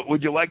 Well,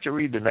 would you like to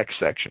read the next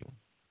section?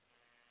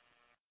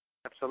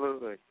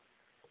 Absolutely.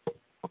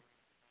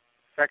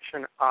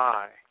 Section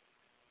I.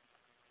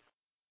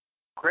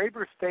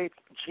 Graeber states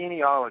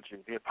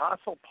genealogy. The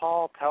Apostle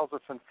Paul tells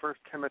us in 1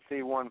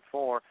 Timothy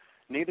 1:4,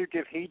 neither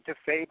give heed to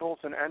fables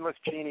and endless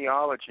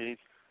genealogies,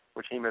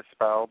 which he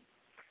misspelled,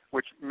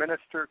 which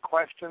minister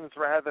questions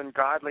rather than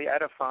godly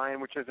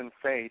edifying, which is in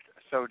faith,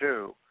 so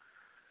do.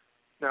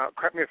 Now,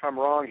 correct me if I'm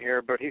wrong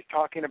here, but he's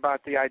talking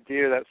about the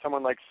idea that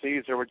someone like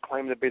Caesar would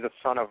claim to be the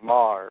son of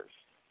Mars,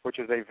 which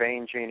is a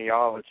vain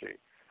genealogy.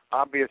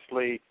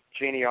 Obviously,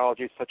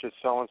 genealogies such as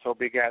so-and-so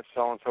begat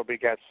so-and-so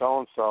begat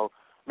so-and-so.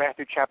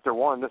 Matthew chapter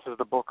 1, this is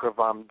the book of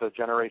the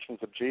generations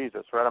of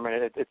Jesus, right? I mean,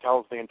 it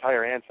tells the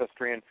entire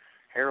ancestry and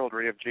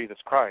heraldry of Jesus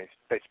Christ.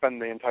 They spend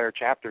the entire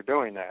chapter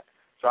doing that.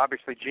 So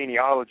obviously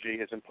genealogy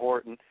is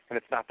important, and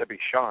it's not to be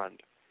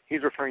shunned.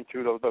 He's referring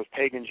to those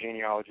pagan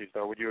genealogies,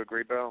 though. Would you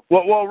agree, Bill?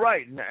 Well,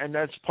 right, and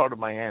that's part of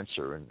my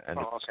answer.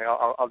 Okay,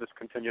 I'll just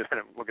continue,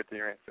 then we'll get to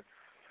your answer.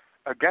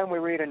 Again, we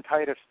read in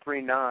Titus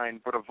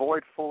 3:9, but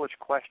avoid foolish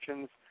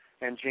questions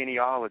and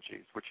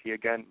genealogies, which he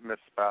again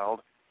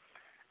misspelled,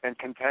 and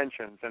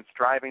contentions and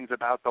strivings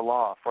about the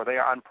law, for they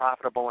are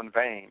unprofitable and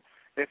vain.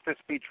 If this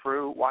be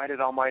true, why did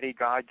Almighty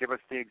God give us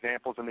the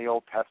examples in the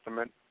Old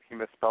Testament? he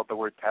misspelled the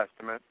word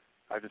testament.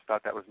 I just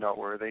thought that was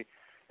noteworthy.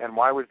 And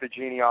why was the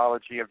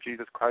genealogy of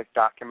Jesus Christ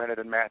documented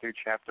in Matthew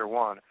chapter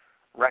 1,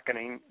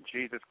 reckoning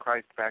Jesus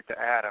Christ back to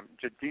Adam?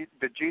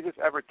 Did Jesus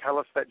ever tell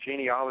us that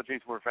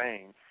genealogies were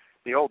vain?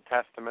 The Old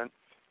Testament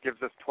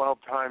gives us 12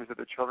 times that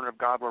the children of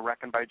God were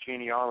reckoned by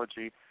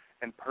genealogy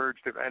and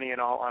purged of any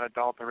and all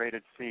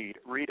unadulterated seed.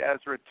 Read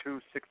Ezra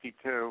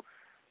 2:62.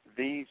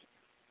 These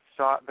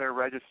sought their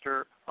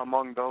register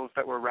among those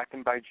that were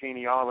reckoned by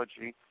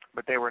genealogy,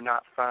 but they were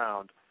not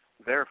found.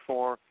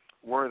 Therefore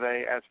were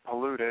they as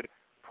polluted,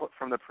 put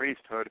from the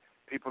priesthood.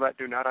 People that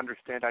do not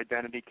understand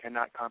identity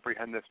cannot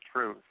comprehend this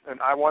truth.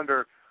 And I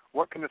wonder,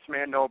 what can this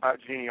man know about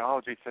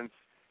genealogy, since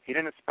he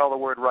didn't spell the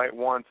word right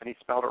once and he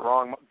spelled it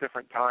wrong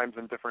different times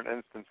in different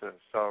instances?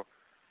 So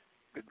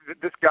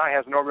this guy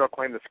has no real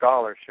claim to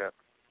scholarship.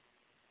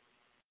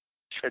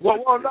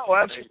 Well, no,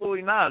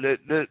 absolutely not.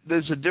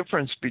 There's a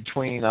difference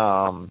between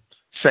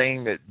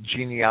saying that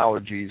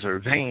genealogies are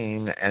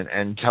vain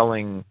and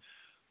telling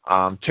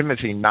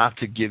Timothy not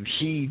to give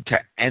heed to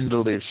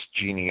endless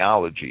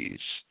genealogies.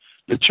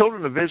 The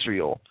children of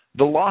Israel,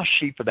 the lost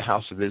sheep of the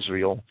house of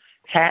Israel,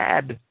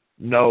 had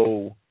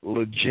no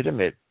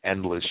legitimate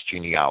endless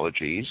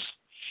genealogies,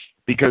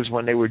 because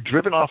when they were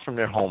driven off from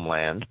their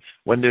homeland,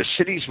 when their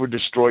cities were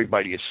destroyed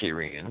by the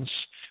Assyrians,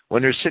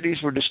 when their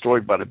cities were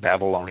destroyed by the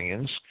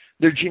Babylonians,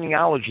 their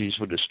genealogies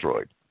were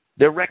destroyed.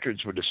 Their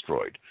records were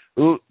destroyed.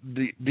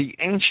 The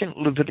ancient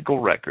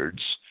Levitical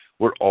records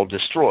were all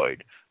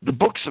destroyed. The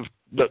books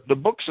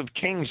of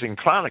Kings and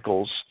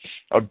Chronicles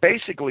are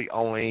basically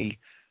only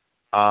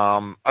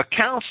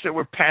accounts that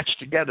were patched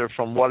together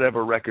from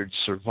whatever records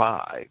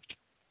survived.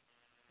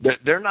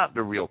 They're not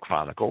the real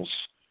chronicles.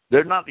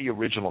 They're not the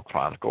original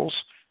chronicles.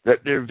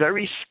 They're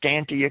very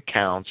scanty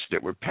accounts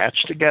that were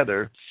patched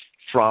together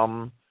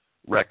from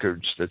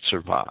records that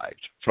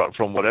survived,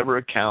 from whatever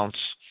accounts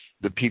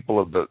the people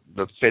of the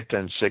 5th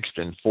and 6th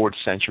and 4th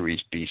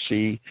centuries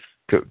BC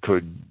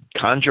could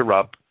conjure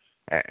up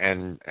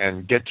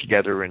and get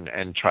together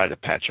and try to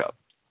patch up.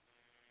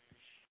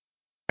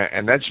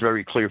 And that's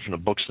very clear from the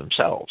books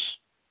themselves.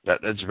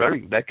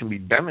 That can be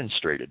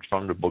demonstrated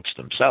from the books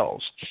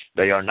themselves.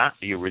 They are not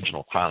the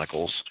original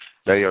chronicles.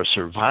 They are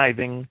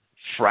surviving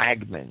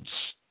fragments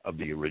of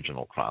the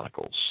original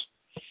chronicles.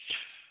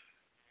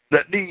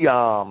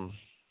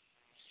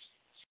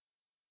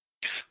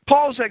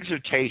 Paul's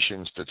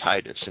exhortations to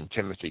Titus and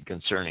Timothy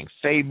concerning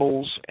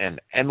fables and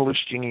endless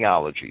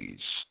genealogies,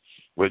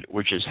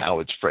 which is how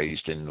it's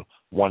phrased in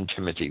 1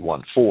 Timothy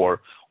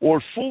 1:4,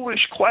 or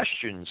foolish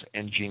questions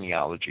and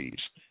genealogies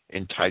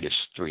in Titus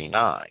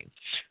 3:9.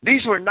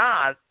 These were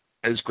not,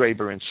 as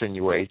Graeber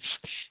insinuates,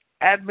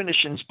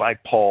 admonitions by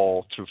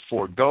Paul to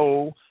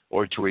forego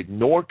or to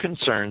ignore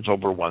concerns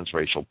over one's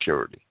racial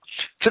purity.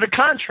 To the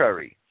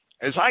contrary,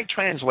 as I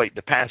translate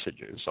the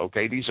passages,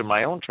 okay, these are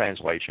my own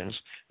translations,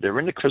 they're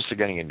in the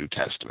Christogenea New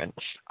Testament,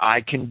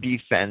 I can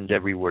defend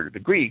every word of the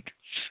Greek.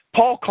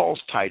 Paul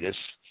calls Titus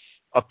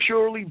a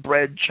purely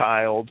bred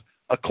child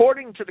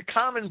according to the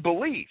common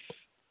belief.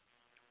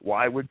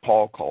 Why would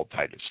Paul call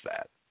Titus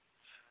that?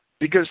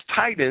 Because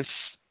Titus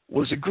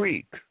was a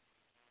Greek.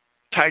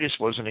 Titus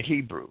wasn't a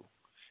Hebrew.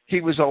 He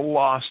was a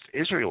lost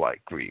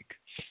Israelite Greek.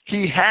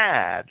 He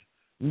had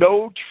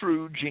no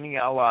true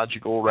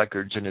genealogical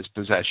records in his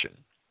possession.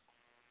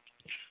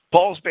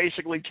 Paul's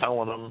basically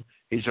telling him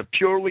he's a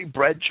purely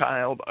bred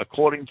child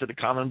according to the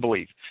common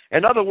belief.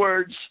 In other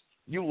words,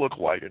 you look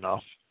white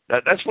enough.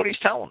 That's what he's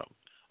telling him.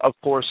 Of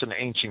course, an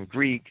ancient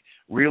Greek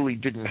really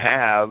didn't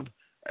have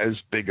as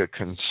big a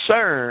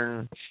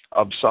concern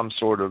of some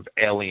sort of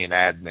alien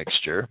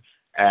admixture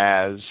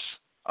as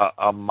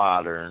a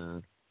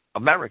modern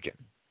American.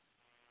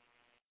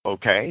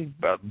 Okay,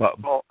 but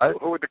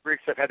who would the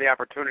Greeks have had the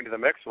opportunity to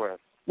mix with?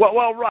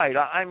 Well, right.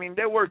 I mean,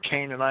 there were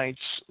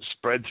Canaanites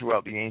spread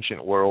throughout the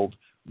ancient world,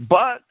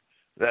 but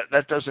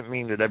that doesn't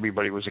mean that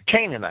everybody was a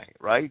Canaanite,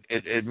 right?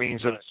 It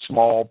means that a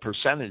small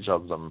percentage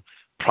of them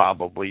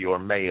probably or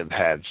may have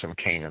had some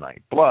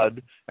Canaanite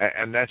blood,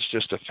 and that's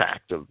just a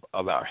fact of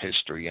our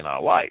history and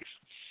our life.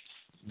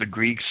 The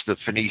Greeks, the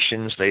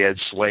Phoenicians, they had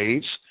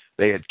slaves.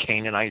 They had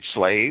Canaanite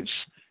slaves,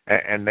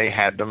 and they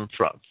had them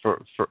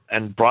for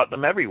and brought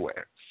them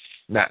everywhere.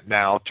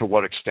 Now, to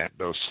what extent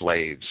those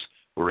slaves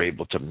were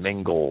able to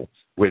mingle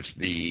with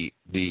the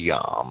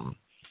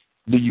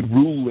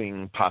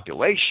ruling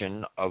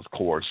population, of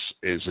course,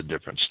 is a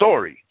different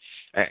story.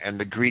 And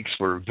the Greeks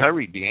were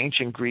the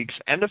ancient Greeks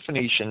and the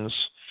Phoenicians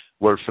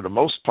were, for the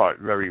most part,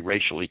 very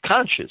racially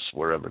conscious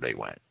wherever they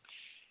went.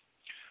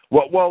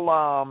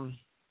 Well,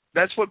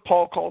 that's what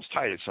Paul calls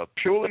Titus, a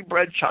purely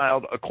bred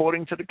child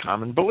according to the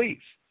common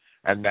belief.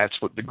 And that's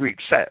what the Greek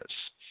says.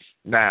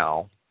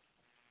 Now,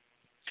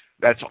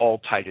 that's all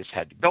Titus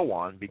had to go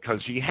on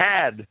because he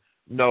had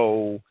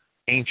no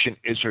ancient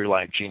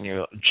Israelite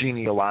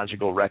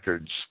genealogical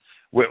records,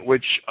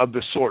 which of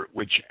the sort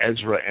which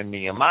Ezra and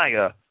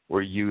Nehemiah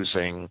were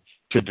using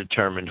to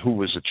determine who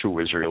was a true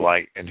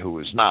Israelite and who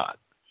was not.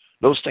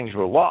 Those things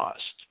were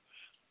lost.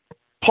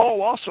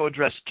 Paul also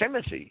addressed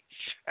Timothy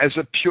as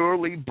a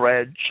purely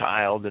bred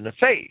child in the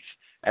faith.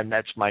 And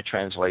that's my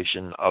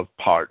translation of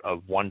part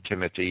of 1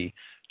 Timothy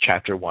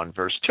chapter 1,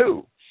 verse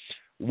 2.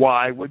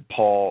 Why would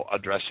Paul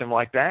address him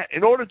like that?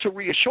 In order to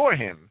reassure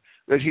him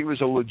that he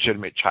was a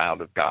legitimate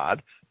child of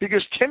God,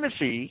 because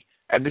Timothy,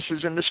 and this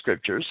is in the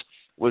scriptures,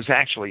 was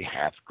actually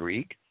half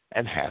Greek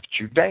and half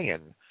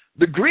Judean.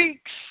 The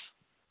Greeks,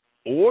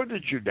 or the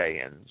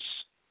Judeans,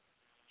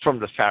 from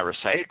the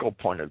Pharisaical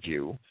point of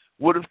view,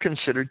 would have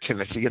considered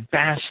Timothy a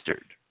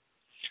bastard.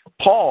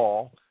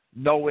 Paul,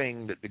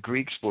 knowing that the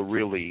Greeks were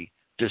really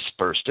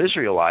dispersed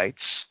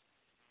Israelites,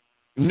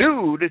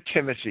 knew that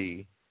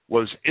Timothy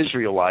was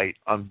Israelite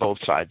on both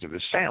sides of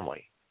his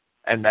family.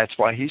 And that's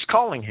why he's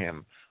calling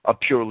him a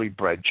purely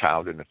bred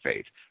child in the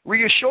faith,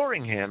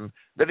 reassuring him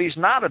that he's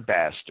not a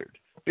bastard,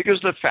 because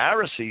the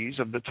Pharisees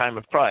of the time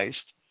of Christ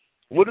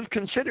would have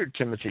considered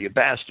Timothy a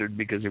bastard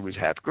because he was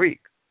half Greek.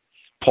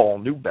 Paul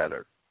knew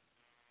better.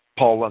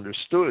 Paul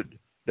understood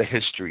the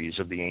histories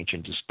of the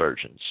ancient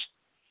dispersions.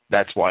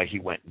 That's why he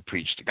went and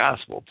preached the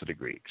gospel to the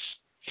Greeks.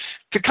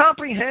 To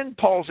comprehend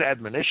Paul's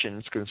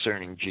admonitions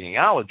concerning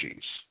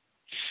genealogies,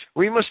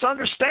 we must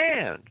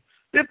understand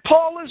that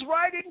Paul is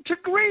writing to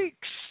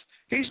Greeks.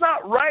 He's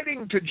not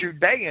writing to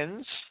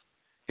Judeans.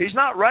 He's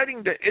not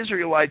writing to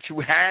Israelites who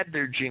had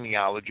their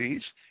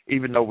genealogies,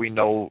 even though we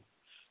know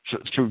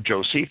through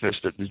Josephus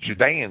that the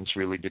Judeans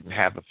really didn't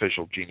have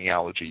official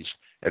genealogies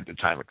at the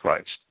time of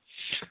Christ.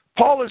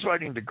 Paul is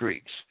writing to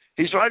Greeks.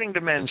 He's writing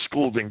to men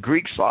schooled in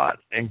Greek thought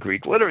and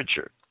Greek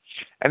literature.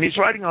 And he's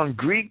writing on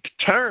Greek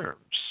terms.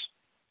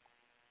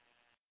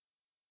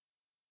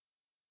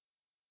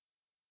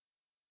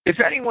 If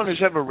anyone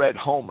has ever read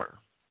Homer,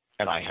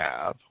 and I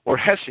have, or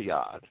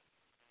Hesiod,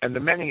 and the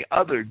many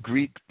other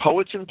Greek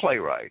poets and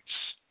playwrights,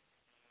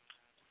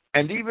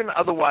 and even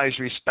otherwise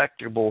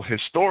respectable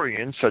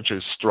historians such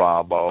as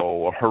Strabo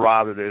or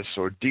Herodotus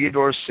or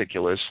Diodorus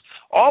Siculus,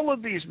 all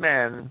of these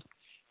men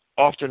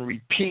often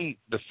repeat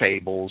the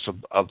fables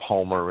of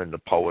Homer and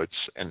the poets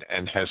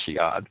and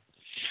Hesiod.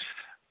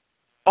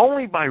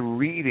 Only by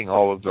reading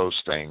all of those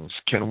things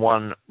can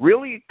one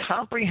really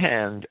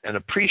comprehend and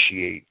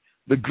appreciate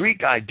the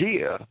Greek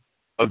idea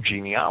of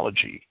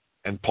genealogy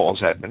and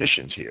Paul's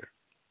admonitions here.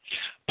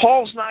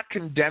 Paul's not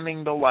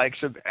condemning the likes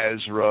of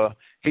Ezra.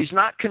 He's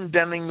not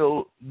condemning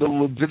the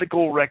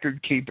Levitical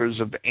record keepers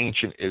of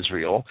ancient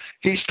Israel.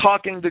 He's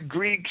talking to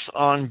Greeks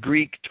on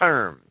Greek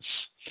terms.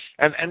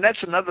 And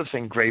that's another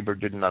thing Graeber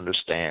didn't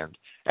understand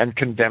and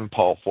condemned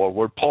Paul for,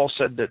 where Paul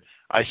said that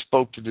I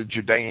spoke to the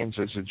Judeans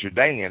as a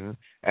Judean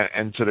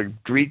and to the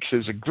Greeks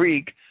as a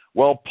Greek.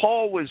 Well,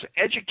 Paul was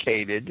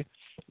educated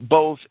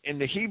both in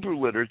the Hebrew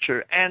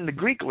literature and the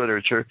Greek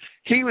literature.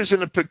 He had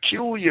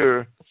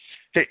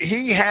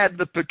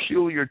the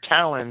peculiar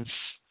talents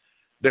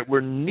that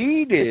were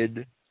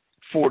needed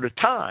for the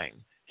time.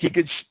 He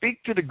could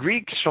speak to the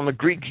Greeks from a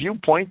Greek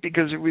viewpoint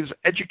because he was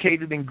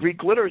educated in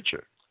Greek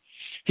literature.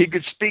 He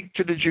could speak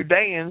to the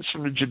Judeans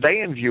from the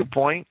Judean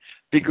viewpoint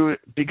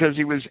because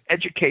he was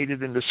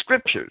educated in the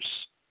scriptures.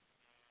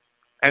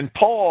 And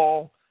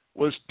Paul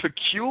was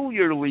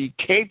peculiarly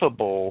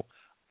capable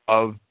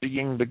of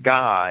being the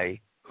guy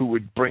who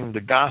would bring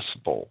the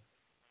gospel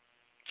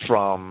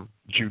from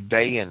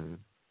Judean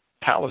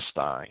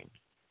Palestine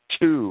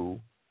to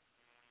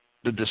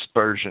the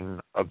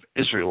dispersion of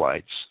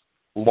Israelites,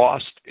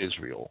 lost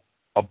Israel,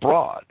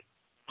 abroad,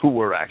 who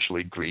were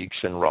actually Greeks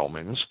and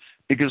Romans,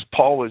 because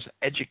Paul was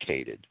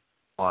educated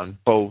on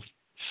both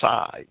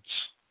sides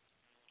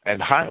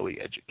and highly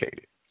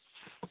educated.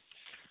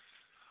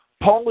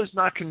 Paul is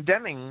not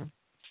condemning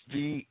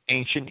the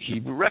ancient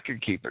Hebrew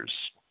record keepers.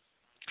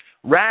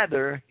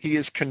 Rather, he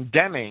is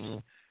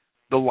condemning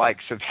the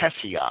likes of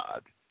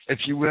Hesiod. If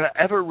you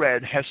ever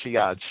read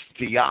Hesiod's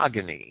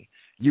Theogony,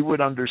 you would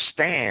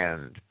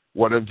understand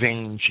what a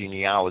vain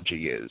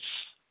genealogy is.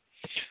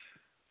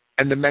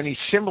 And the many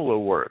similar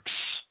works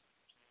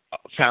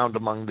found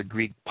among the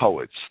Greek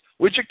poets,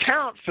 which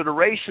account for the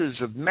races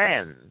of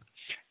men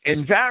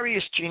in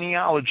various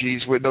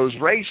genealogies where those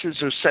races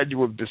are said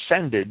to have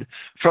descended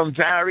from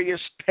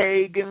various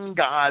pagan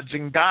gods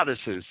and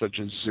goddesses such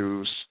as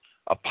Zeus,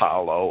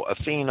 Apollo,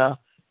 Athena,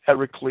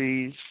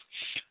 Heracles.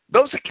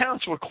 Those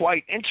accounts were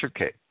quite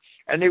intricate,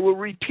 and they were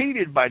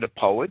repeated by the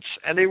poets,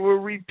 and they were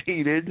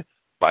repeated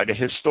by the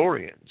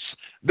historians.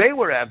 They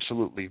were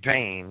absolutely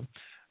vain.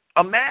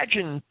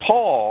 Imagine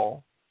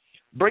Paul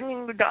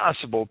bringing the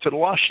gospel to the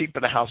lost sheep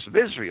of the house of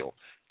Israel,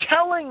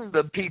 telling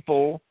the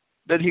people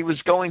that he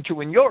was going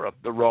to in Europe,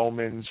 the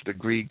Romans, the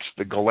Greeks,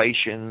 the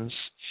Galatians,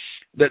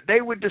 that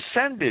they were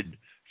descended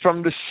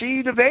from the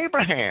seed of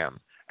Abraham,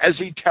 as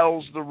he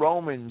tells the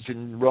Romans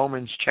in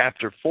Romans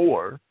chapter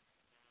 4,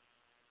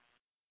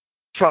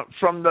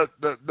 from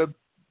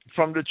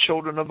the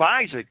children of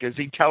Isaac, as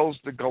he tells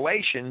the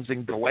Galatians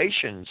in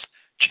Galatians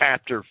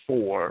chapter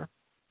 4.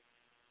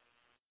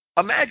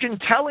 Imagine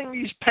telling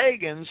these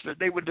pagans that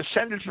they were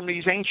descended from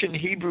these ancient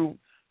Hebrew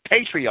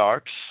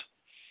patriarchs,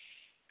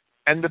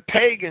 and the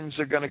pagans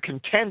are going to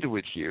contend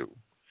with you.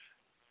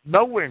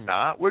 No, we're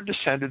not. We're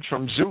descended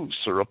from Zeus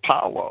or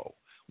Apollo.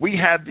 We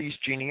have these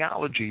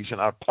genealogies in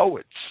our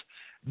poets.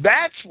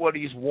 That's what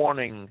he's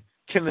warning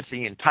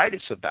Timothy and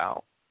Titus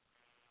about.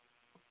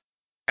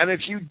 And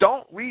if you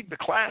don't read the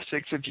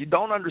classics, if you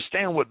don't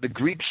understand what the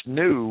Greeks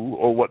knew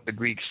or what the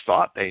Greeks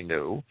thought they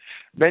knew,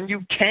 then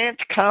you can't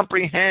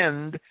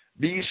comprehend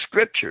these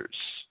scriptures.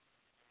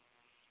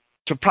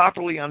 To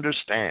properly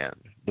understand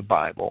the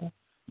Bible,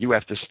 you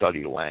have to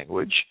study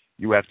language,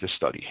 you have to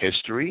study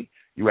history,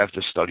 you have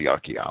to study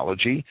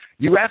archaeology,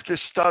 you have to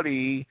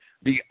study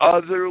the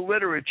other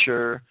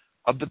literature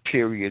of the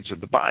periods of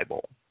the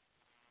Bible.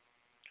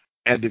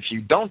 And if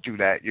you don't do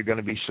that, you're going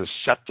to be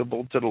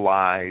susceptible to the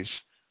lies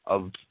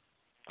of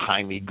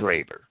Jaime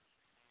Graeber.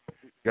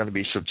 You're going to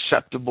be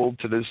susceptible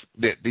to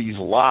these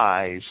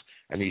lies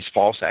and these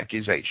false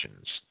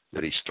accusations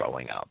that he's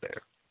throwing out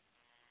there.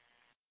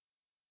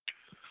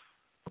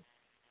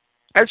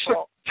 As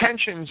for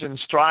tensions and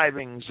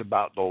strivings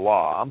about the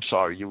law, I'm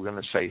sorry, you were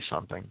going to say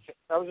something.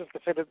 I was just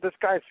going to say that this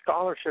guy's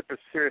scholarship is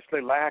seriously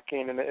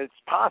lacking, and it's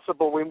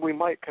possible we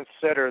might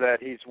consider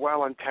that he's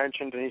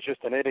well-intentioned and he's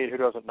just an idiot who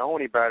doesn't know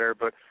any better,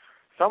 but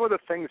some of the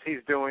things he's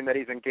doing that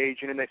he's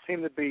engaging in, they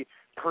seem to be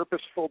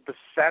purposeful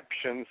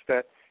deceptions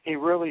that he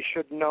really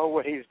should know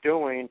what he's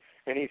doing,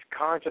 and he's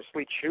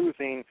consciously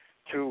choosing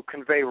to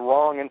convey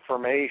wrong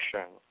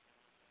information,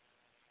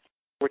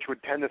 which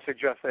would tend to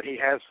suggest that he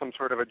has some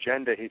sort of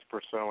agenda he's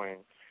pursuing,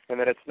 and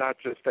that it's not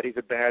just that he's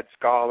a bad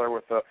scholar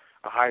with a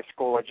high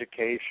school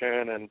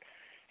education and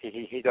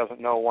he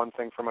doesn't know one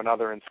thing from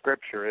another in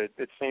Scripture.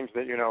 It seems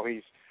that,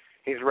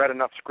 he's read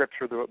enough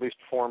Scripture to at least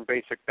form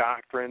basic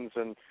doctrines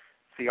and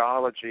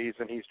theologies,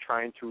 and he's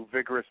trying to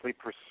vigorously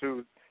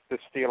pursue this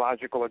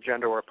theological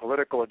agenda or a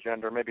political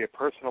agenda or maybe a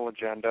personal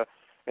agenda,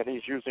 and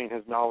he's using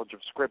his knowledge of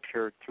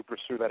Scripture to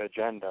pursue that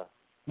agenda.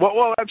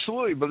 Well,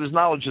 absolutely, but his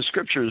knowledge of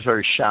Scripture is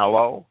very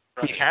shallow.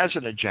 Right. He has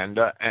an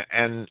agenda,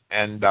 and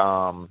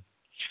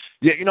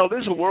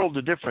there's a world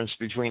of difference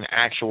between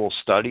actual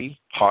study,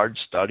 hard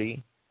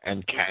study,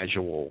 and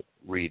casual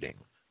reading.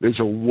 There's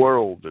a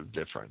world of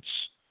difference.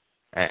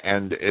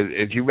 And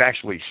if you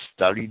actually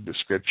studied the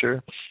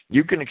Scripture,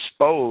 you can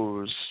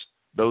expose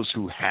those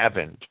who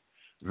haven't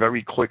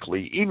very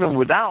quickly, even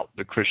without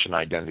the Christian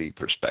identity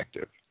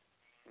perspective.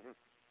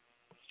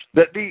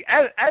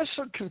 As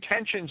for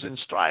contentions and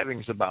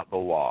strivings about the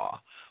law,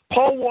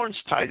 Paul warns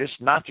Titus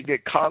not to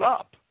get caught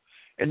up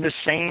in the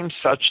same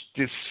such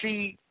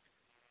deceit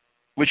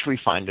which we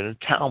find in the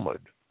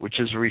Talmud, which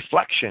is a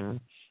reflection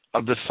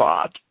of the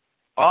thought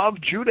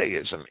of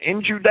Judaism,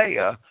 in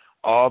Judea,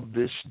 of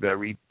this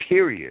very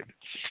period.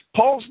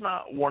 Paul's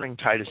not warning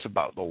Titus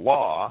about the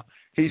law.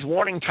 He's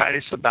warning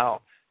Titus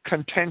about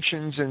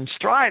contentions and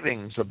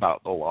strivings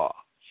about the law.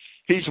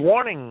 He's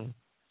warning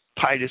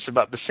Titus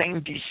about the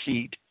same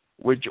deceit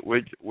which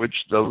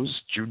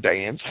those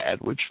Judeans had,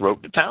 which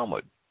wrote the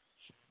Talmud,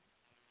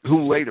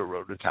 who later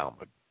wrote the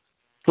Talmud,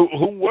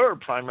 who were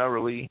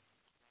primarily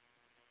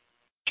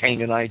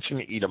Canaanites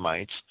and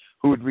Edomites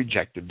who had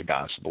rejected the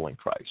gospel in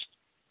Christ.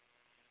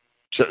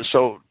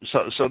 So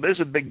there's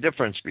a big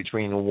difference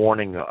between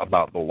warning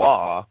about the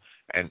law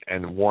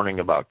and warning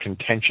about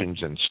contentions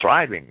and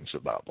strivings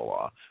about the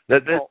law.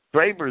 That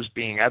Graeber's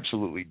being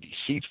absolutely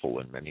deceitful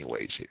in many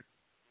ways here.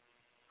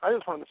 I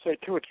just wanted to say,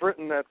 too, it's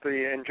written that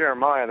in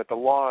Jeremiah that the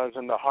law is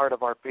in the heart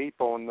of our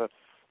people, and the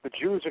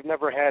Jews have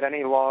never had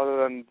any law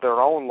other than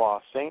their own law,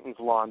 Satan's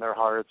law in their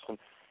hearts, and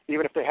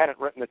even if they hadn't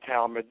written the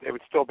Talmud, it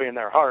would still be in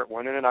their heart,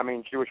 wouldn't it? I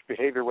mean, Jewish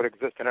behavior would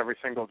exist in every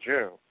single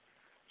Jew.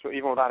 So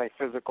even without a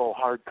physical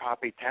hard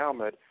copy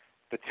Talmud,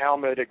 the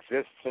Talmud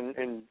exists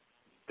in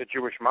the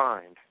Jewish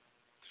mind.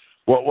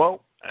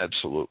 Well,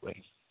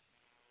 absolutely.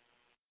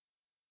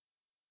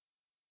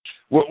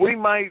 Well, we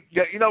might,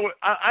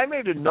 I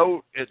made a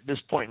note at this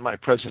point in my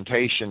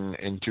presentation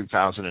in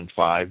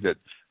 2005 that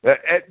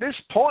at this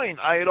point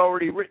I had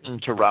already written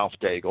to Ralph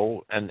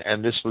Daigle,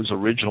 and this was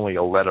originally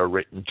a letter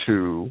written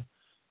to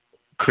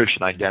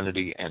Christian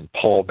Identity and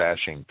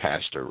Paul-bashing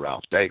pastor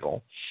Ralph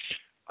Daigle.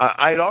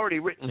 I had already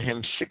written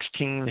him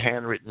 16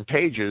 handwritten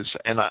pages,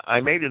 and I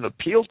made an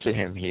appeal to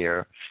him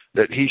here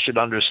that he should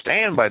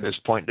understand by this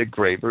point that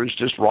Graeber is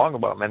just wrong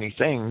about many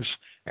things,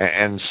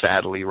 and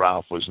sadly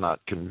Ralph was not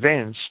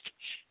convinced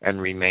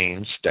and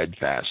remained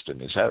steadfast in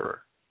his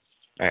error.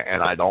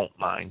 And I don't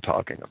mind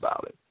talking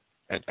about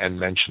it and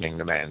mentioning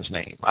the man's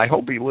name. I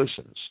hope he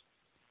listens.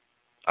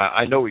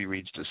 I know he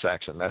reads the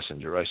Saxon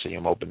Messenger. I see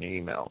him open the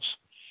emails.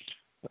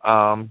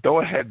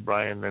 Go ahead,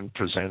 Brian, and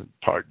present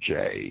Part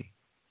J.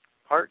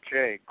 Part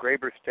J,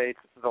 Graeber states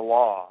the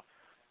law,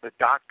 the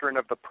doctrine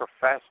of the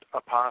professed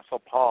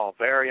Apostle Paul,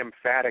 very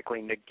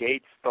emphatically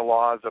negates the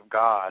laws of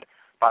God.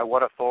 By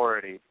what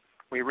authority?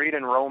 We read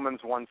in Romans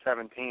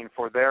 1:17,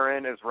 for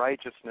therein is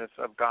righteousness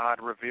of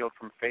God revealed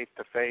from faith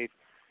to faith,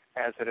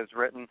 as it is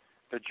written,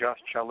 the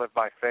just shall live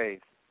by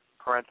faith,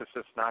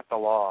 parenthesis, not the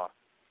law.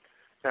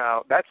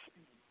 Now, that's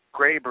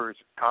Graeber's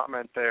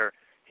comment there.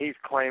 He's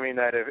claiming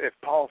that if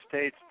Paul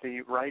states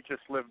the righteous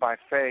live by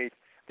faith,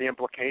 the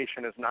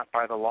implication is not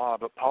by the law,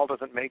 but Paul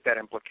doesn't make that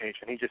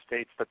implication. He just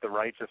states that the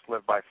righteous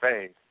live by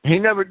faith. He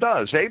never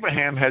does.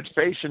 Abraham had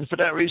faith, and for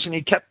that reason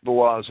he kept the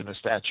laws and the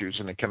statutes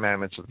and the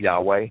commandments of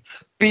Yahweh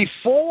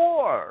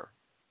before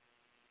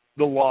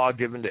the law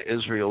given to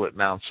Israel at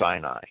Mount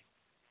Sinai.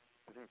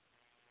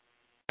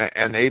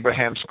 And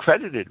Abraham's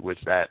credited with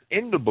that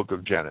in the book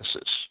of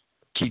Genesis,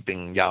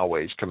 keeping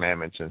Yahweh's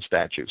commandments and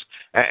statutes.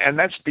 And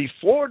that's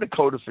before the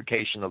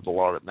codification of the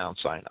law at Mount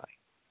Sinai.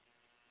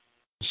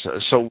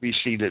 So we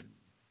see that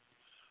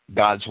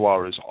God's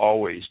law has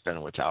always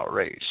been with our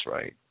race,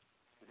 right?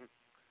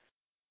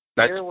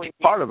 That's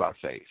part of our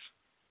faith.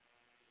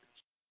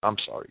 I'm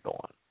sorry, go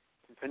on.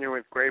 Continue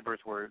with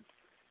Graeber's words.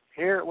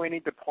 Here we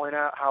need to point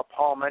out how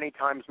Paul many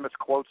times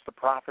misquotes the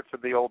prophets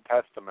of the Old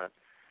Testament.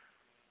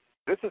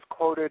 This is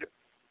quoted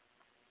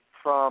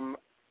from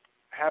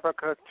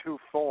Habakkuk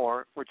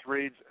 2:4, which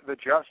reads, "The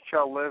just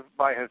shall live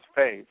by his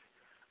faith."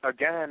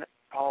 Again,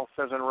 Paul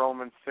says in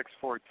Romans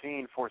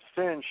 6:14, "For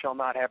sin shall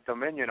not have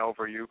dominion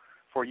over you,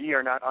 for ye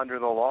are not under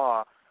the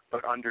law,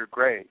 but under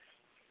grace."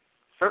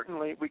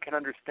 Certainly, we can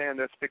understand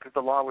this because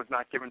the law was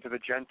not given to the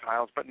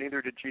Gentiles, but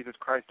neither did Jesus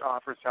Christ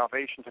offer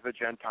salvation to the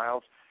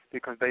Gentiles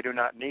because they do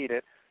not need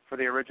it, for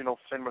the original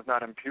sin was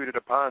not imputed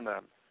upon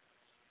them.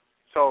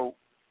 So,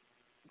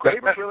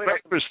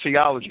 Graeber's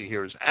theology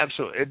here is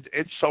absolutely,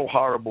 it's so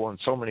horrible in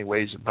so many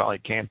ways it probably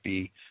can't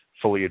be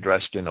fully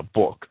addressed in a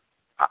book.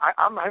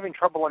 I'm having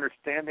trouble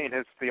understanding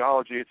his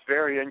theology. It's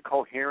very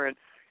incoherent.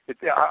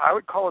 I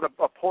would call it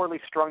a poorly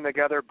strung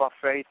together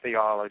buffet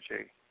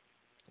theology.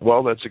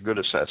 Well, that's a good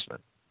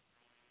assessment.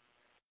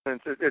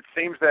 Since it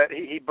seems that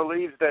he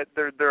believes that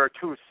there are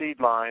two seed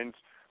lines,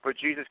 but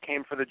Jesus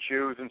came for the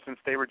Jews, and since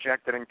they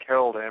rejected and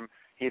killed him,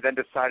 he then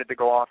decided to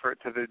go offer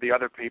it to the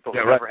other people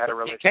who never had a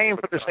relationship. He came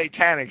for the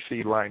satanic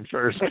seed line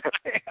first.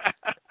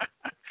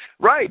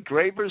 Right.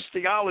 Graeber's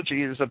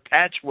theology is a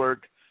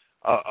patchwork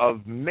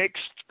of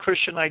mixed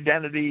Christian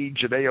identity,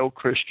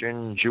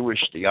 Judeo-Christian,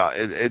 Jewish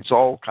theology. It's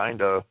all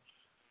kind of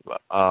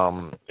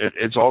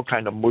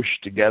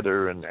mushed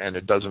together, and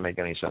it doesn't make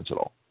any sense at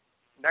all.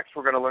 Next,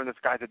 we're going to learn this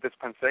guy's a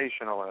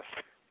dispensationalist.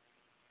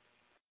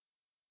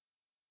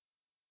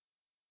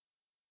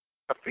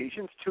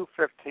 Ephesians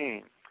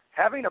 2:15.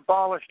 Having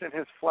abolished in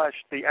his flesh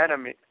the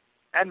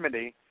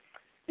enmity,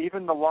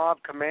 even the law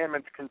of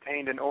commandments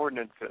contained in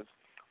ordinances.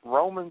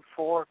 Romans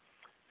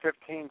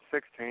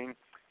 4:15-16.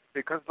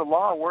 Because the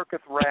law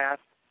worketh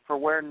wrath, for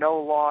where no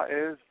law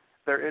is,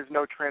 there is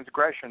no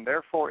transgression.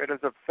 Therefore it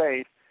is of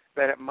faith,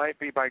 that it might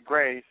be by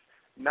grace,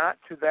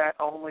 not to that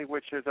only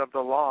which is of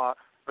the law,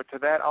 but to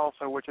that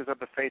also which is of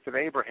the faith of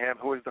Abraham,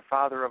 who is the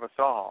father of us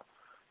all.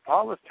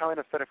 Paul is telling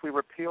us that if we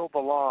repeal the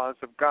laws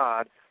of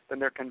God, then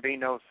there can be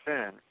no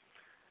sin.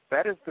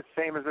 That is the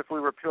same as if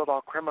we repealed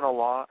all criminal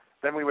law,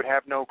 then we would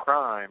have no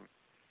crime.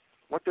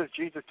 What does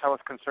Jesus tell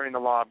us concerning the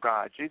law of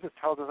God? Jesus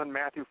tells us in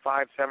Matthew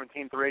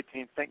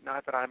 5:17-18, "Think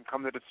not that I am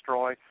come to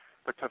destroy,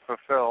 but to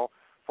fulfill.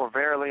 For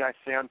verily I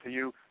say unto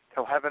you,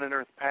 till heaven and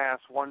earth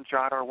pass, one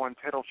jot or one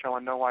tittle shall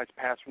in no wise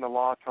pass from the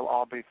law till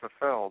all be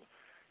fulfilled."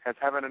 Has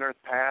heaven and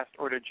earth passed,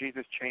 or did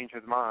Jesus change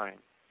his mind?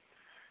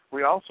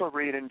 We also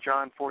read in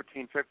John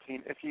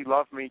 14:15, "If ye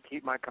love me,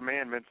 keep my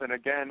commandments." And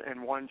again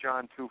in 1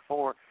 John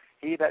 2:4,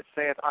 "He that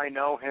saith, I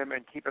know him,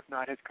 and keepeth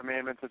not his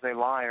commandments is a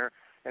liar,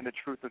 and the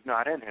truth is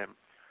not in him."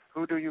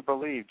 Who do you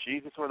believe,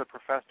 Jesus or the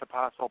professed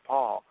apostle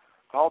Paul?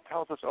 Paul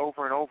tells us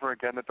over and over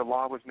again that the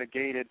law was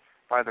negated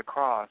by the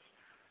cross.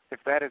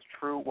 If that is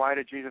true, why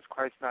did Jesus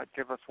Christ not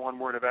give us one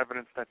word of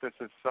evidence that this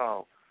is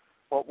so?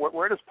 Well,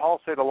 where does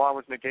Paul say the law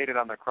was negated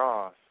on the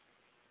cross?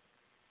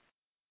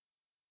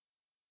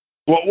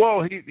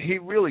 Well, he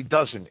really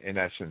doesn't, in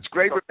essence.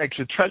 Graeber makes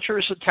a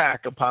treacherous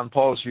attack upon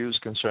Paul's views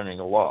concerning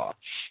the law.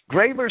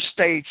 Graeber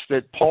states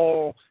that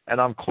Paul,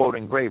 and I'm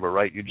quoting Graeber,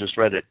 right? You just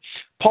read it.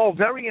 Paul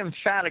very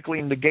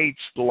emphatically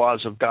negates the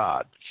laws of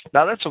God.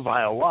 Now, that's a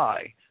vile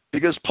lie,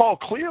 because Paul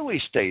clearly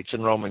states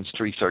in Romans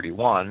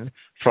 3:31,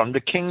 from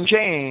the King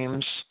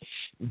James,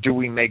 "Do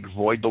we make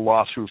void the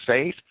law through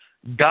faith?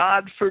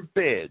 God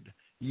forbid.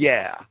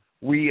 Yeah,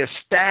 we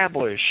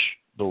establish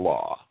the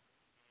law."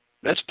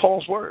 That's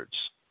Paul's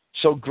words.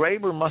 So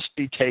Graeber must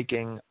be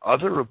taking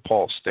other of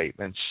Paul's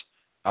statements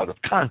out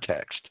of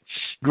context.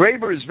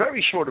 Graeber is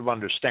very short of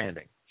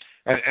understanding.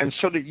 And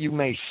so that you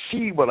may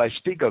see what I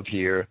speak of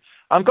here,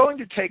 I'm going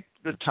to take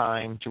the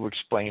time to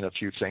explain a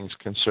few things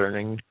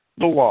concerning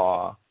the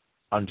law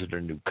under the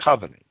New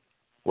Covenant,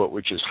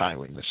 which is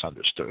highly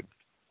misunderstood.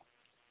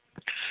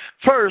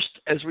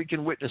 First, as we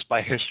can witness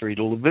by history,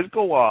 the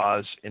Levitical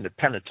laws in the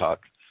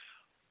Pentateuch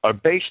are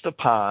based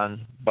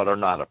upon, but are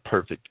not a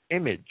perfect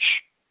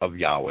image of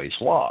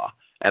Yahweh's law.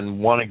 And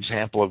one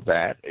example of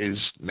that is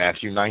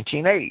Matthew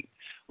 19:8,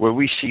 where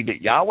we see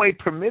that Yahweh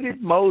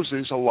permitted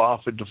Moses a law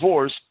for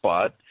divorce,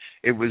 but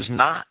it was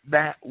not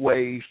that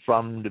way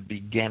from the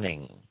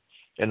beginning.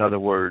 In other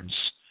words,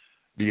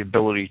 the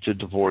ability to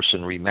divorce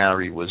and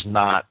remarry was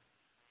not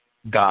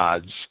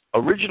God's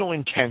original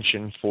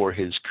intention for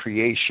his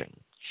creation.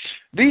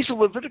 These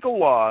Levitical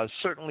laws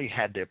certainly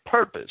had their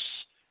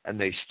purpose,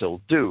 and they still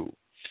do.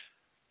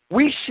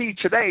 We see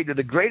today that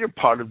the greater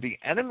part of the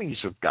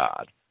enemies of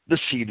God, the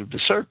seed of the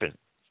serpent,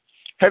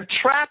 have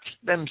trapped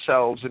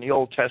themselves in the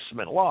Old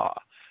Testament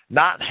law,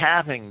 not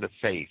having the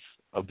faith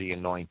of the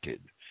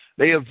anointed.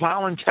 They have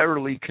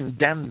voluntarily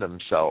condemned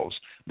themselves.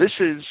 This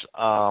is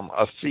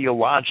a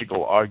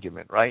theological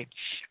argument, right?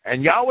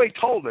 And Yahweh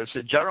told us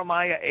in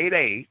Jeremiah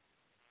 8:8,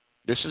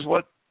 this is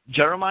what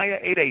Jeremiah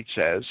 8:8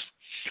 says,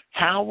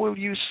 how will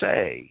you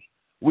say,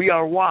 we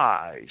are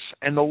wise,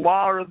 and the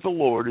law of the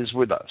Lord is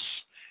with us?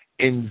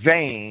 In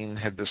vain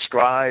have the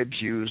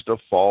scribes used a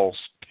false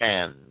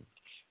pen.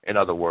 In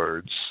other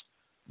words,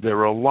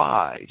 there are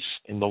lies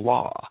in the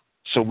law.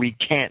 So we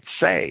can't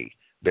say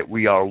that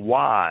we are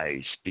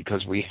wise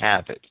because we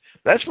have it.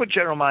 That's what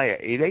Jeremiah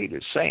 8:8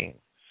 is saying.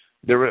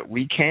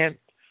 We can't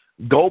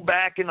go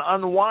back and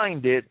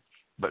unwind it,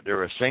 but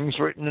there are things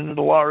written in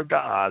the law of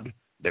God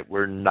that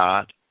were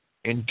not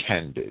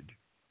intended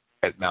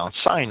at Mount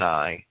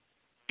Sinai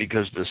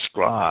because the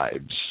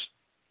scribes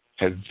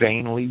have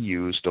vainly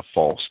used a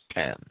false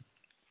pen.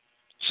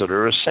 So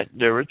there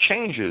are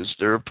changes,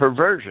 there are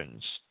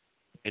perversions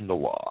in the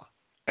law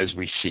as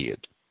we see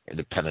it in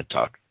the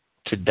Pentateuch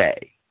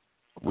today.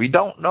 We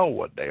don't know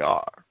what they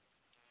are.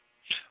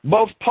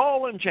 Both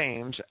Paul and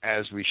James,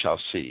 as we shall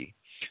see,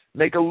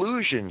 make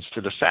allusions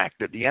to the fact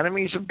that the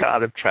enemies of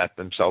God have trapped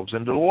themselves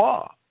into the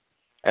law.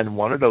 And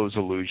one of those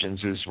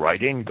allusions is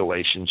right in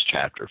Galatians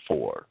chapter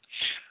 4.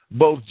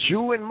 Both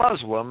Jew and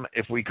Muslim,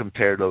 if we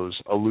compare those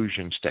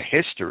allusions to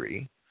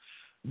history,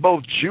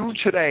 both Jew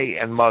today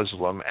and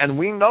Muslim, and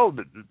we know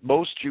that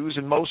most Jews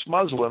and most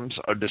Muslims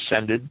are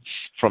descended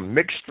from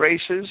mixed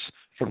races,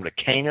 from the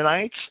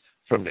Canaanites,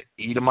 from the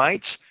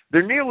Edomites.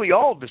 They're nearly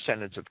all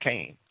descendants of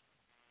Cain.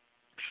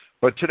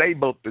 But today,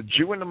 both the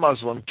Jew and the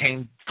Muslim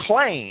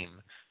claim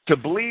to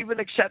believe and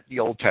accept the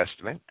Old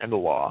Testament and the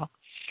law,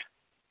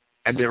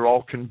 and they're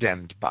all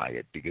condemned by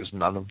it because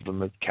none of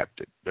them have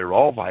kept it. They're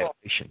all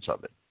violations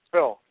of it.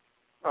 Bill,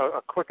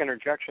 a quick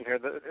interjection here.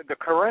 The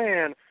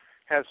Quran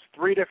has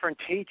three different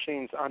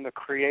teachings on the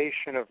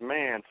creation of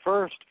man.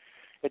 First,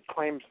 it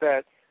claims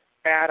that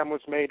Adam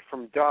was made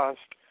from dust,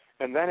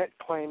 and then it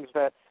claims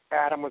that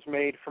Adam was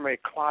made from a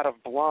clot of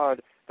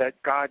blood that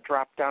God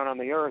dropped down on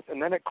the earth,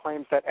 and then it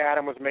claims that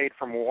Adam was made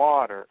from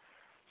water.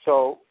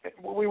 So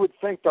we would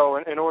think, though,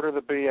 in order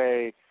to be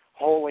a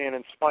holy and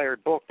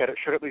inspired book, that it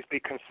should at least be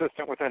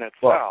consistent within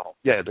itself. Well,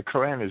 yeah, the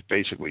Quran is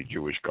basically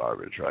Jewish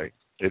garbage, right?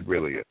 It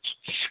really is.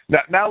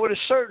 Now it is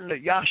certain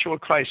that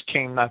Yahshua Christ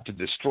came not to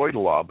destroy the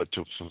law, but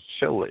to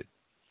fulfill it.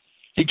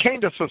 He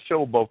came to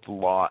fulfill both the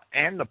law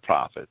and the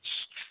prophets.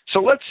 So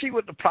let's see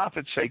what the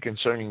prophets say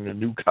concerning the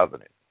new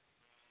covenant,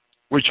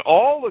 which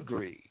all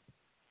agree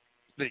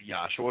that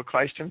Yahshua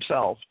Christ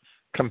himself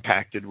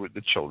compacted with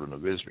the children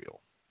of Israel.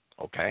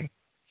 Okay?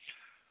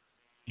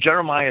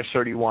 Jeremiah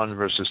 31,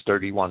 verses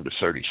 31 to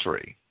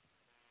 33.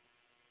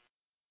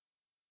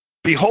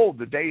 Behold,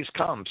 the days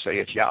come,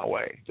 saith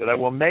Yahweh, that I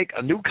will make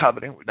a new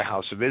covenant with the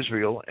house of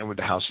Israel and with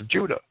the house of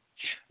Judah,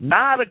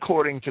 not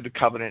according to the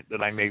covenant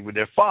that I made with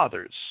their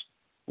fathers,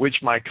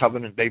 which my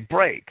covenant they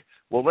break.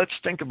 Well, let's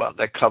think about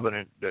that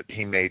covenant that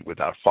he made with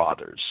our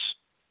fathers.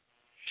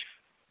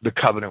 The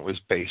covenant was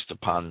based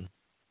upon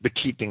the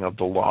keeping of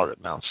the law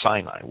at Mount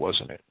Sinai,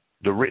 wasn't it?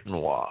 The written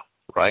law,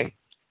 right?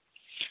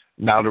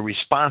 Now the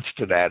response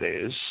to that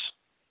is,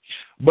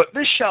 but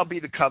this shall be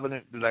the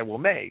covenant that I will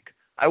make.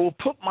 I will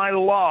put my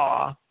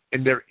law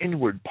in their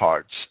inward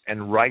parts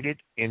and write it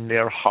in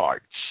their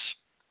hearts.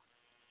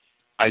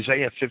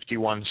 Isaiah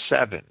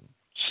 51:7,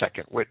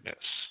 second witness.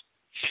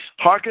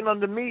 Hearken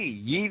unto me,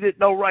 ye that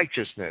know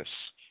righteousness.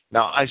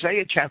 Now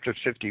Isaiah chapter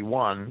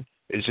 51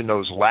 is in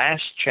those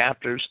last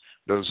chapters,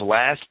 those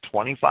last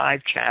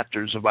 25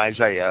 chapters of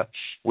Isaiah,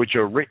 which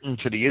are written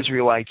to the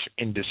Israelites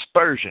in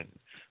dispersion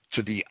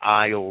to the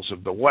isles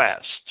of the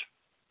west.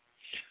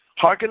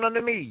 Hearken unto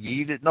me,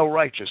 ye that know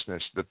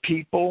righteousness, the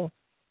people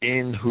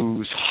in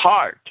whose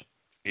heart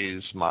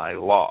is my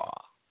law.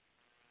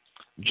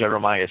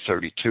 Jeremiah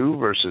 32,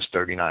 verses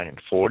 39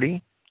 and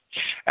 40.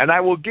 And I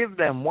will give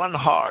them one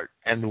heart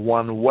and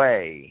one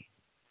way,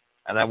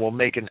 and I will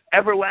make an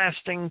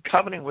everlasting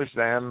covenant with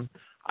them.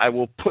 I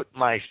will put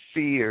my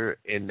fear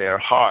in their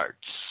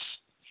hearts.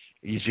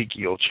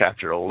 Ezekiel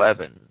chapter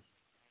 11,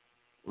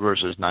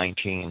 verses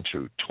 19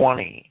 through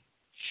 20.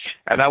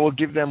 And I will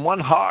give them one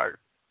heart,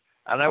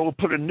 and I will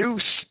put a new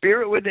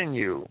spirit within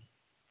you.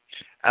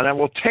 And I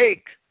will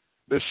take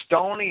the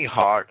stony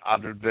heart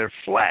out of their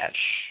flesh,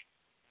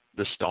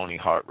 the stony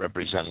heart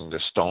representing the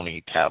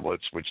stony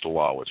tablets which the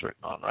law was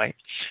written on, right?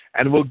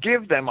 And will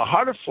give them a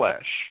heart of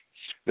flesh,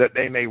 that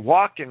they may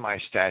walk in my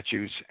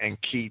statutes and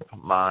keep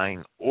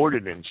mine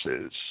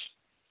ordinances,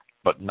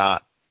 but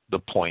not the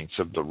points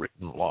of the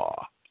written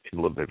law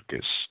in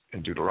Leviticus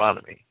and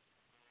Deuteronomy.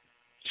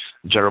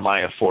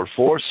 Jeremiah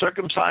 4:4,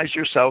 circumcise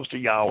yourselves to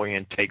Yahweh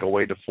and take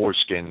away the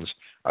foreskins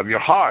of your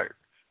heart,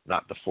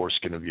 not the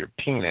foreskin of your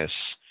penis,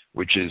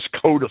 which is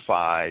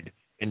codified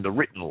in the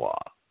written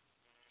law.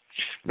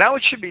 Now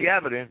it should be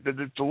evident that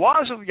if the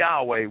laws of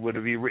Yahweh were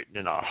to be written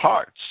in our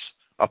hearts,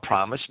 a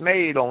promise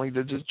made only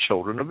to the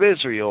children of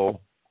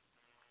Israel,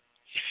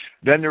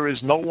 then there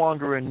is no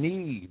longer a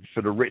need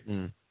for the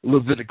written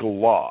Levitical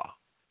law.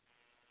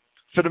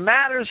 For the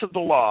matters of the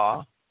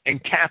law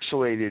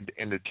encapsulated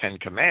in the Ten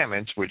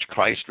Commandments, which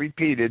Christ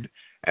repeated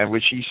and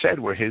which he said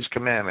were his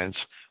commandments,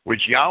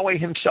 which Yahweh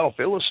himself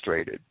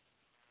illustrated.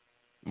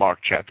 Mark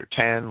chapter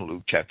 10,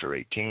 Luke chapter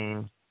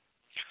 18,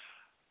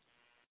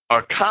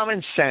 are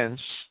common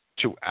sense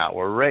to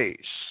our race.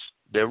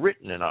 They're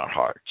written in our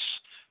hearts.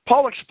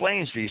 Paul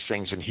explains these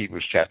things in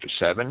Hebrews chapter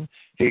 7.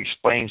 He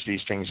explains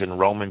these things in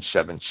Romans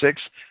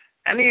 7:6,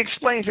 and he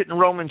explains it in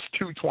Romans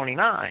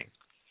 2:29.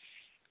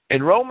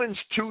 In Romans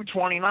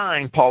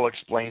 2:29, Paul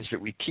explains that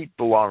we keep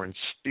the law in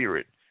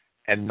spirit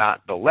and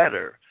not the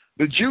letter.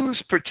 The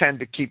Jews pretend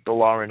to keep the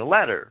law in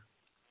letter,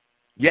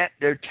 yet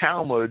their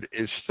Talmud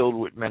is filled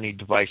with many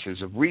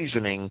devices of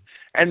reasoning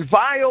and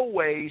vile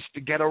ways to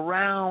get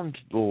around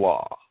the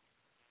law.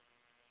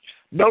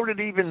 Note that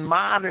even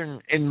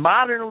in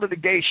modern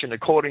litigation,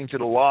 according to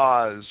the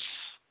laws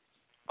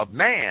of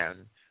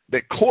man,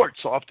 that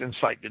courts often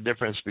cite the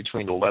difference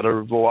between the letter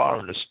of the law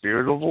and the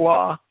spirit of the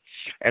law,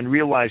 and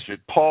realize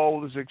that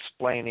Paul is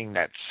explaining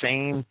that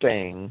same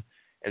thing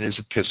in his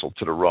epistle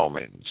to the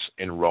Romans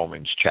in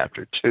Romans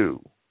chapter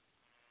 2,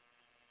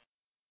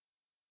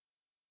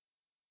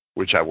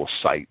 which I will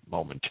cite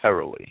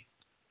momentarily.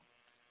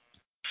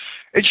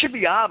 It should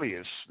be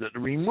obvious that the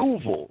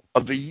removal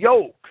of the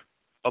yoke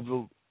of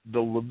the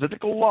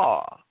Levitical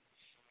law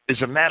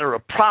is a matter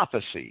of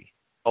prophecy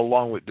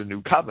along with the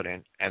new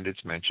covenant, and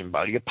it's mentioned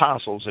by the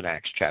apostles in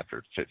Acts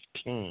chapter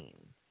 15.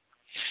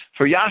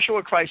 For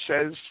Yahshua Christ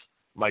says,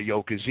 "My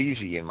yoke is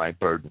easy and my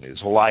burden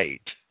is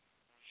light."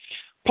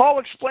 Paul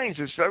explains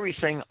this very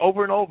thing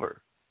over and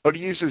over, but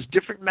he uses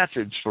different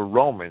methods for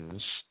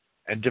Romans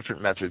and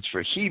different methods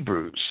for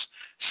Hebrews,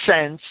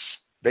 since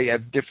they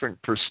have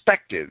different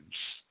perspectives.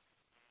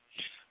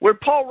 Where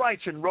Paul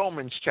writes in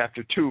Romans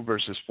chapter 2,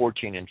 verses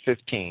 14 and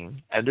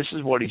 15, and this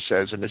is what he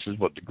says, and this is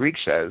what the Greek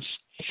says,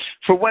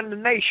 "For when the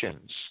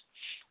nations,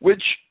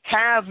 which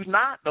have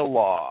not the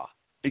law,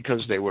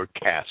 because they were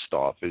cast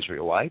off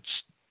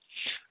Israelites,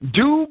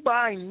 do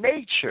by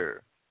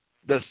nature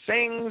the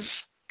things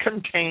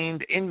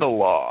contained in the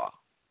law,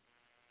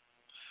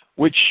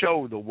 which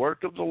show the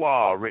work of the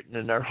law written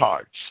in their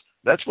hearts."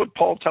 That's what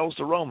Paul tells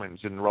the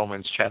Romans in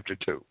Romans chapter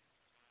 2.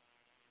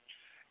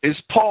 Is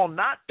Paul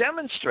not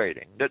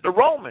demonstrating that the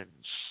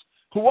Romans,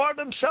 who are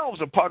themselves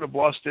a part of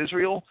lost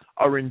Israel,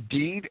 are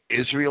indeed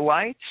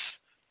Israelites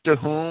to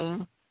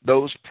whom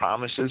those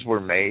promises were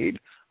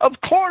made?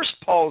 Of course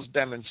Paul's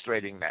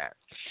demonstrating that.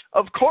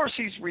 Of course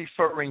he's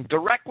referring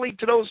directly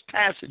to those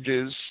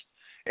passages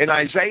in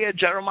Isaiah,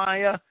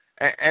 Jeremiah,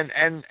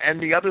 and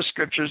the other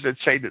scriptures that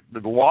say that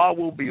the law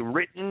will be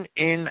written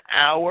in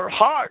our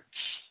hearts.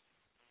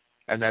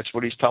 And that's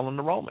what he's telling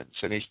the Romans.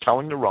 And he's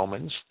telling the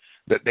Romans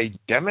that they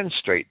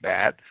demonstrate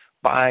that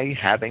by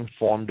having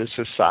formed a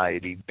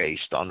society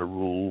based on the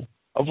rule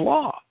of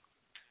law.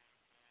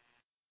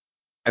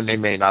 And they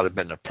may not have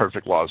been the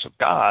perfect laws of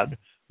God,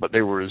 but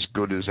they were as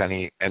good as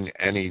any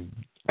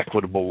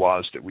equitable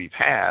laws that we've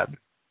had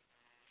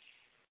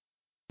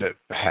that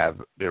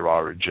have their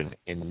origin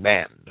in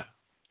men.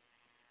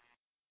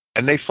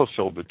 And they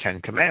fulfilled the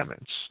 10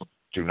 Commandments.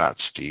 Do not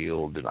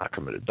steal, do not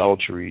commit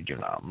adultery, do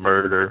not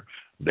murder.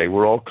 They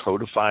were all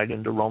codified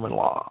into Roman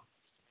law.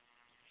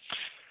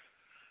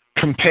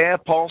 Compare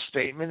Paul's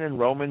statement in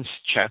Romans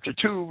chapter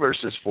 2,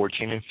 verses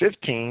 14 and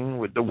 15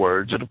 with the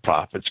words of the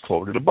prophets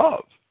quoted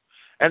above.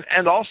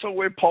 And also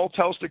where Paul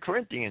tells the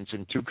Corinthians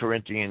in 2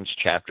 Corinthians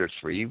chapter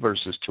 3,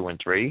 verses 2 and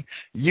 3,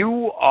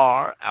 "You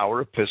are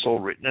our epistle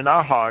written in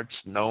our hearts,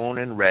 known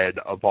and read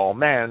of all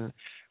men,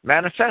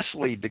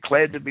 manifestly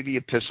declared to be the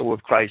epistle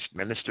of Christ,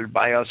 ministered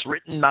by us,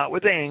 written not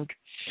with ink,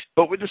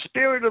 but with the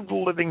Spirit of the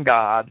living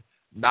God,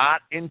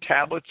 not in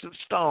tablets of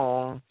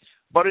stone,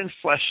 but in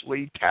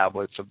fleshly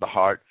tablets of the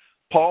heart."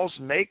 Paul's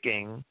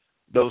making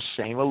those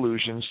same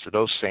allusions to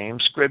those same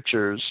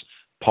scriptures.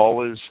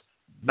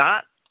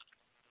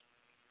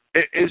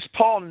 Is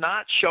Paul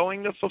not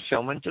showing the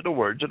fulfillment of the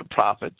words of the prophets?